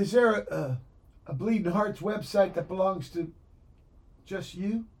 But is there a Bleeding Hearts website that belongs to just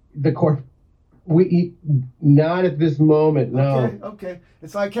you? We not at this moment. No. Okay.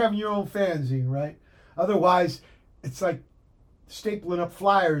 It's like having your own fanzine, right? Otherwise, it's like stapling up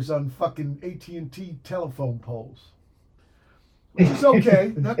flyers on fucking AT&T telephone poles. Which is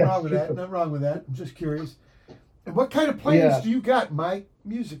okay. Nothing wrong with that. I'm just curious. And what kind of plans do you got, Mike,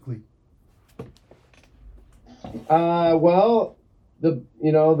 musically? Well, the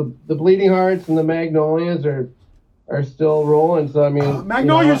Bleeding Hearts and the Magnolias are still rolling. So I mean,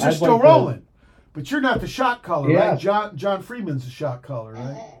 Magnolias are still rolling, but you're not the shot caller, Yeah. right? John Freeman's the shot caller,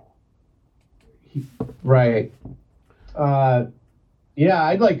 right? Right. Yeah,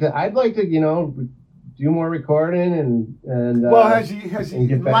 I'd like to do more recording and well, has he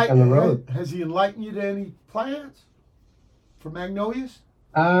get back on the road. Has he enlightened you to any plans for Magnolias?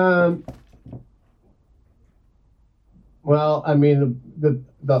 Well, I mean,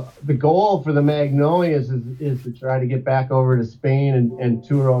 the goal for the Magnolias is to try to get back over to Spain and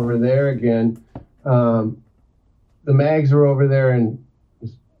tour over there again. The Mags were over there in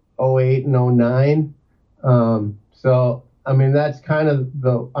 2008 and 2009. So, I mean, that's kind of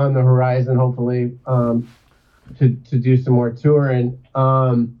on the horizon, hopefully, to do some more touring.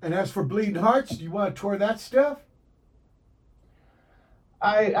 And as for Bleeding Hearts, do you want to tour that stuff?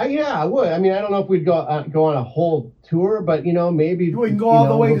 I would. I mean, I don't know if we'd go on a whole tour, but maybe we can go all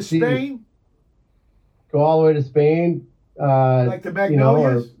the way to Spain. Go all the way to Spain, like the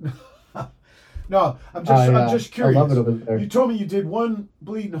Magnolias. No, I'm just curious. I love it over there. You told me you did one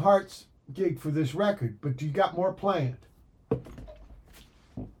Bleeding Hearts gig for this record, but do you got more planned?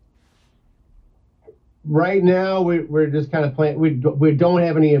 Right now, we're just kind of playing. We don't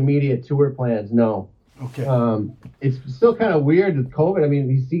have any immediate tour plans. No. Okay. It's still kind of weird with COVID. I mean,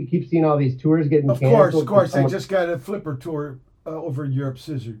 you keep seeing all these tours getting canceled. Of course. I just got a flipper tour over in Europe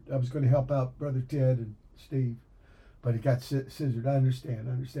scissored. I was going to help out Brother Ted and Steve, but it got scissored. I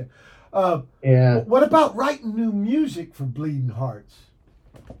understand. Yeah. What about writing new music for Bleeding Hearts?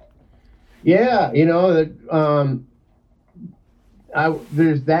 Yeah,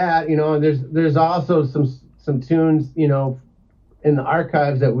 there's that. There's also some tunes, in the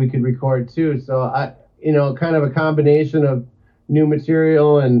archives that we could record too. So kind of a combination of new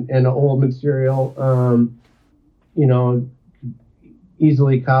material and old material,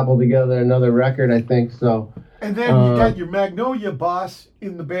 easily cobble together another record, I think. So. And then you got your Magnolia boss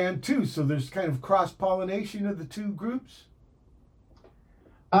in the band too. So there's kind of cross-pollination of the two groups.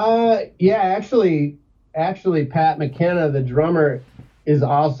 Yeah, actually, Pat McKenna, the drummer, is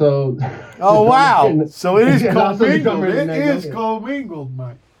also. Oh wow! So it is commingled. It is commingled,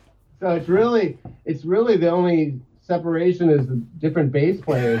 Mike. So it's really the only separation is the different bass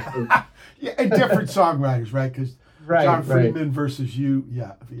players. Yeah, and different songwriters, right? Because John Freeman versus you,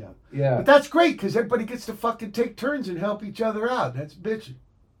 yeah. But that's great because everybody gets to fucking take turns and help each other out. That's bitchin'.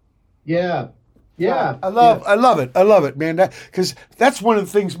 Yeah. Yeah, I love it, man. Because that's one of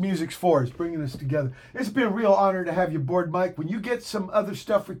the things music's for, is bringing us together. It's been a real honor to have you aboard, Mike. When you get some other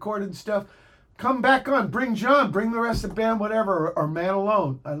stuff recorded and stuff, come back on. Bring John, bring the rest of the band, whatever, or Man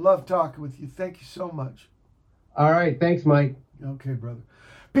Alone. I love talking with you. Thank you so much. All right, thanks, Mike. Okay, brother.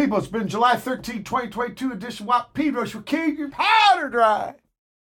 People, it's been July 13, 2022 edition of Pedro Show. Keep your powder dry.